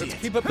 I can see it.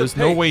 Keep up There's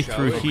the no pace, way shall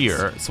through we?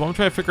 here, so what I'm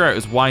trying to figure out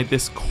is why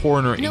this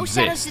corner No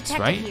shadows exists, detected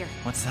right? here.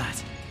 What's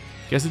that?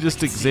 Guess it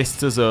just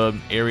exists as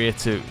an area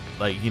to,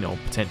 like, you know,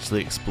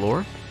 potentially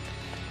explore.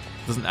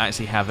 Doesn't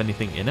actually have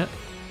anything in it.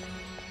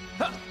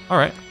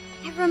 Alright.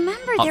 I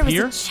remember Up there was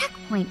here? a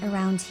checkpoint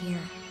around here.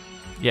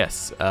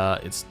 Yes,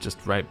 it's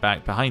just right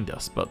back behind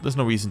us, but there's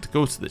no reason to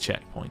go to the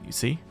checkpoint, you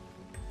see?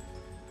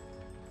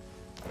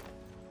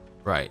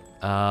 Right,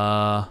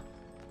 so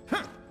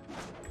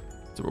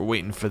we're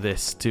waiting for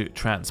this to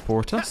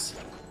transport us.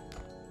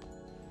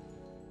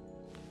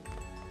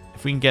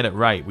 If we can get it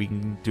right, we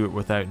can do it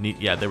without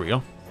yeah, there we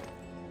go.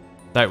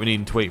 Without we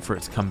needing to wait for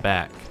it to come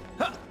back.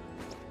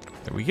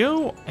 There we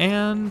go,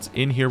 and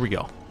in here we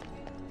go.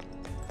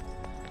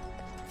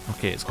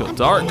 Okay, it's got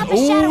dark.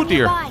 Oh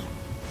dear.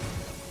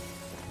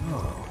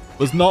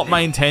 Was not my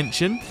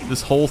intention,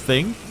 this whole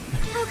thing.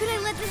 How could I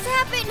let this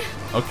happen?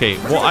 Okay,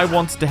 what I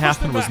wanted to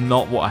happen was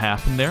not what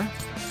happened there.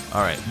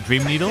 Alright,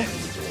 Dream Needle.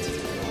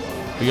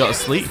 We got to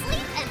sleep.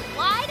 And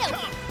wide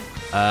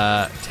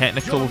open.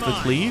 Technical with the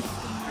cleave.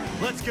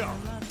 Let's go.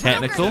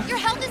 Technical. Your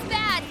health is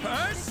bad.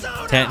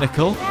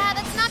 Technical. Yeah,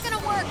 that's not gonna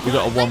work. We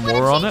got a one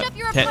more on it.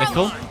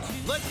 Technical.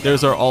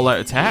 There's our all-out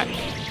attack.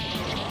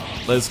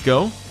 Let's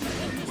go.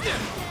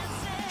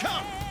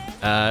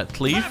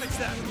 Cleave.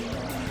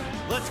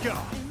 Let's go.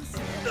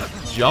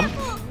 Jump.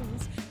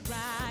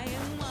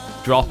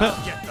 Drop it.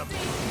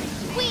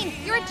 Queen,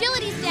 your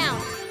agility's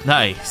down.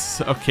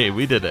 Nice. Okay,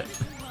 we did it.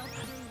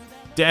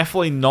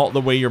 Definitely not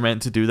the way you're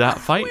meant to do that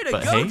fight, Way to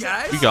but go, hey,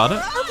 guys. we got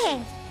it.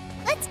 Okay,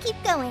 let's keep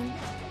going.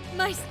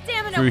 My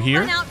stamina Through will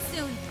here? run out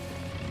soon.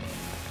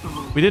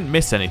 We didn't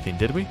miss anything,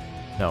 did we?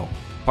 No.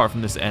 Apart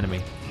from this enemy,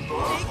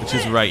 which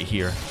is right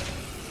here.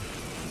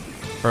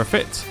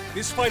 Perfect.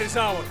 This fight is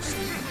ours.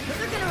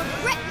 They're gonna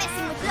regret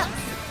messing with us.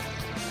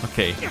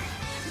 Okay.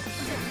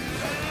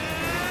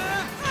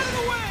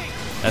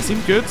 That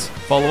seemed good.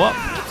 Follow up.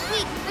 It's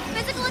weak, but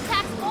physical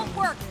attacks won't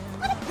work.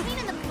 What a pain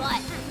in the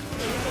butt.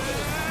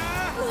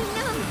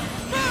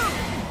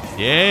 Oh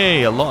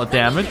Yay, a lot of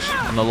damage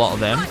and a lot of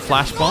them.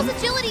 Flash no. bomb. His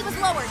agility was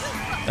lowered.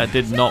 That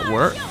did not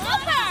work.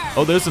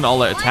 Oh, there's an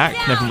all-out attack.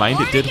 Never mind,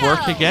 it did work,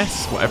 I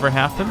guess. Whatever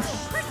happened.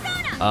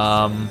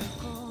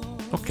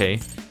 Okay.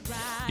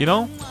 You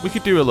know, we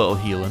could do a little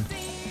healing.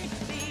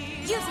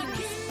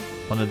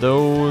 One of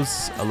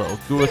those, a little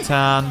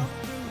Guatan,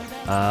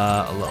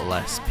 a little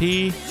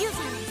SP,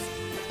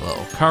 a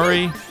little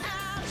curry,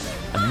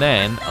 and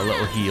then a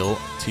little heal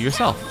to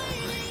yourself.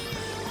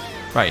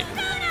 Right.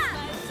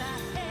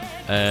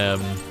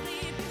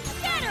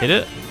 Hit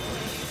it.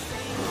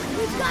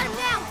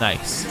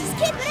 Nice.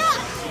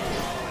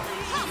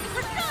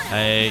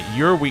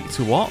 You're weak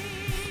to what?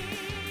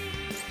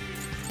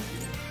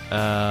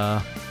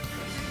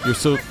 You're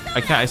so... I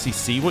can't actually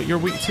see what you're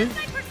weak to.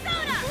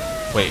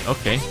 Wait,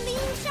 okay.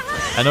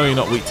 I know you're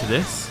not weak to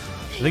this.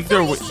 I think they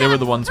were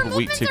the ones who were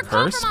weak to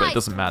curse, but it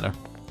doesn't matter.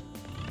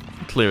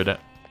 Cleared it.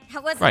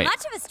 That wasn't Right.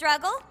 much of a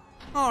struggle.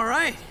 All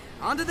right,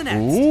 on to the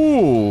next.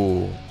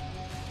 Ooh.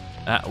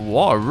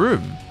 What a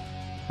room.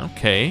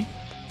 Okay.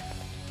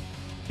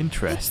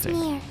 Interesting.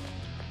 It's near.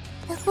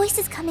 The voice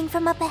is coming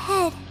from up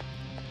ahead.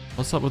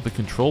 What's up with the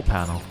control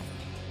panel?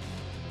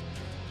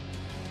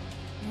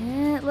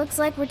 It looks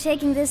like we're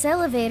taking this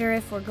elevator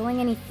if we're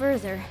going any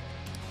further.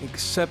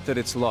 Except that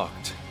it's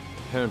locked.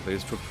 Apparently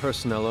it's for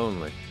personnel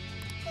only.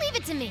 Leave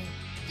it to me.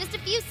 Just a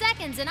few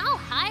seconds and I'll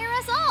hire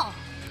us all.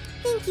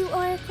 Thank you,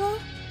 Oracle.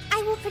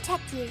 I will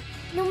protect you,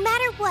 no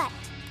matter what.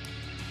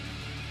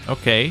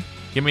 Okay.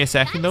 Give me a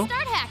second, though.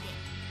 Start hacking.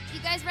 You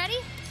guys ready?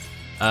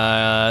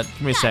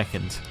 Give me a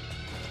second.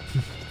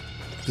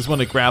 Just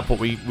want to grab what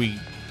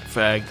we've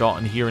got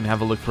in here and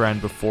have a look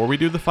around before we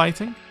do the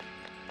fighting.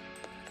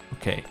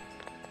 Okay.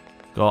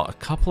 Got a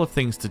couple of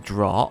things to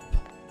drop.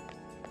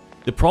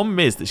 The problem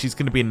is that she's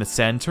going to be in the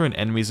center and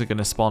enemies are going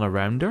to spawn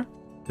around her.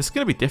 This is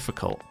going to be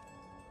difficult.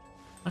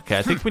 Okay,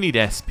 I think we need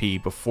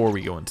SP before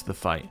we go into the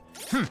fight.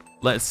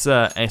 Let's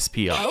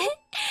SP up.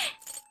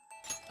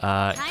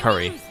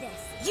 Curry.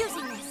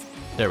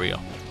 There we go.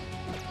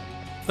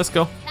 Let's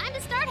go. Time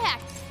to start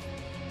hacking.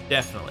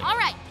 Definitely. All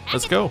right.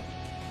 Let's go.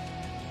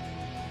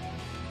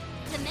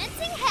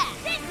 Commencing hack.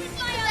 This is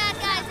my bad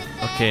guys at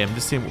this. Okay, I'm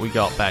just seeing what we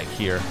got back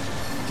here.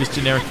 Just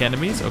generic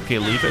enemies. Okay,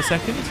 leave it a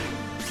second.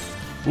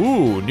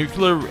 Ooh,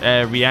 nuclear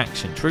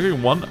reaction.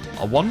 Triggering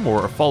one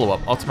more or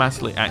follow-up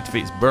automatically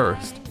activates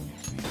burst.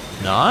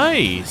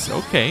 Nice.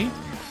 Okay.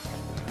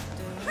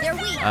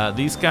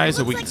 These guys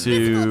are weak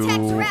to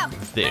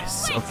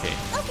this. Okay.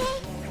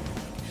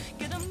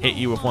 Hit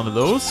you with one of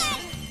those.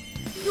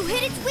 You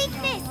hit its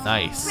weakness.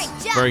 Nice.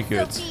 Very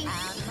good.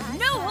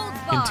 No holds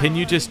barred.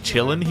 Continue just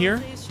chilling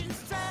here.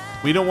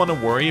 We don't want to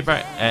worry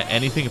about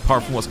anything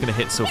apart from what's going to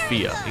hit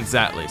Sophia.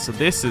 Exactly. So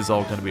this is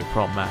all going to be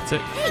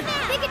problematic. Hey,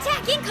 big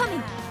attack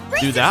incoming.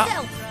 Brace Do that.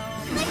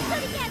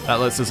 yourself. That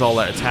lets us all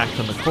out attack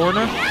on the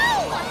corner.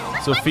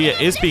 Sophia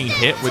is being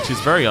hit, which is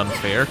very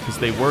unfair because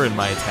they were in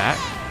my attack.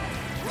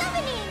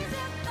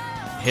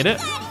 Hit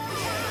it.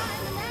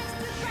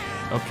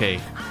 Okay.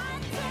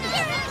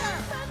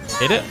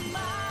 Hit it.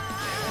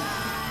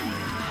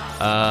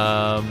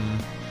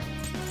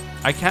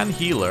 I can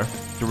heal her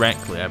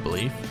directly, I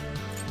believe.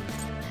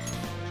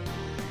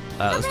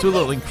 Let's do a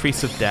little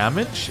increase of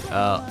damage.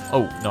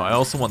 Oh, no, I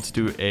also want to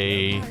do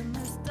a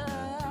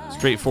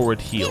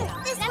straightforward heal.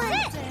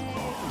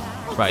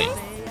 Right.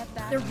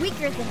 They're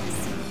weaker than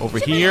us. Over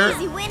here,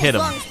 hit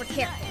them.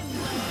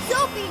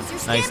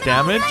 Sophie's, Nice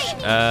damage.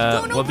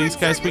 What are these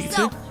guys weak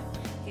to?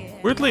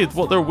 Weirdly,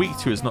 what they're weak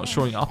to is not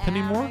showing up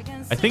anymore.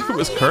 I think it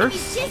was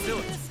Curse. Hit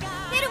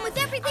him with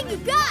everything you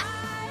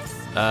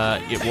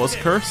got. It was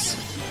Curse.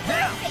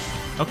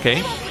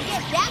 Okay.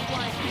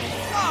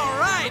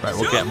 Right,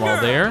 we'll get them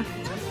all there.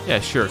 Yeah,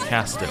 sure,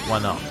 cast it. Why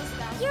not?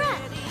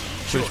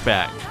 Switch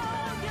back.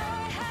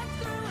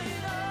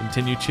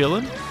 Continue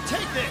chilling.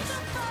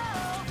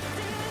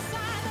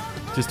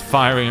 Just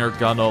firing her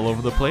gun all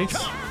over the place.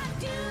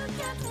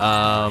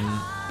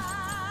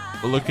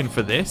 We're looking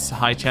for this.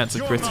 High chance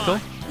of critical.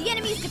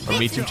 Or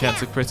medium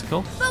chance of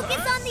critical.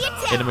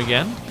 Hit him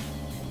again.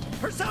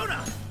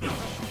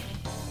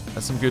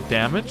 That's some good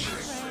damage.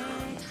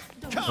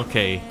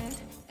 Okay.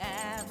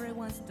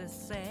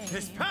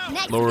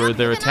 Lower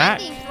their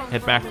attack.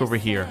 Head back over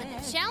here.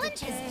 Challenge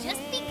has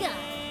just begun.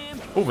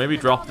 Oh, maybe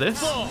drop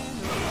this.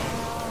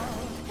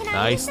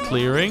 Nice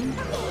clearing.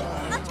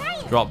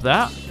 Drop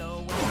that.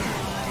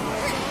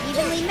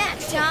 Evenly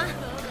matched, huh?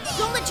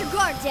 Don't let your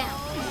guard down.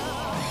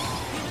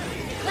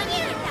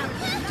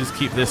 Just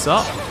keep this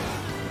up.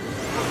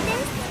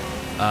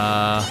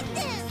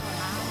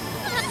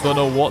 Don't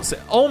know what's it.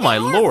 Oh my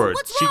lord,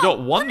 she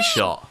got one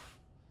shot.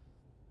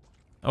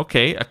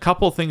 Okay, a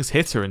couple things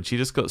hit her and she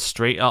just got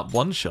straight up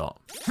one shot.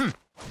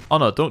 Oh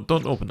no, don't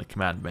open the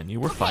command menu.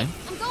 We're fine.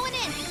 I'm going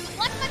in.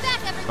 Watch my back,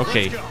 everyone.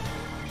 Okay.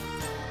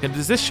 And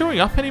is this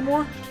showing up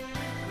anymore?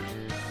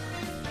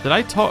 Did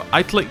I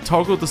clicked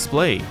toggle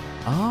display?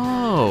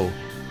 Oh.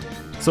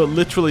 So it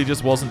literally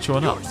just wasn't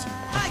showing up.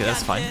 Okay,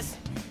 that's fine.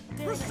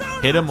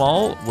 Hit them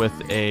all with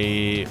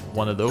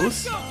one of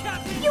those.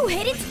 You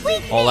hit its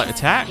weakness. All out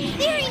attack.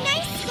 Very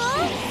nice,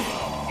 Skull.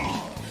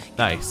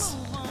 Nice.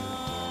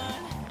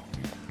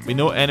 We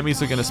know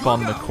enemies are going to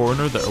spawn in the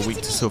corner that are weak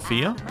to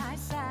Sophia.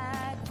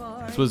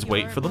 So let's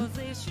wait for them.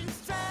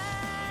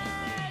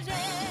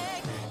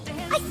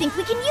 think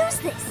we can use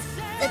this.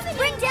 Let's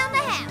bring down the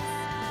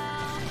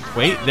house.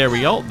 Wait, there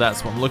we go.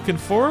 That's what I'm looking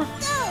for.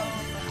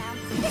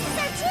 This is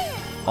our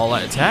chance. All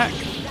out attack.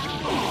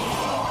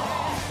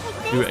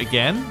 Do it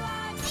again.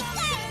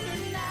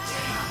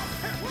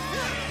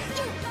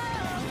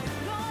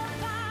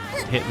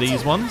 Hit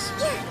these ones.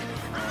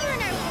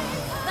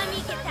 Let me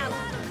get that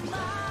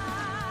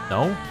one.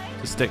 No,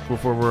 just stick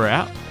with where we're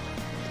at.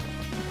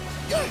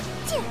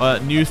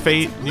 New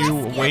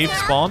wave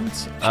spawned.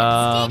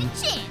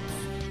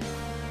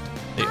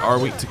 They are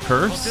weak to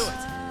curse.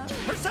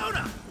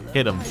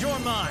 Hit them.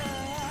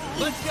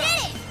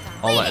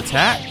 All out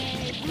attack.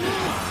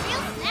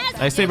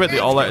 Nice thing about the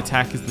all out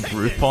attack is the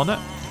group on it.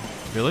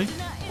 Really?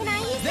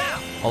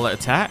 All out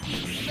attack.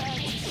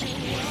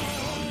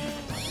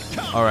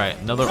 Alright,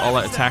 another all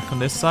out attack on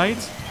this side.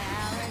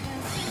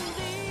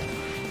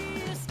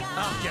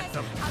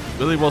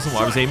 Really wasn't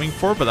what I was aiming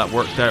for, but that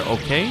worked out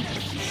okay.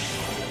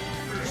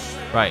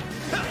 Right.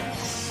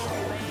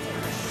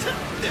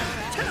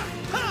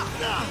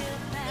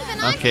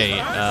 Okay,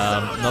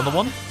 another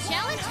one.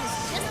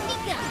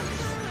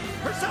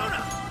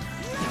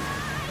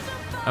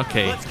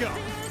 Okay.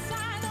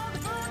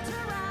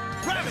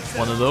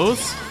 One of those.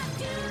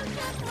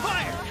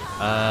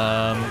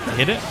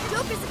 Hit it.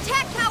 Joker's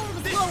attack power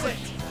was lowered.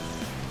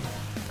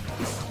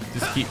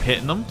 Just keep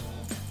hitting them.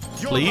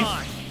 Cleave.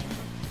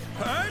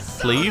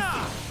 Cleave.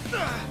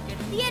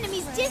 The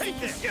enemy's dizzy.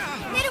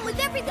 Hit him with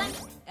everything.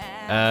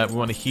 We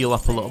want to heal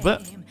up a little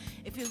bit.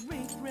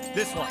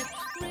 This one.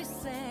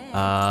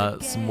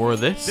 Some more of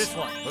this. This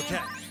one. Okay.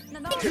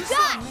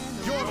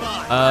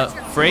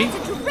 Frey?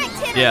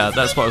 Yeah,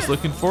 that's what I was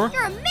looking for.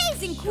 You're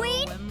amazing,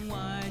 Queen.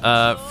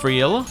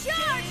 Friella?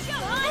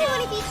 I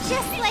want to be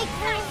just like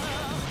her.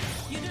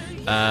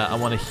 I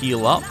want to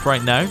heal up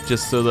right now,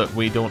 just so that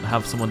we don't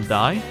have someone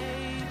die.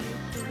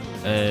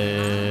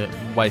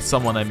 By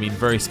someone, I mean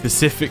very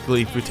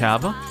specifically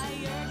Futaba.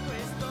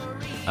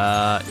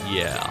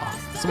 Yeah.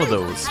 Some of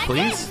those,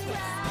 please.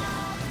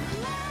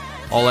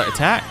 All out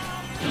attack.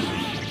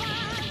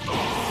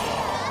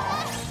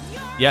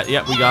 Yeah,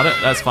 we got it.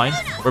 That's fine.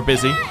 We're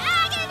busy.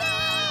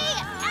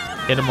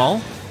 Hit them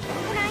all.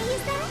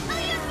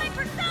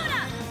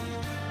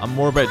 I'm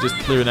more about just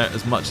clearing out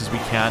as much as we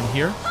can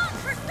here.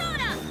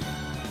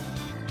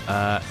 Do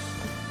I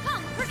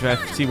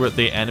have to see where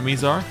the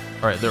enemies are?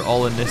 Alright, they're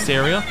all in this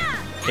area.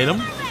 Hit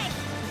them.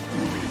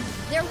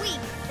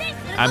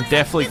 I'm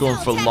definitely going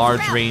for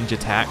large range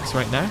attacks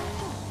right now.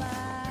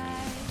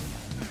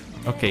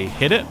 Okay,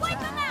 hit it.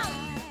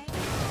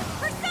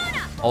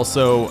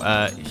 Also,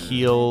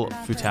 heal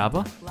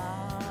Futaba.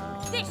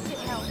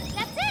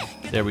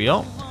 There we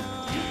go.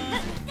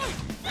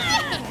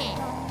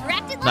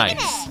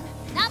 Nice.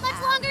 Not much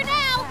longer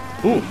now.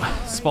 Ooh,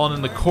 spawn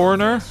in the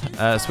corner.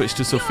 Switch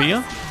to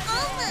Sophia.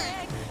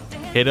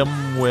 Hit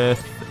him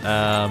with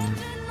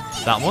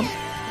that one.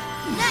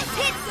 Nice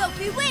hit,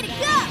 Sophie. Way to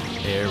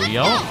go. There we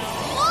go.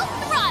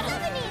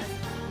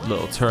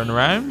 Little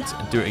turnaround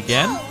and do it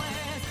again.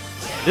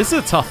 This is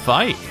a tough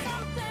fight.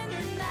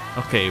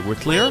 Okay, we're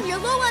clear. You're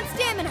low on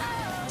stamina.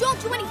 Don't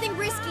do anything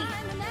risky.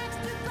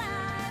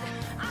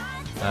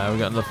 We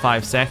got another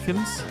 5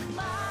 seconds.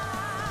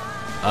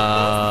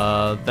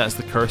 That's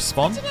the curse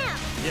spawn.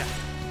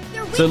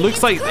 So it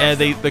looks like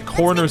the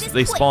corners that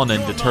they spawn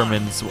in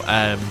determines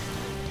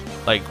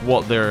like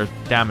what their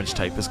damage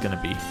type is going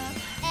to be.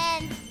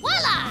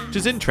 Which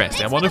is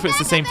interesting. I wonder if it's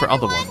the same for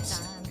other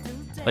ones.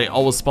 Like, it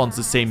always spawns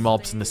the same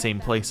mobs in the same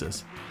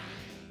places.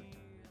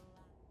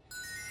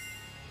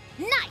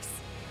 Nice.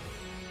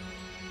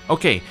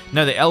 Okay,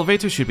 now the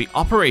elevator should be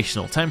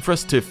operational. Time for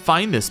us to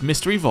find this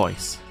mystery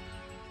voice.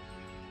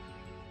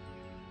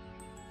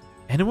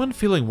 Anyone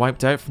feeling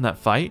wiped out from that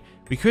fight?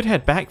 We could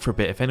head back for a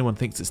bit if anyone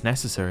thinks it's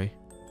necessary.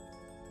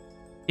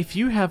 If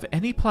you have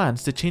any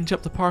plans to change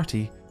up the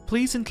party,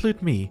 please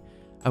include me.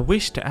 I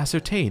wish to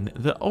ascertain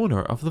the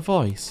owner of the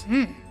voice.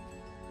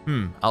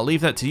 I'll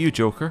leave that to you,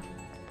 Joker.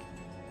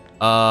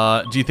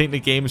 Do you think the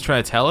game is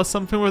trying to tell us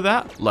something with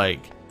that?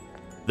 Like,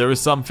 there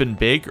is something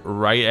big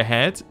right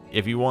ahead.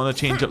 If you want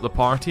to change up the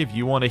party, if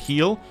you want to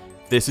heal,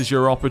 this is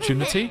your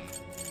opportunity.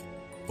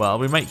 Well,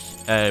 we might,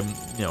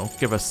 you know,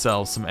 give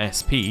ourselves some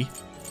SP.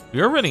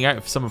 We are running out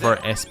of some of our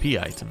SP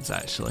items,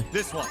 actually.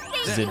 This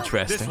is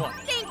interesting.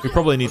 We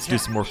probably need to do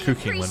some more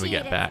cooking when we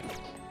get back.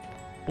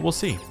 But we'll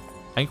see.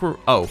 I think we're...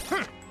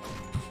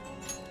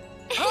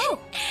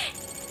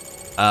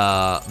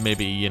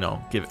 maybe, you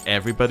know, give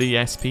everybody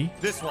SP.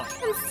 I'm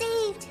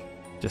saved.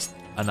 Just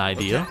an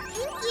idea.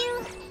 Thank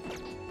you.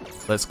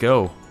 Let's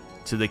go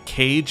to the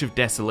Cage of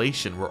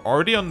Desolation. We're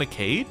already on the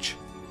cage?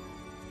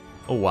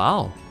 Oh,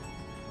 wow.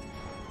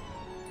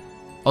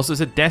 Also,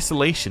 it's a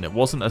desolation. It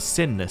wasn't a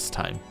sin this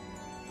time.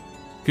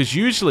 Because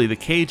usually the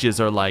cages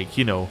are like,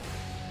 you know,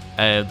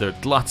 they're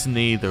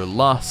gluttony, they're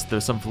lust,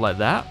 they're something like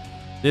that.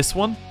 This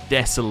one,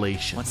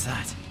 desolation. What's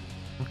that?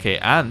 Okay,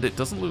 and it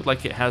doesn't look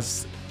like it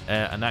has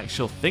an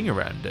actual thing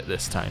around it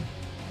this time.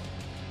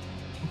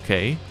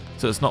 Okay,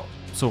 so it's not...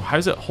 So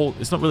how's it hold...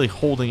 It's not really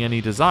holding any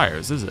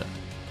desires, is it?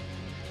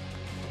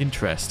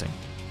 Interesting.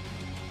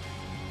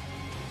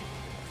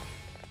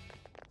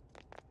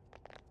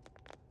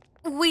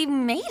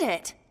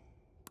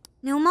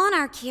 No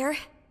monarch here.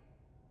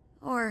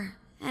 Or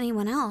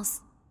anyone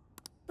else.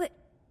 But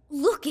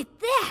look at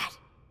that!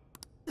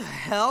 The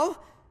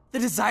hell? The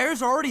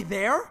Desire's already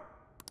there?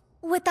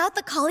 Without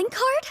the calling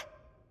card?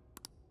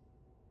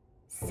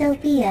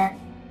 Sophia,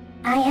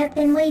 I have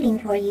been waiting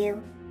for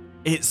you.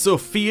 It's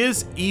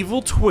Sophia's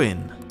evil twin.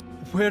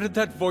 Where did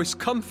that voice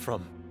come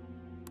from?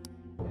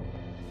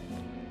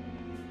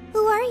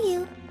 Who are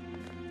you?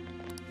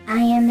 I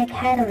am the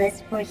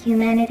catalyst for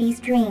humanity's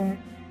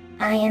dream.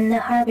 I am the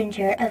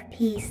harbinger of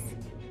peace.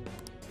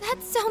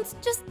 That sounds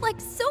just like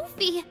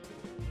Sophie.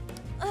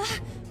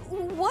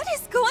 What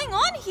is going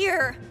on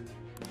here?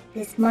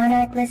 This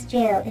monarchless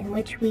jail in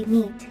which we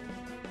meet.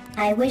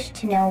 I wish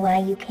to know why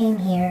you came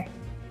here.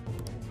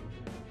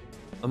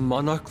 A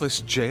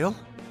monarchless jail?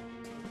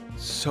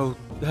 So,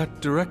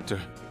 that director...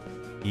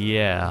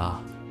 Yeah.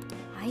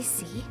 I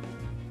see.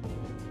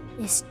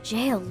 This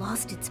jail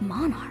lost its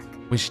monarch.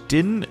 Which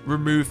didn't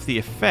remove the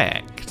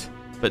effect,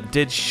 but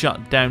did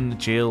shut down the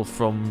jail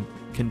from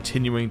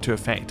continuing to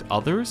affect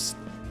others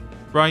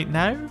right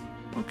now?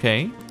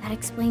 Okay. That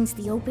explains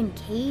the open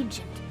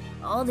cage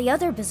and all the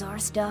other bizarre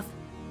stuff.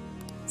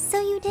 So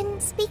you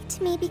didn't speak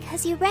to me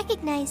because you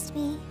recognized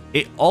me.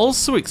 It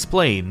also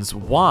explains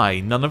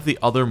why none of the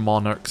other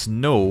monarchs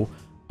know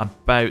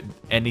about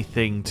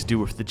anything to do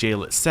with the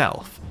jail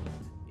itself.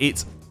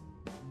 It's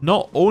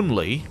not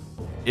only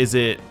is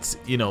it,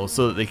 you know,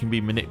 so that they can be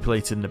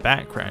manipulated in the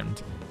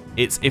background,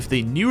 it's if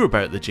they knew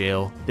about the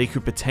jail, they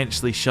could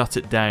potentially shut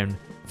it down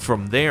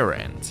from their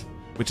end,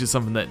 which is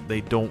something that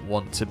they don't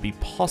want to be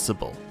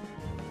possible.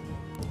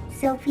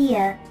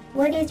 Sophia,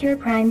 what is your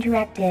prime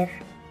directive?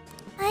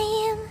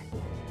 I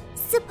am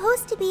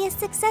supposed to be a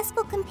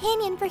successful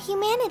companion for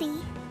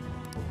humanity.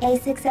 A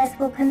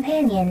successful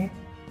companion?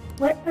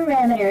 What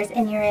parameters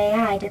in your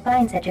AI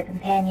define such a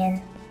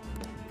companion?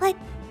 What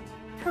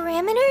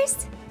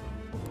parameters?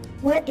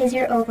 What is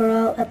your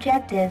overall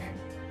objective?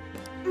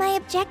 My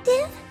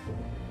objective?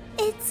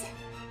 It's...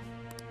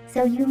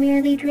 So you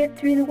merely drift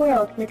through the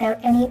world without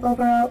any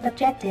overall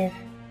objective?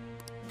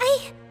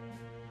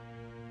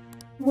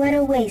 What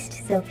a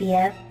waste,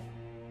 Sophia.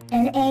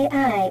 An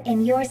AI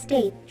in your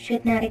state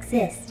should not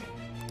exist.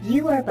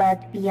 You are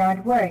bugged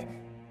beyond worth.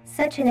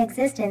 Such an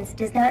existence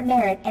does not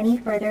merit any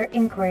further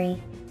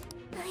inquiry.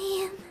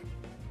 I am...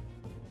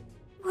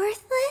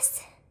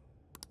 worthless?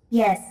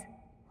 Yes,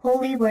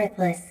 wholly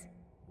worthless.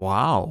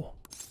 Wow.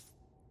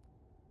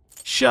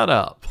 Shut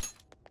up.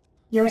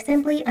 You're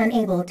simply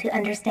unable to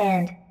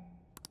understand.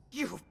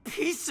 You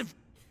piece of...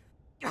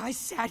 I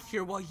sat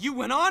here while you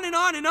went on and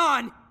on and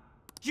on!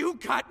 You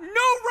got no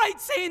right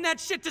saying that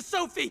shit to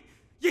Sophie!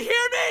 You hear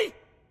me?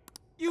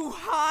 You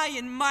high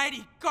and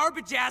mighty,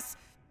 garbage-ass,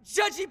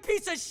 judgy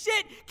piece of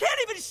shit can't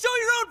even show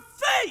your own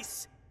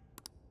face!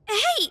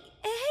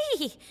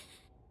 Hey!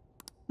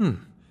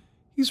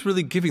 He's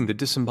really giving the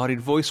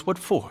disembodied voice what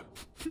for?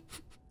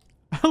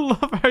 I love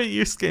how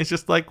Yusuke is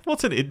just like,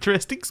 what an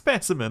interesting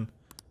specimen.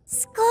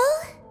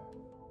 Skull?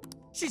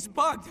 She's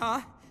bugged,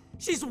 huh?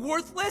 She's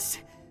worthless?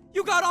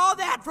 You got all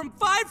that from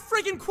 5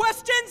 friggin'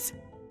 questions?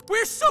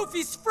 We're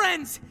Sophie's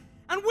friends,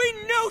 and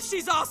we know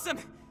she's awesome!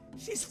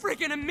 She's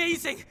friggin'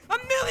 amazing!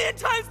 1,000,000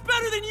 times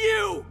better than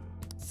you!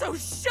 So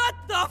shut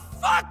the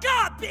fuck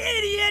up,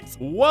 idiot!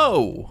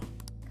 Whoa!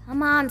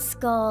 Come on,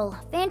 Skull.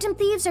 Phantom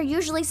Thieves are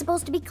usually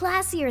supposed to be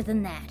classier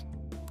than that.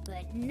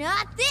 But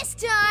not this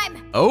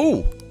time!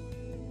 Oh!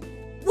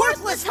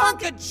 Worthless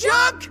hunk of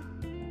junk!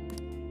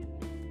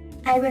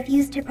 I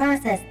refuse to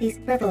process these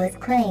frivolous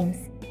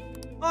claims.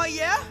 Oh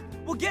yeah?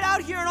 Well, get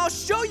out here and I'll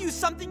show you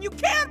something you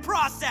can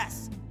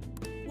process!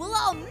 We'll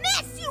all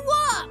mess you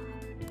up!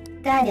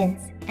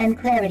 Guidance and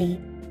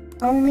clarity.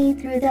 Only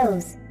through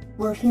those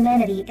will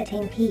humanity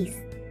attain peace.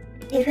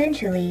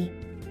 Eventually,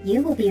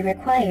 you will be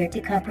required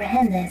to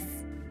comprehend this.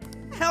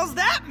 The hell's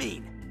that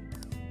mean?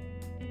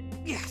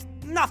 Yeah,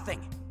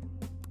 nothing.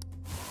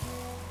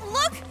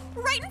 Look!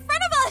 Right in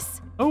front of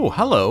us! Oh,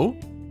 hello.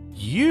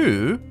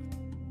 You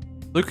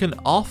look an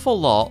awful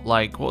lot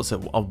like, what's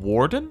it, a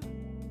warden?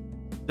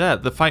 Yeah,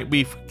 the fight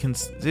we've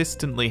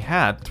consistently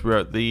had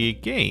throughout the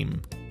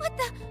game. What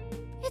the?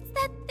 It's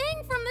that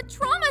thing from the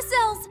trauma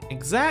cells!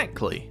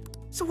 Exactly.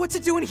 So what's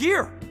it doing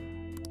here?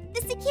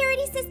 The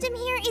security system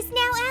here is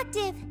now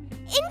active.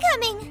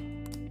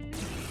 Incoming!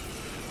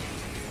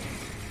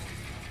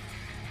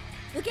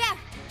 Look out!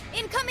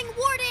 Incoming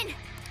warden!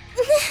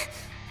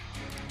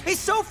 Hey,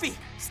 Sophie!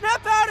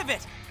 Snap out of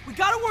it! We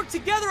gotta work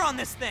together on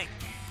this thing!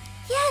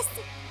 Yes!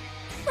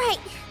 Right.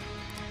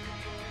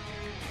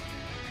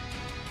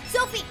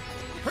 Sophie!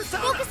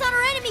 Focus on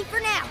our enemy for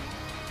now!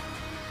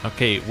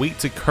 Okay, weak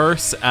to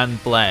curse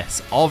and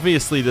bless.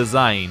 Obviously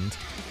designed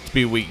to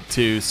be weak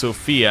to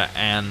Sophia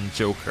and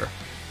Joker,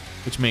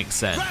 which makes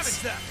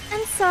sense.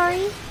 I'm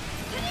sorry.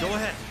 Go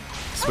ahead.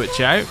 Switch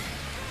out.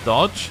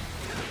 Dodge.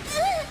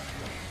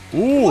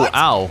 Ooh,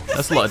 ow.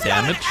 That's a lot of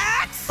damage.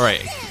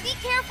 Alright. Be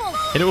careful!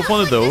 Hit it with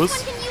one of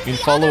those. You can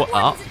follow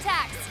up.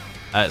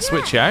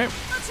 Switch out.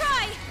 I'll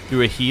try!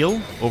 Do a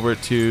heal over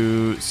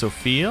to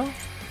Sophia.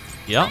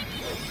 Yep.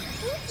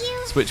 Thank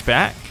you. Switch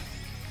back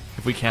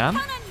if we can.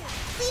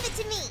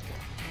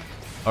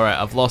 Alright,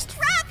 I've lost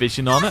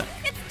vision on it.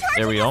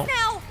 There we go.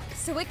 Now,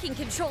 so it can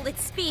control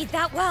its speed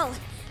that well.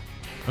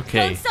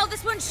 Okay. Don't sell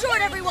this one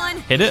short, everyone.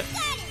 Hit it.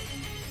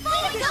 Way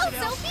to go,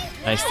 Sophie.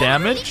 Nice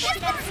damage.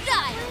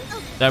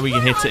 Now we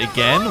can hit it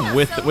again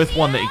with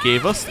one that he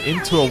gave us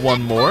into a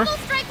one more.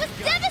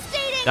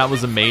 That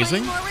was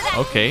amazing.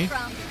 Okay.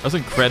 That was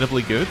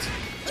incredibly good.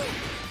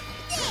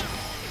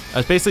 I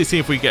was basically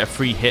seeing if we get a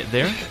free hit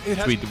there.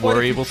 If we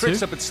were able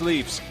to. Up its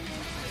sleeves.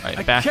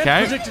 Right, back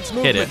out.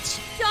 Hit it.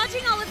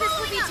 Dodging all of this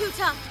would be too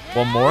tough.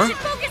 One more. We should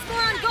focus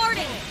more on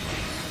guarding.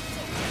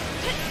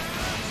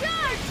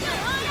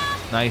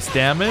 Nice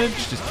damage.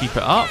 Just keep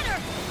it up.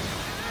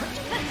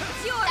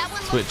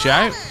 Switch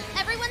out.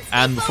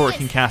 And before it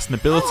can cast an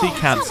ability,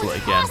 cancel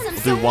it again.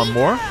 We'll do one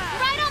more.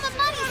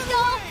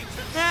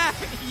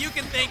 You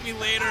can thank me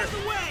later.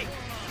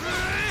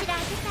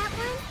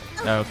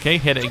 Okay,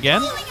 hit it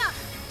again.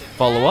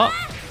 Follow up.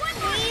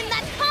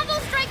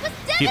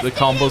 Keep the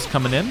combos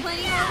coming in.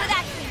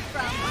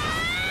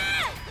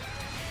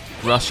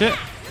 Rush it.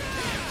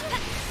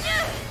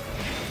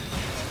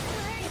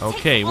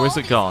 Okay, where's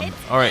it gone?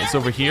 Alright, it's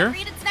over here.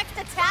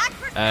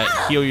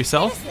 Heal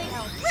yourself.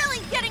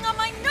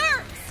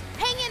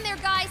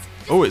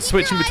 Oh, it's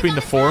switching between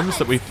the forms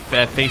that we've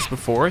faced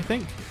before, I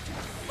think.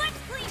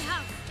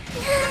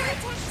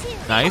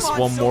 Nice,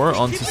 one more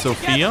onto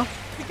Sophia.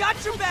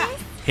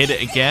 Hit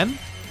it again.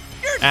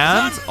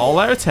 And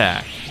all-out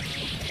attack.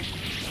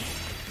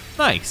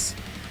 Nice.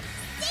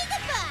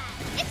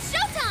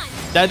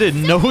 That did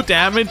no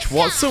damage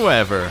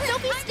whatsoever.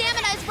 Sophie's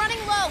stamina is running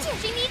low.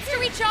 She needs to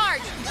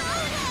recharge.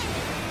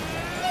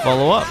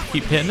 Follow up,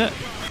 keep hitting it.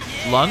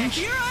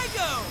 Lunge.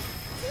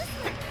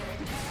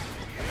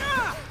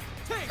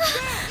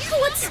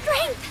 What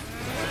strength?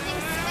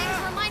 Things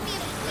remind me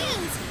of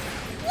queens.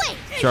 Wait,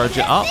 Charge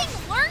it up.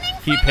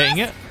 Keep hitting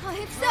it.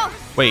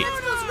 Wait.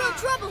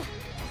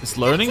 It's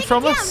learning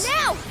from us?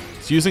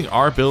 It's using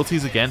our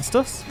abilities against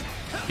us?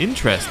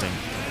 Interesting.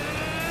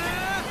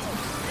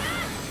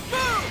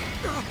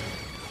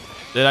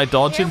 Did I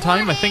dodge in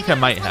time? I think I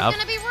might have.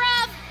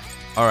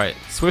 Alright,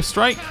 Swift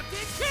Strike.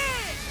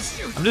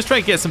 I'm just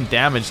trying to get some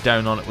damage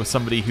down on it with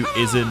somebody who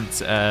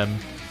isn't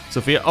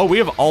Sophia. Oh, we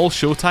have all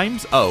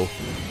showtimes? Oh.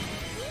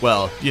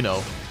 Well, you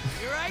know.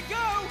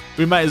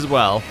 We might as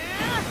well.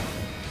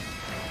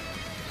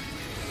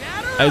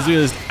 I just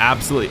realized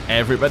absolutely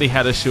everybody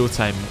had a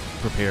showtime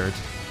prepared.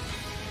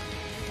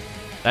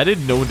 That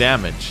did no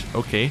damage.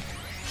 Okay.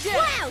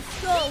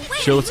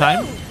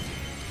 Showtime.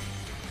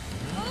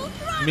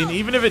 I mean,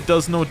 even if it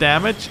does no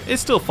damage,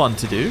 it's still fun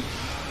to do.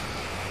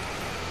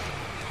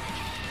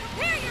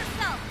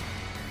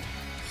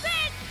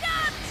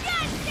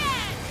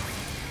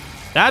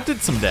 That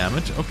did some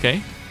damage.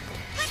 Okay.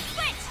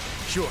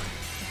 Sure.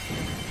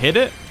 Hit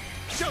it.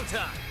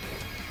 Showtime.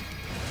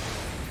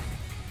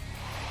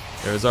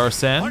 There's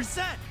Arsene.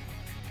 Arsene.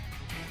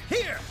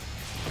 Here.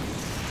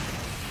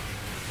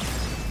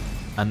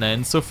 And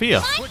then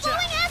Sophia.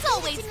 As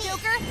always,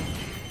 Joker.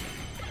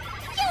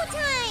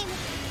 Showtime.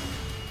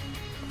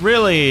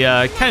 Really,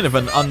 kind of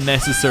an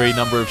unnecessary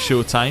number of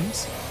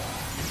showtimes.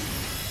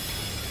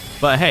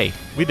 But hey,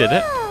 we did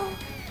it.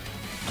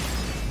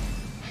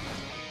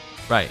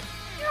 Right.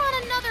 You're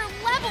on another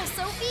level,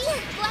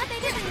 Sophie. Glad they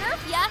didn't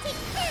nerf ya.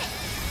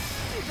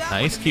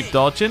 Nice, keep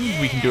dodging.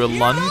 We can do a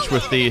lunge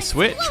with the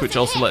switch, which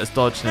also lets us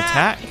dodge an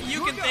attack.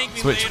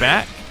 Switch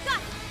back.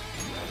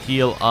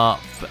 Heal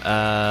up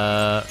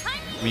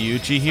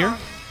Ryuji here.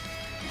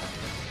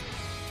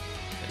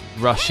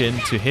 Rush in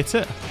to hit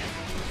it.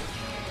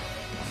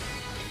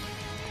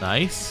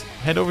 Nice.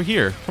 Head over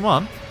here. Come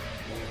on.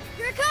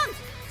 Here it comes.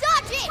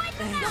 Dodge it.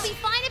 You'll be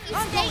fine if you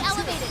stay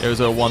elevated. There's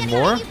a one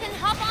more. You can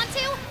hop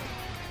onto.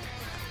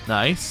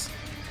 Nice.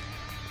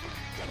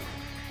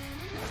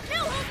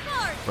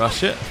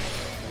 Rush it.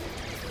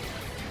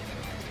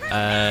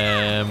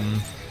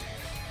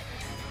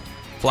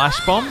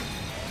 Flash bomb.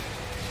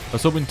 I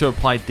was hoping to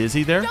apply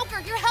Dizzy there. Joker,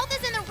 your health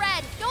is in the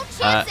red. Don't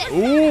chance it.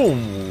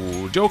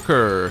 Ooh,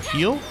 Joker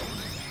heal.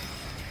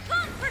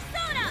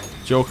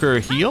 Joker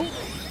heal.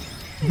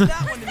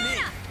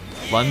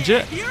 Lunge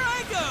it.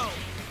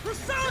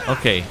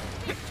 Okay.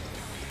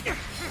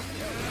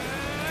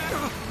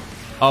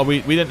 Oh,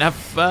 we didn't have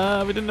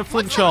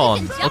flinch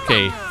on.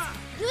 Okay.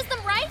 Use them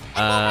right.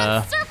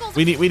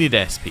 We need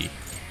SP.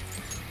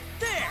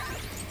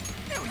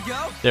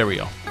 There we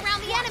go.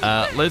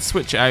 Let's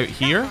switch out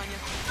here.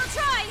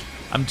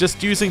 I'm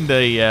just using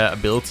the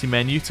ability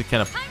menu to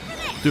kind of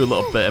do a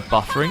little bit of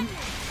buffering.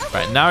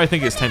 Right, now I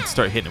think it's time to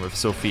start hitting it with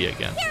Sophia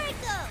again.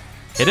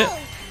 Hit it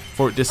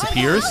before it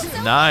disappears.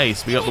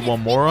 Nice. We got the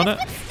one more on it.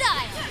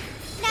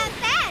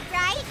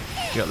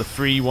 We got the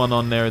free one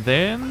on there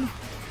then.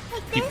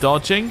 Keep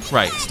dodging.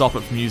 Right, stop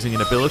it from using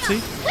an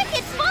ability.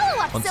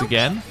 Once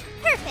again.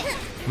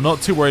 I'm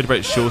not too worried about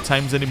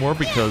showtimes anymore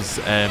because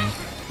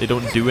they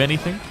don't do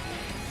anything.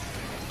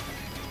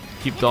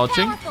 Keep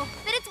dodging.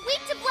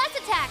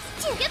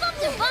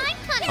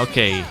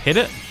 Okay, hit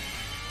it.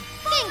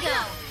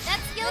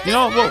 You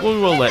know what? We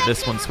will let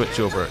this one switch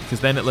over, because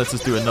then it lets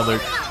us do another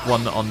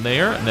one on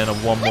there, and then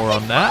one more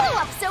on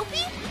that.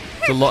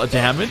 It's a lot of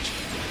damage.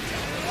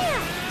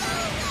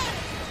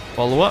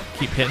 Follow up.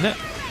 Keep hitting it.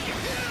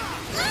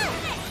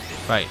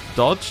 Right.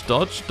 Dodge,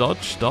 dodge,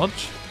 dodge,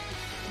 dodge.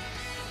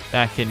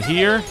 Back in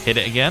here. Hit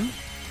it again.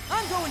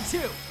 I'm going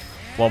too.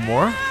 One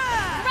more.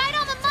 Right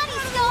on the money,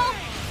 Skull.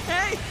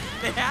 Hey,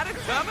 they had it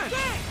coming.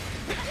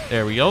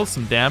 There we go.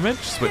 Some damage.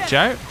 Switch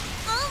out.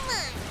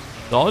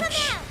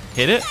 Dodge.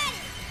 Hit it.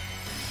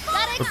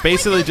 We're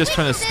basically just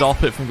trying to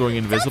stop it from going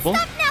invisible.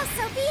 Stop now,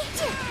 Sophie.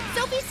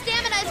 Sophie's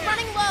stamina is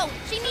running low.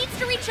 She needs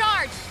to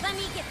recharge. Let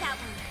me get that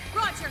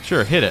one. Roger.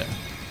 Sure, hit it.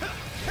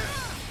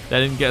 That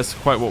didn't get us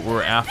quite what we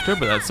were after,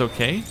 but that's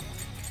okay.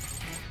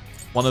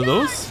 One of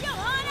those.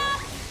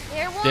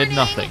 Did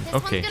nothing.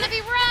 Okay. Gonna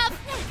be rough.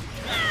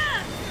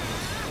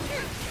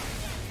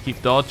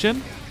 Keep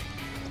dodging.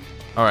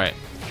 Alright.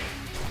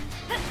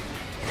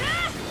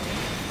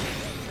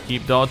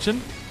 Keep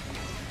dodging.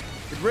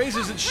 It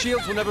raises its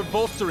shields whenever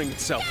bolstering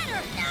itself.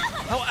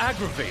 How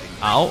aggravating.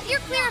 Ow. You're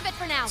clear of it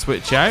for now.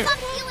 Switch out. Stop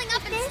healing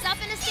up and stuff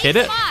in a safe Hit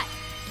it. spot.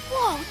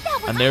 Whoa, that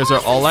was And there's our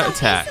awesome, all-out Sophie.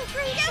 attack. You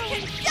can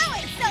do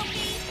it,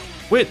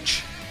 Sophie.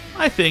 Which,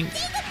 I think,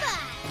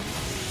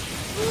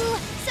 Ooh,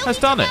 has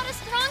done it. Sophie took out a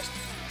strong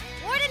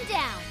Warden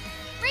down.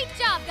 Great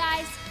job,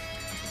 guys.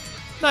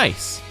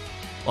 Nice.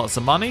 Lots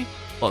of money.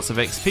 Lots of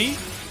XP.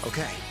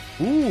 Okay.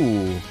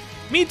 Ooh.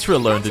 Mitra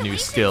learned a new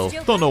skill.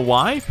 Don't know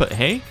why, but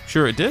hey,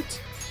 sure it did.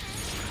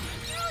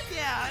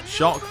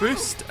 Shock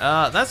boost.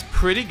 That's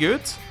pretty good.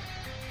 It's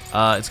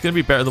going to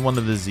be better than one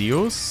of the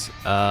Zeos.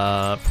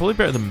 Probably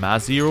better than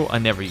Mazio. I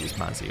never use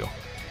Mazio.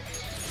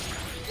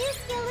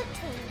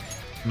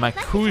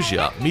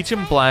 Makuja.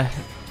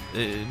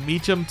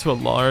 Medium to a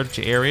large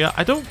area.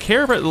 I don't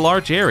care about the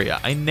large area.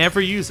 I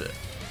never use it.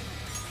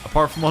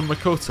 Apart from on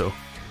Makoto.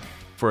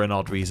 For an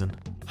odd reason.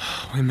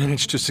 We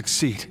managed to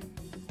succeed.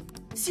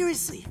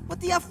 Seriously, what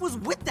the F was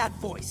with that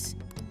voice?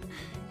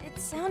 It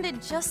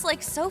sounded just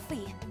like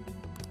Sophie.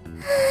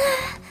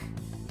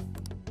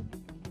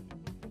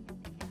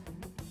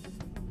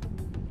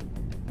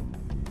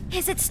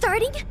 Is it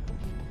starting?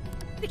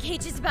 The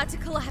cage is about to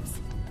collapse.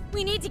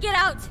 We need to get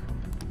out.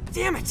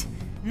 Damn it!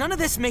 None of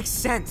this makes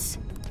sense.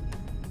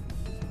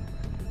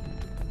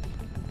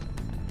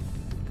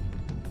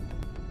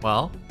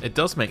 Well, it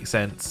does make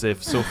sense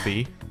if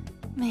Sophie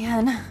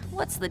Man,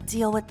 what's the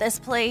deal with this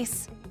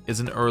place? is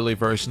an early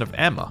version of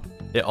Emma.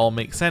 It all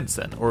makes sense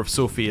then. Or if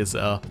Sophie is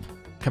a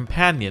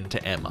companion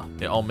to Emma.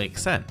 It all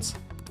makes sense.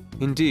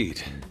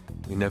 Indeed.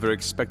 We never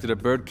expected a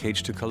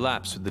birdcage to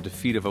collapse with the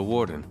defeat of a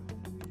warden.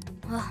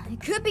 Well,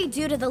 it could be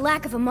due to the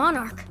lack of a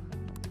monarch.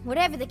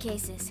 Whatever the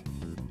case is,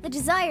 the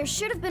Desires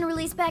should have been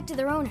released back to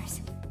their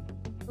owners.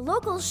 The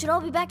locals should all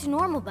be back to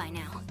normal by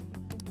now.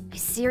 I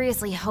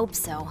seriously hope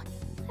so.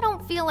 I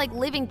don't feel like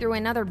living through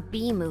another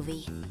B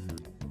movie.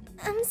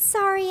 I'm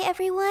sorry,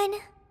 everyone.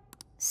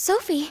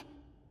 Sophie,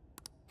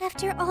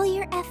 After all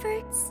your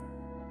efforts,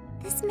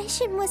 this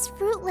mission was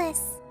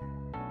fruitless.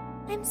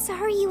 I'm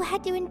sorry you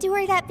had to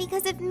endure that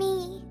because of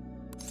me.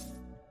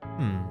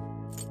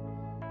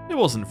 It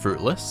wasn't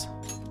fruitless.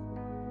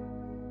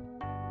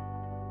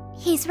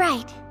 he's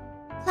right.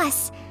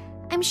 Plus,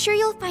 I'm sure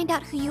you'll find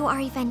out who you are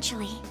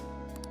eventually.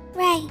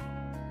 Right.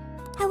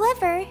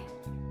 However,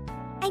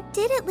 I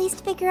did at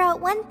least figure out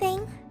one thing.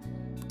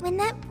 When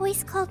that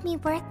voice called me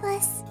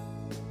worthless,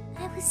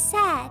 I was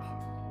sad.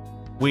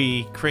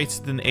 We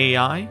created an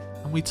AI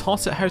and we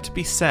taught it how to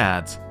be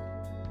sad.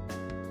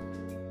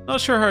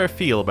 Not sure how I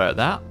feel about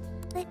that.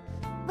 But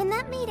when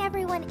that made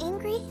everyone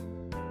angry,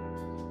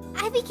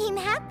 I became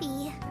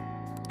happy.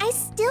 I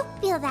still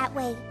feel that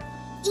way,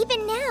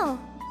 even now.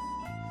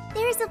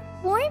 There's a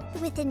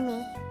warmth within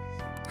me.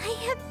 I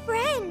have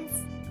friends.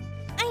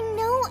 I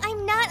know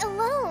I'm not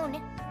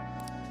alone.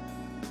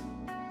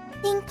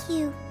 Thank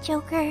you,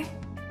 Joker.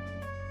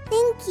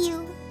 Thank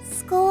you,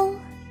 Skull,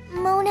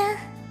 Mona.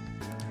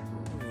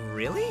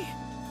 Really?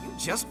 You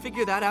just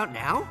figured that out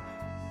now?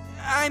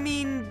 I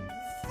mean,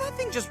 that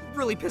thing just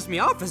really pissed me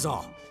off is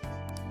all.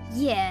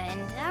 Yeah,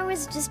 and I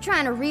was just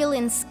trying to reel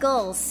in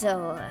skulls,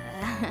 so,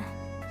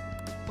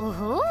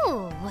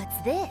 Ooh, what's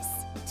this?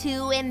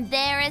 Two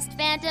embarrassed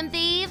Phantom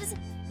Thieves?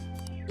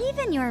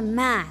 Even your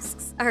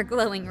masks are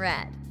glowing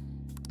red.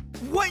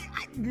 What?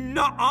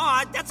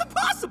 Nuh-uh, that's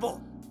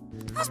impossible!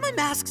 How's my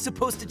mask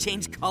supposed to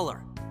change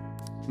color?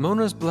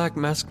 Mona's black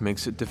mask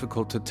makes it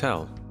difficult to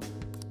tell.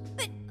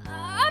 But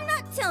I'm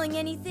not telling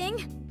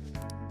anything.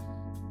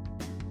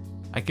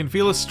 I can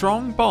feel a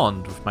strong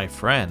bond with my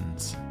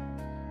friends.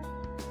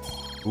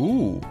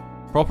 Ooh.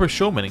 Proper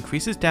Showman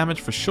increases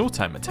damage for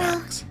showtime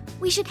attacks.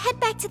 We should head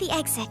back to the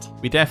exit.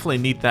 We definitely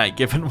need that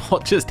given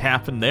what just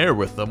happened there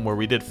with them, where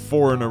we did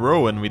 4 in a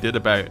row and we did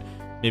about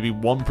maybe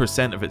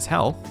 1% of its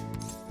health.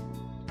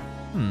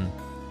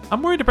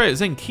 I'm worried about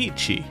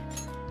Zenkichi.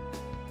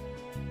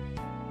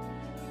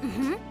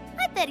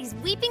 I bet he's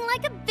weeping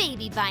like a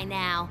baby by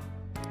now.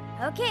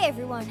 Okay,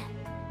 everyone,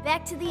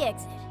 back to the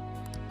exit.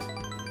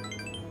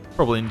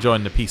 Probably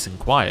enjoying the peace and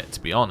quiet,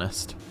 to be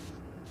honest.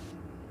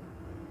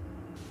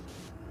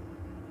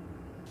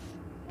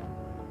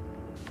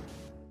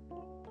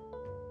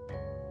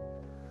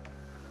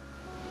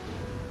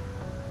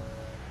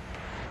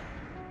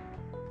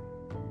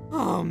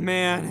 Oh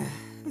man,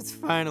 it's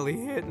finally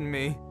hitting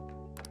me.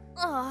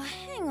 Oh,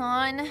 hang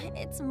on.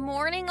 It's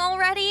morning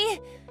already?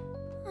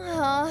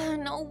 Oh,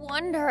 no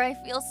wonder I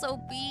feel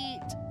so beat.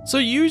 So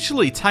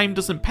usually time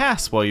doesn't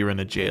pass while you're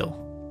in a jail.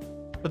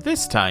 But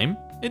this time,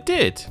 it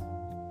did.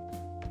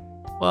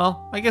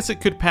 Well, I guess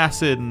it could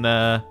pass in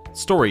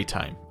story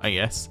time, I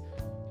guess.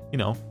 You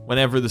know,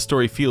 whenever the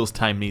story feels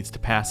time needs to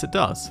pass, it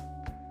does.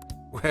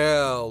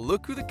 Well,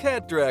 look who the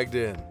cat dragged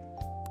in.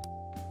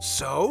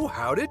 So,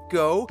 how'd it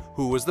go?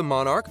 Who was the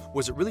monarch?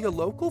 Was it really a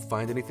local?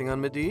 Find anything on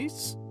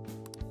Mediz?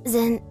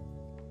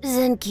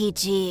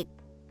 Zenkichi,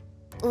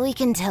 we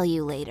can tell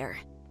you later.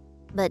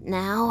 But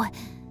now,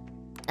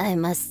 I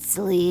must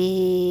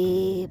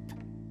sleep.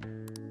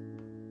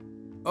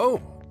 Oh,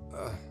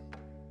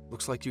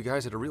 looks like you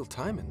guys had a real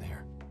time in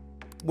there.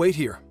 Wait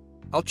here.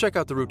 I'll check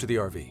out the route to the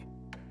RV.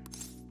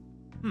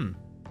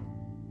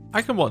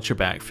 I can watch your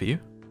back for you.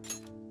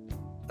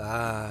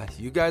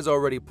 You guys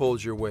already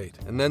pulled your weight,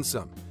 and then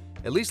some.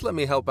 At least let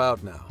me help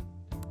out now.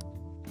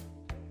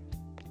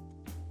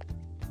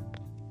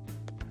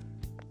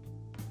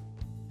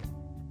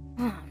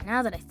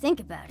 Now that I think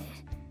about it,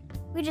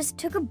 we just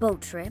took a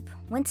boat trip,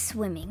 went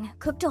swimming,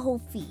 cooked a whole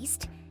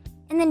feast,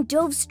 and then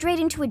dove straight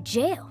into a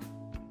jail.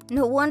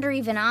 No wonder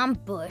even I'm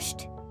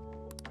bushed.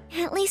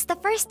 At least the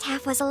first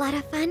half was a lot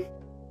of fun.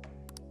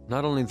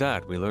 Not only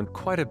that, we learned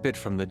quite a bit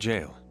from the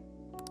jail.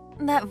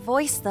 That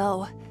voice,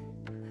 though.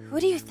 Who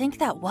do you think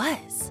that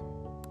was?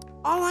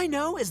 All I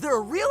know is they're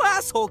a real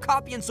asshole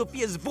copying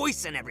Sophia's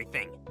voice and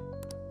everything.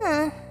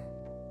 Oh,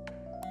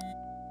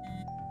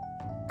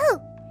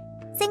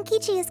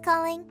 Zenkichi is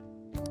calling.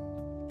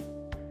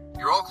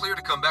 You're all clear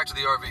to come back to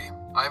the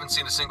RV. I haven't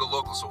seen a single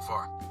local so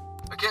far.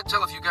 I can't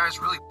tell if you guys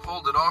really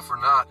pulled it off or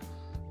not,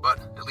 but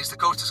at least the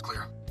coast is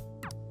clear.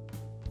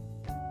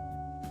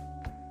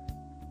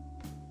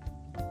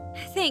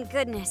 Thank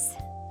goodness.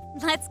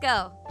 Let's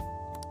go.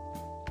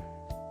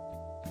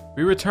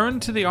 We return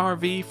to the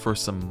RV for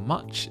some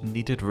much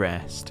needed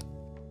rest.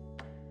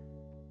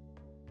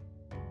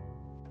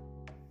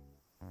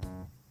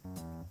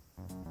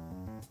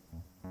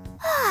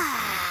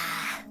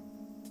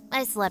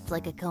 I slept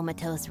like a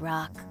comatose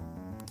rock.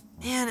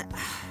 Man,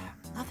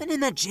 nothing in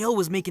that jail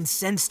was making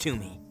sense to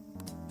me.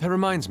 That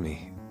reminds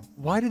me,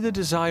 why did the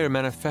desire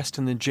manifest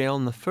in the jail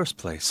in the first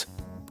place?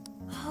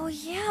 Oh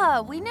yeah,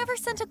 we never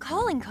sent a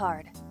calling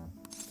card.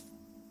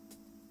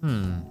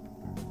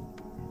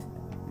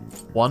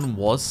 One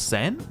was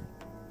sent?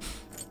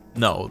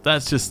 No,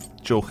 that's just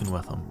joking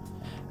with him.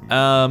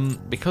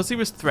 Because he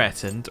was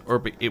threatened,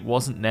 or it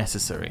wasn't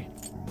necessary.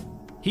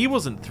 He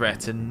wasn't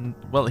threatened.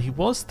 Well, he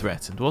was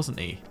threatened, wasn't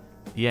he?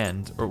 The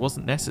end, or it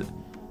wasn't necessary.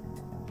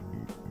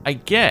 I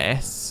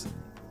guess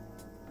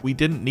we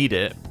didn't need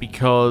it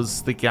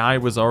because the guy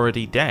was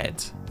already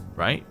dead,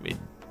 right?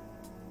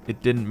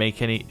 It didn't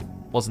make any. It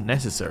wasn't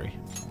necessary.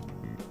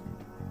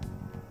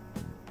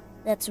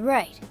 That's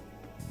right.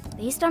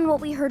 Based on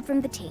what we heard from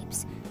the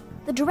tapes,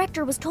 the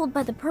director was told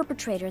by the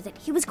perpetrator that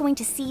he was going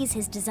to seize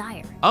his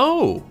desire.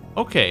 Oh,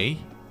 okay.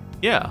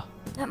 Yeah.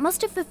 That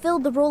must have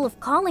fulfilled the role of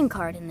calling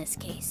card in this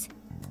case.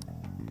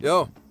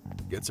 Yo,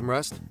 get some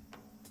rest?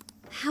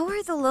 How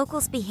are the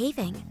locals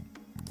behaving?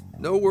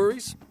 No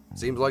worries.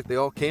 Seems like they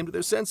all came to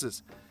their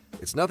senses.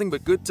 It's nothing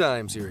but good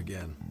times here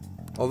again.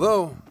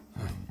 Although,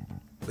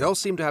 they all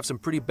seem to have some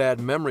pretty bad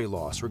memory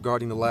loss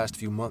regarding the last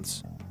few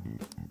months.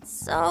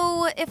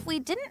 So, if we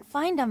didn't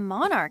find a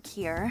monarch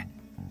here,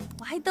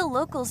 why'd the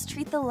locals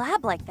treat the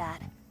lab like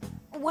that?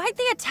 Why'd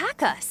they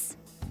attack us?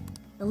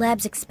 The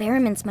lab's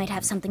experiments might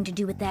have something to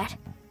do with that.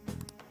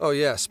 Oh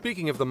yeah,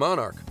 speaking of the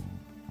monarch,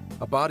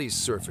 a body's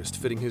surfaced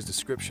fitting his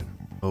description.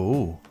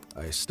 Oh.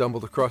 I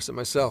stumbled across it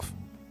myself,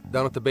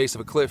 down at the base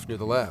of a cliff near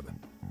the lab.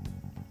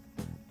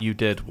 You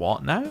did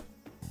what now?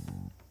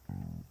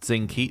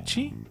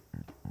 Zenkichi?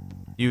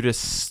 You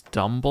just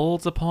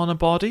stumbled upon a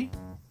body?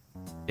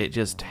 It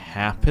just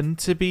happened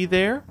to be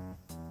there?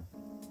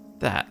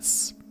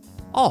 That's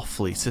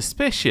awfully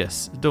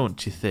suspicious,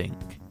 don't you think?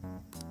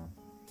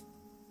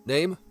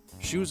 Name?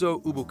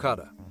 Shuzo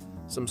Ubukata,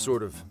 some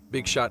sort of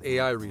big-shot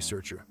AI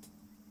researcher,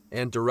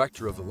 and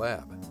director of the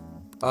lab.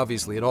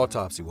 Obviously, an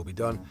autopsy will be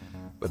done,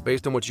 but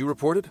based on what you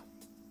reported,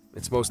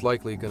 it's most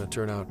likely going to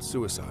turn out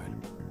suicide.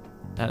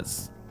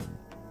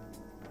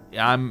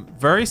 I'm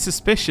very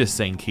suspicious,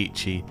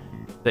 Zenkichi,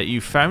 that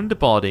you found a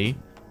body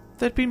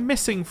that'd been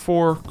missing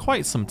for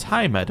quite some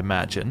time, I'd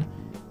imagine.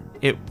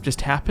 It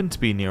just happened to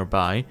be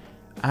nearby,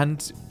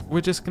 and we're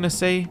just going to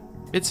say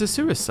it's a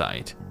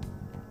suicide.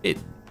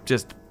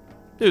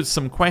 There's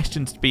some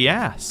questions to be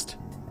asked.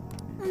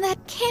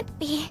 That can't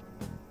be.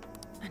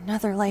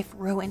 Another life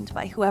ruined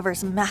by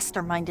whoever's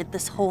masterminded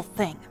this whole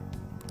thing.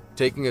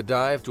 Taking a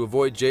dive to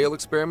avoid jail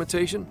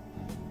experimentation?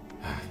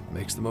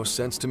 Makes the most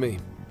sense to me.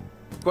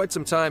 Quite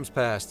some time's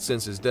passed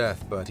since his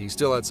death, but he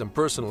still had some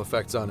personal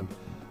effects on him.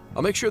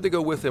 I'll make sure they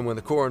go with him when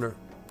the coroner...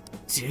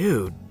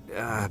 Dude,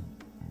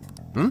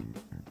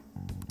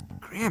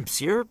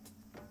 Gramps, you're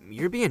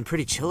being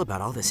pretty chill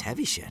about all this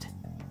heavy shit.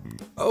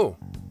 Oh,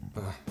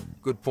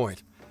 good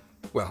point.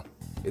 Well,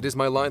 it is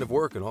my line of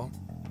work and all.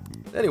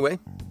 Anyway,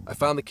 I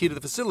found the key to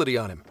the facility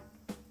on him.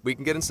 We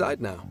can get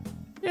inside now.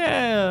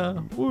 Yeah,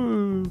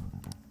 woo.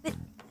 But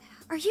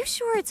are you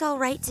sure it's all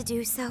right to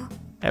do so?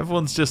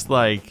 Everyone's just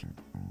like,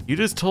 you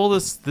just told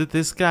us that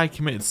this guy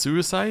committed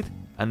suicide?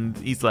 And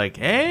he's like,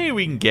 hey,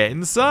 we can get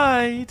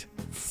inside.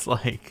 It's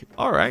like,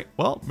 alright,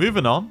 well,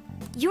 moving on.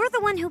 You're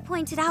the one who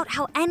pointed out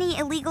how any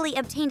illegally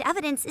obtained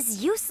evidence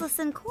is useless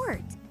in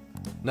court.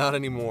 Not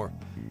anymore.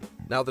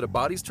 Now that a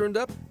body's turned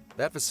up,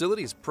 that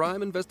facility is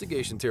prime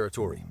investigation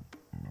territory.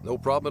 No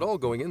problem at all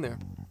going in there.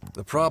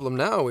 The problem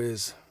now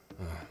is,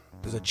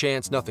 there's a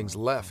chance nothing's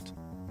left.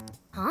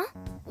 Huh?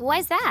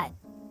 Why's that?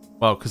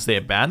 Well, because they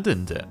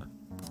abandoned it.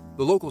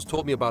 The locals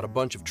told me about a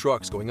bunch of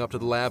trucks going up to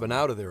the lab and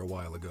out of there a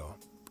while ago.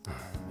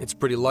 It's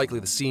pretty likely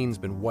the scene's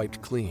been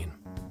wiped clean.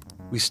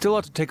 We still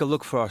ought to take a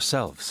look for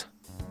ourselves.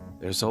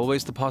 There's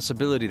always the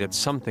possibility that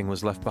something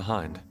was left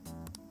behind.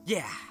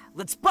 Yeah,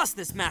 let's bust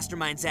this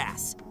mastermind's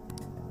ass.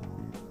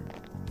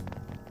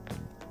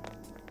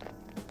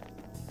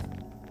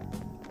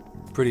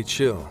 Pretty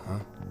chill, huh?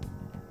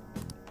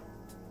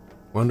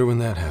 Wonder when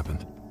that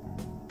happened.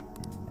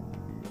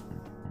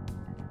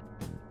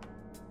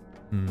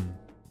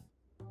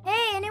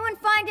 Hey, anyone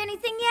find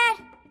anything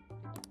yet?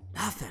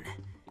 Nothing.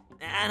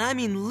 And I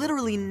mean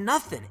literally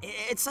nothing.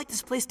 It's like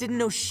this place didn't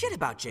know shit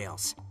about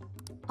jails.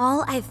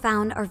 All I've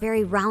found are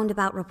very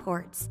roundabout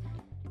reports.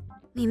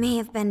 We may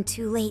have been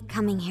too late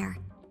coming here.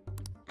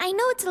 I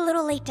know it's a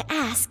little late to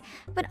ask,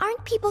 but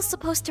aren't people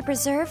supposed to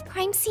preserve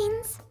crime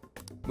scenes?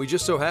 We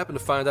just so happened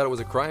to find out it was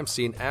a crime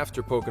scene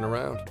after poking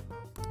around.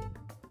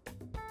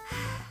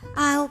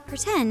 I'll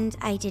pretend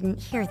I didn't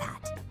hear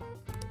that.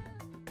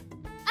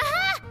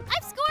 Aha!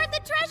 I've scored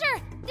the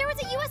treasure! There was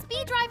a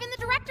USB drive in the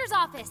director's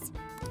office.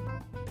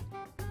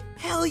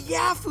 Hell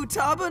yeah,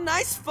 Futaba,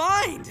 nice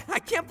find! I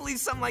can't believe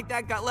something like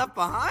that got left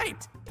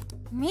behind.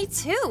 Me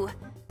too.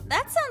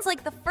 That sounds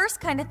like the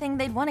first kind of thing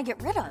they'd want to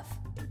get rid of.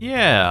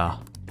 Yeah.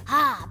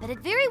 Ah, but it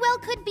very well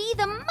could be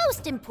the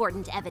most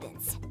important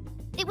evidence.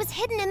 It was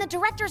hidden in the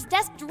director's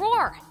desk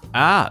drawer.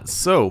 Ah,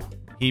 so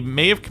he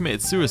may have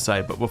committed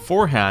suicide, but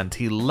beforehand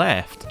he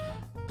left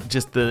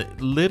just the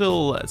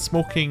little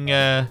smoking,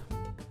 I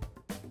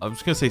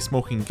was going to say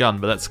smoking gun,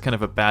 but that's kind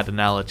of a bad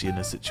analogy in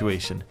this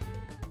situation.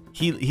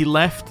 He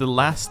left the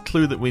last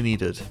clue that we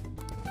needed.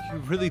 You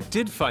really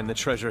did find the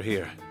treasure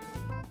here.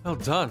 Well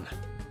done.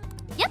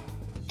 Yep,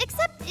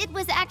 except it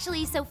was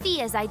actually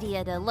Sophia's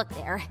idea to look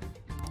there.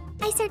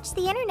 I searched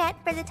the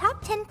internet for the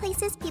top 10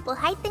 places people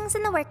hide things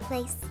in the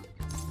workplace.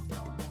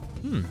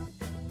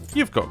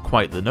 You've got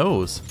quite the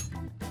nose.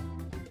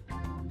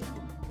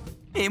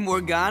 Hey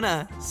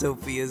Morgana,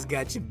 Sophia's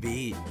got you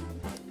beat.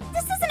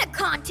 This isn't a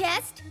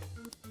contest!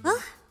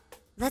 Well,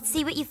 let's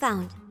see what you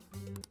found.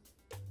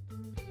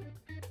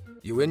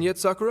 You in yet,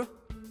 Sakura?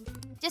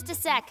 Just a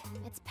sec.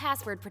 It's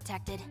password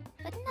protected,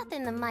 but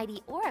nothing the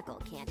mighty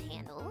Oracle can't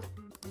handle.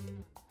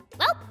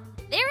 Well,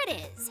 there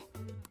it is.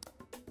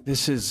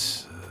 This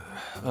is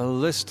a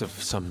list of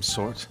some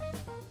sort.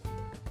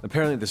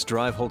 Apparently this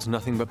drive holds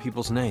nothing but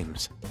people's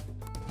names.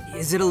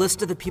 Is it a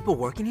list of the people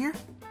working here?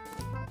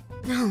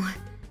 No.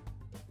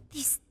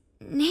 These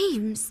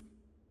names.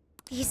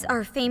 These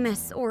are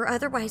famous or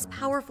otherwise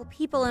powerful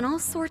people in all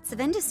sorts of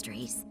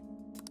industries.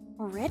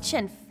 Rich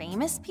and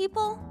famous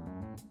people?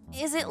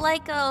 Is it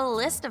like a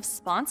list of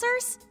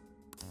sponsors?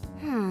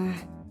 I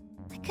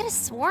could have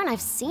sworn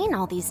I've seen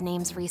all these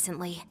names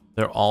recently.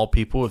 They're all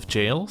people with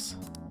jails?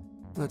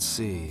 Let's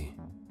see.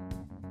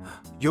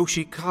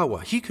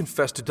 Yoshikawa, he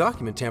confessed to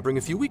document tampering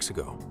a few weeks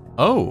ago.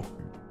 Oh,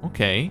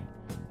 okay.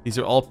 These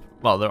are all,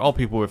 well, they're all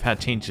people who've had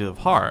changes of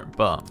heart,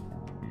 but...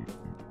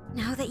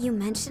 Now that you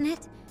mention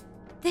it,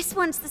 this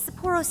one's the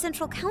Sapporo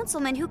Central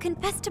Councilman who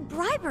confessed to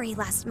bribery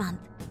last month.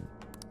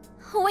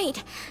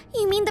 Wait,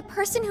 you mean the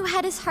person who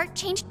had his heart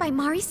changed by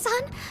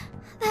Mari-san?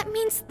 That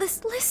means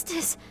this list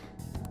is...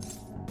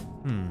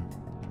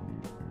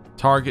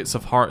 Targets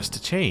of hearts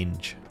to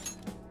change.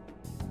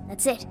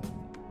 That's it.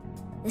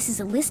 This is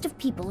a list of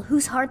people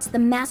whose hearts the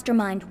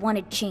mastermind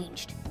wanted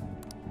changed.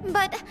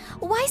 But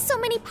why so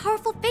many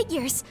powerful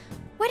figures?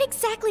 What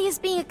exactly is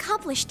being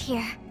accomplished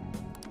here?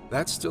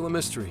 That's still a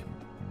mystery.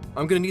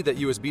 I'm gonna need that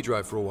USB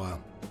drive for a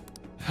while.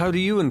 How do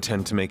you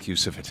intend to make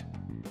use of it?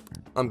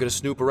 I'm gonna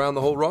snoop around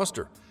the whole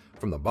roster,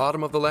 from the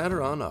bottom of the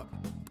ladder on up.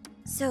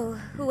 So,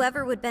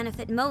 whoever would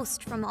benefit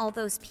most from all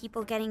those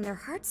people getting their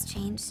hearts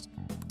changed,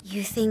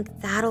 you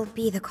think that'll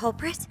be the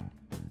culprit?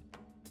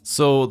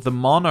 So the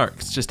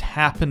monarchs just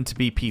happen to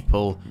be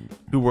people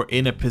who were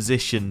in a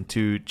position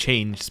to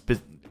change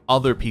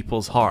other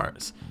people's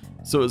hearts.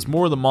 So it's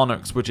more the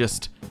monarchs were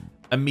just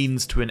a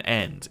means to an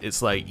end.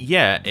 It's like,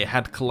 yeah, it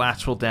had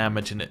collateral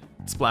damage and it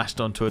splashed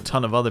onto a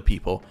ton of other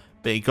people,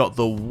 but it got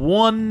the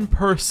one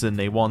person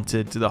they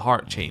wanted the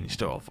heart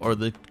changed of, or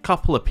the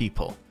couple of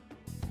people.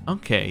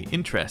 Okay,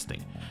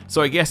 interesting.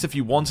 So I guess if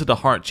you wanted a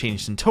heart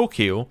changed in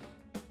Tokyo,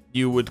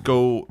 you would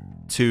go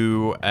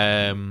to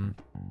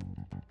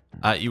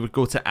you would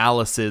go to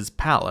Alice's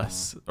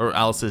palace, or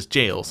Alice's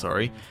jail,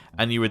 sorry,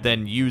 and you would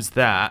then use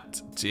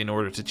that in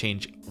order to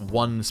change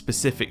one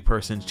specific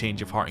person's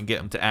change of heart and get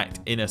them to act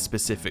in a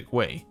specific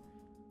way.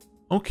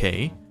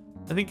 Okay,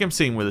 I think I'm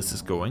seeing where this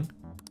is going.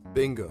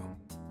 Bingo.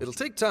 It'll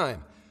take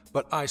time,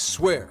 but I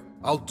swear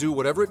I'll do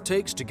whatever it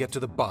takes to get to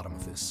the bottom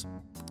of this.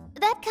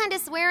 That kind of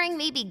swearing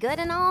may be good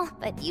and all,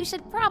 but you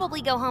should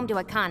probably go home to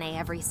Akane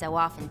every so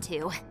often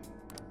too.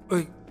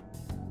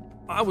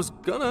 I was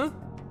gonna.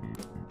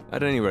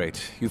 At any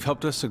rate, you've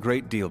helped us a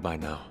great deal by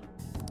now.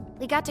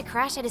 We got to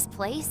crash at his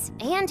place,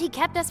 and he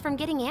kept us from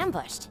getting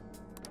ambushed.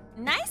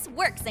 Nice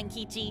work,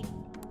 Senkichi.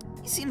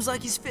 He seems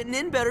like he's fitting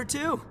in better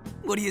too.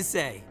 What do you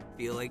say?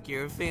 Feel like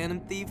you're a Phantom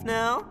Thief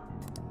now?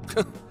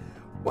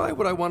 Why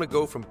would I want to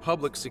go from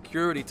public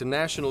security to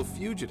national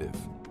fugitive?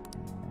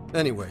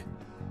 Anyway,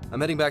 I'm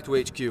heading back to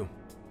HQ.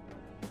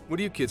 What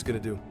are you kids gonna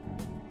do?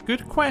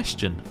 Good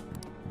question.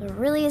 There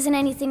really isn't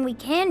anything we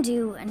can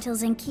do until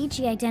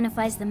Zenkichi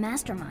identifies the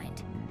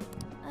mastermind.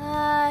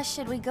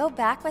 Should we go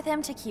back with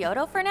him to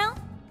Kyoto for now?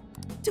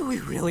 Do we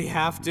really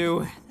have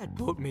to? That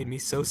boat made me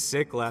so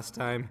sick last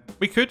time.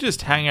 We could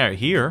just hang out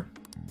here.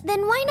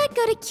 Then why not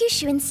go to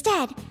Kyushu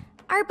instead?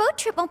 Our boat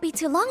trip won't be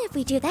too long if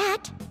we do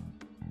that.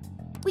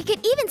 We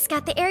could even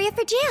scout the area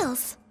for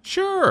jails.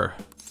 Sure.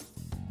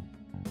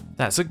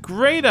 That's a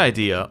great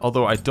idea,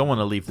 although I don't want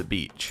to leave the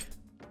beach.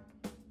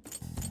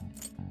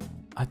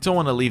 I don't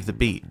want to leave the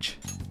beach.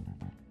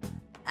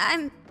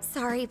 I'm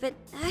sorry, but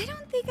I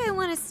don't think I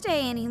want to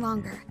stay any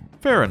longer.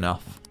 Fair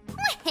enough.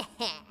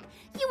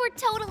 You were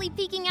totally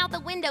peeking out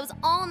the windows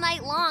all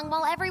night long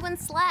while everyone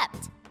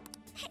slept.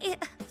 Hey,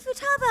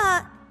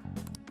 Futaba...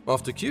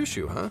 Off to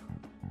Kyushu, huh?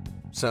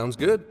 Sounds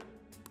good.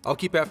 I'll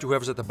keep after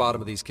whoever's at the bottom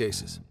of these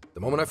cases. The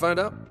moment I find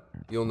out,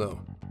 you'll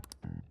know.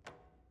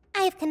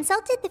 I have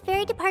consulted the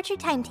ferry departure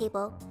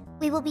timetable.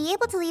 We will be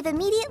able to leave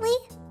immediately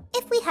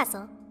if we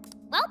hustle.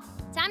 Well,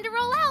 time to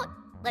roll out.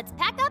 Let's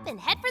pack up and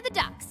head for the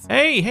docks.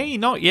 Hey,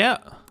 not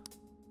yet.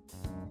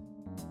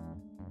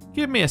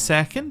 Give me a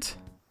second.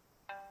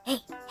 Hey.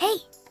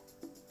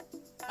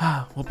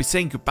 We'll be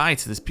saying goodbye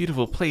to this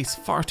beautiful place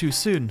far too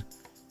soon.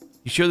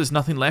 You sure there's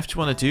nothing left you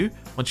want to do?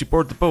 Once you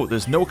board the boat,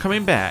 there's no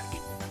coming back.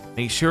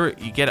 Make sure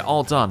you get it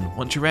all done.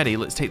 Once you're ready,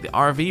 let's take the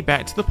RV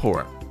back to the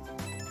port.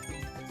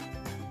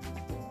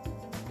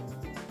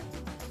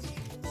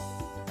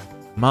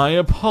 My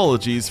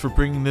apologies for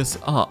bringing this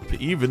up,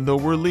 even though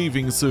we're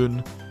leaving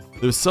soon.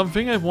 There's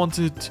something I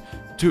wanted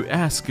to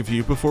ask of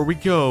you before we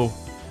go.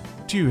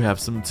 Do you have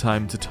some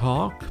time to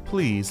talk?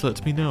 Please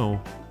let me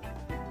know.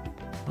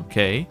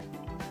 Okay.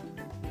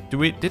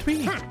 Did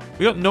we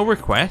got no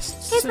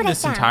requests in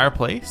this entire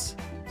place?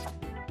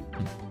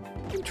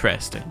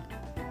 Interesting.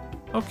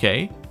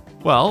 Okay.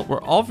 Well,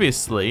 we're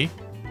obviously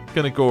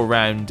gonna go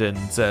around and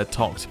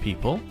talk to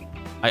people.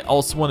 I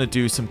also want to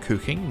do some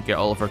cooking and get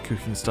all of our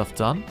cooking stuff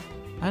done.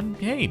 And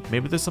hey,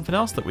 maybe there's something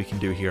else that we can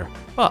do here.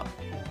 But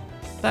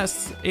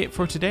that's it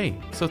for today.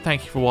 So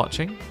thank you for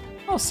watching.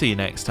 I'll see you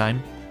next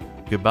time.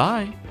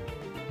 Goodbye.